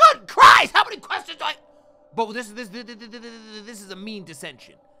 Good Christ! How many questions do I... But this is a mean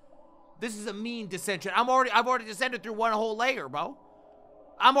dissension. This is a mean dissension. I've already descended through one whole layer, bro.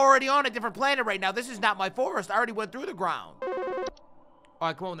 I'm already on a different planet right now. This is not my forest. I already went through the ground. All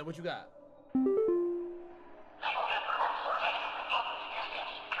right, come on then. What you got?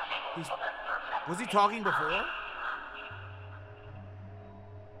 Was he talking before?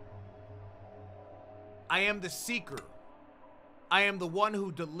 I am the seeker. I am the one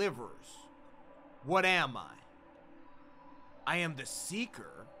who delivers. What am I? I am the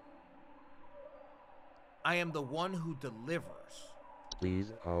seeker. I am the one who delivers.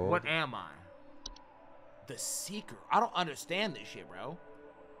 Please hold. What am I? The seeker. I don't understand this shit, bro.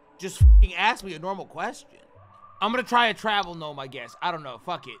 Just f***ing ask me a normal question. I'm gonna try a travel gnome, I guess. I don't know.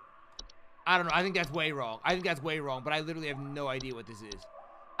 Fuck it. I don't know. I think that's way wrong. I think that's way wrong, but I literally have no idea what this is.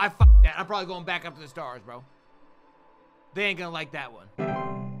 I fuck that. I'm probably going back up to the stars, bro. They ain't gonna like that one.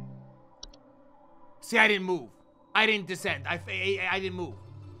 See, I didn't move. I didn't descend. I didn't move.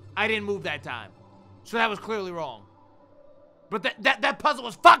 I didn't move that time. So that was clearly wrong. But that puzzle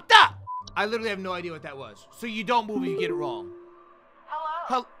was fucked up! I literally have no idea what that was. So you don't move if you get it wrong.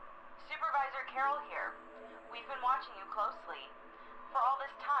 Hello. Supervisor Carol here. We've been watching you closely. For all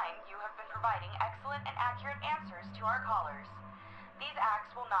this time, you have been providing excellent and accurate answers to our callers. These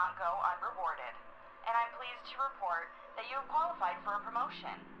acts will not go unrewarded, and I'm pleased to report that you have qualified for a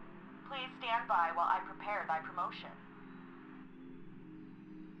promotion. Please stand by while I prepare thy promotion.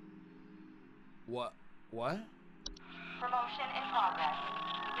 What? Promotion in progress.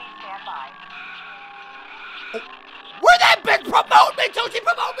 Please stand by. Oh, where that bitch promote me to? She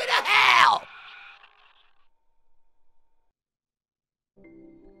promote me to hell!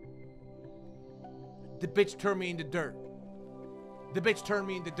 The bitch turned me into dirt. The bitch turned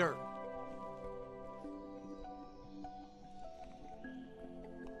me into dirt.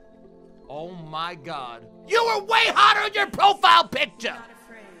 Oh my God. You were way hotter in your profile picture! Not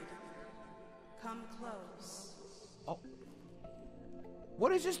afraid. Come close. Oh.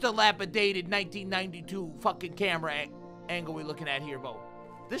 What is this dilapidated 1992 fucking camera angle we looking at here, Bo?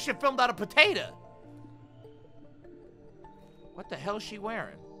 This shit filmed out of potato. What the hell is she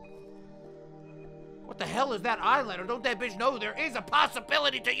wearing? What the hell is that eyeliner? Don't that bitch know there is a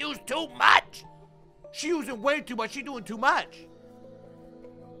possibility to use too much? She using way too much. She doing too much.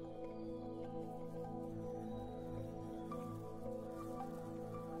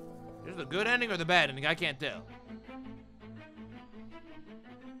 Is it the good ending or the bad ending? I can't tell.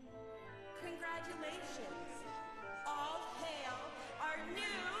 Congratulations. All hail our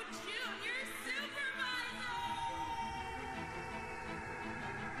new junior supervisor!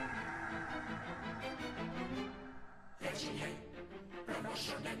 Regine,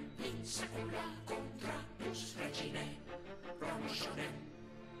 promotionen insecula contractus regine, promotionen.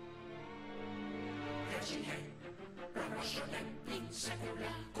 Regine, promotionen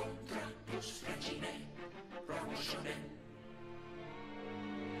insecula contractus regine, promotionen.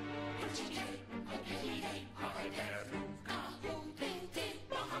 Regine, odelire, haederum, cahudete,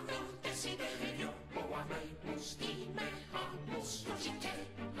 mahavum desiderio, moamemus dime hamus, regine,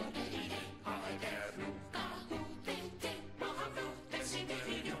 odelire, haederum, cahudete, mahavum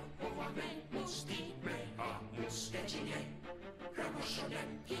desiderio, moamemus dime hamus, regine, promotionen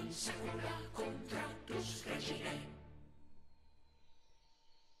insecula contractus regine.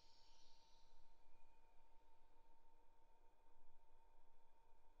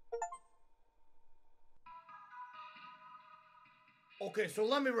 Okay, so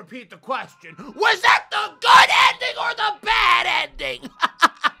let me repeat the question. Was that the good ending or the bad ending?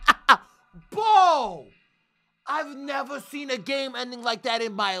 Bo! I've never seen a game ending like that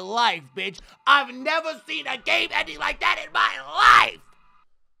in my life, bitch. I've never seen a game ending like that in my life!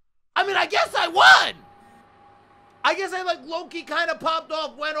 I mean, I guess I won! I guess I, like, low-key kind of popped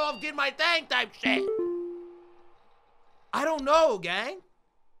off, went off, did my thing type shit. I don't know, gang.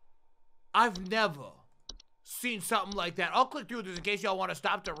 I've never seen something like that. I'll click through this in case y'all want to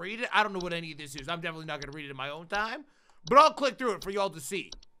stop to read it. I don't know what any of this is. I'm definitely not going to read it in my own time. But I'll click through it for y'all to see.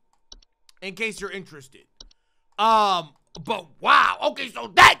 In case you're interested. But wow, okay,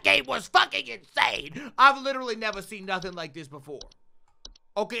 so that game was fucking insane. I've literally never seen nothing like this before.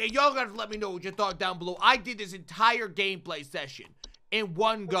 Okay, and y'all gotta let me know what you thought down below. I did this entire gameplay session in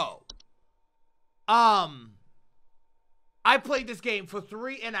one go. I played this game for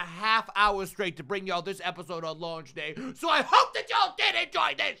 3.5 hours straight to bring y'all this episode on launch day. So I hope that y'all did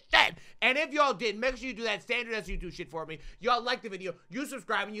enjoy this shit. And if y'all did, make sure you do that standard as you do shit for me. Y'all like the video, you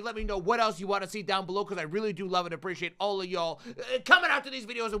subscribe, and you let me know what else you want to see down below, because I really do love and appreciate all of y'all coming out to these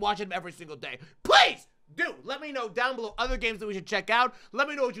videos and watching them every single day. Please do let me know down below other games that we should check out. Let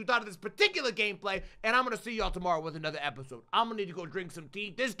me know what you thought of this particular gameplay, and I'm going to see y'all tomorrow with another episode. I'm going to need to go drink some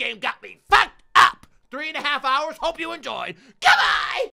tea. This game got me fucked up. 3.5 hours. Hope you enjoyed. Goodbye!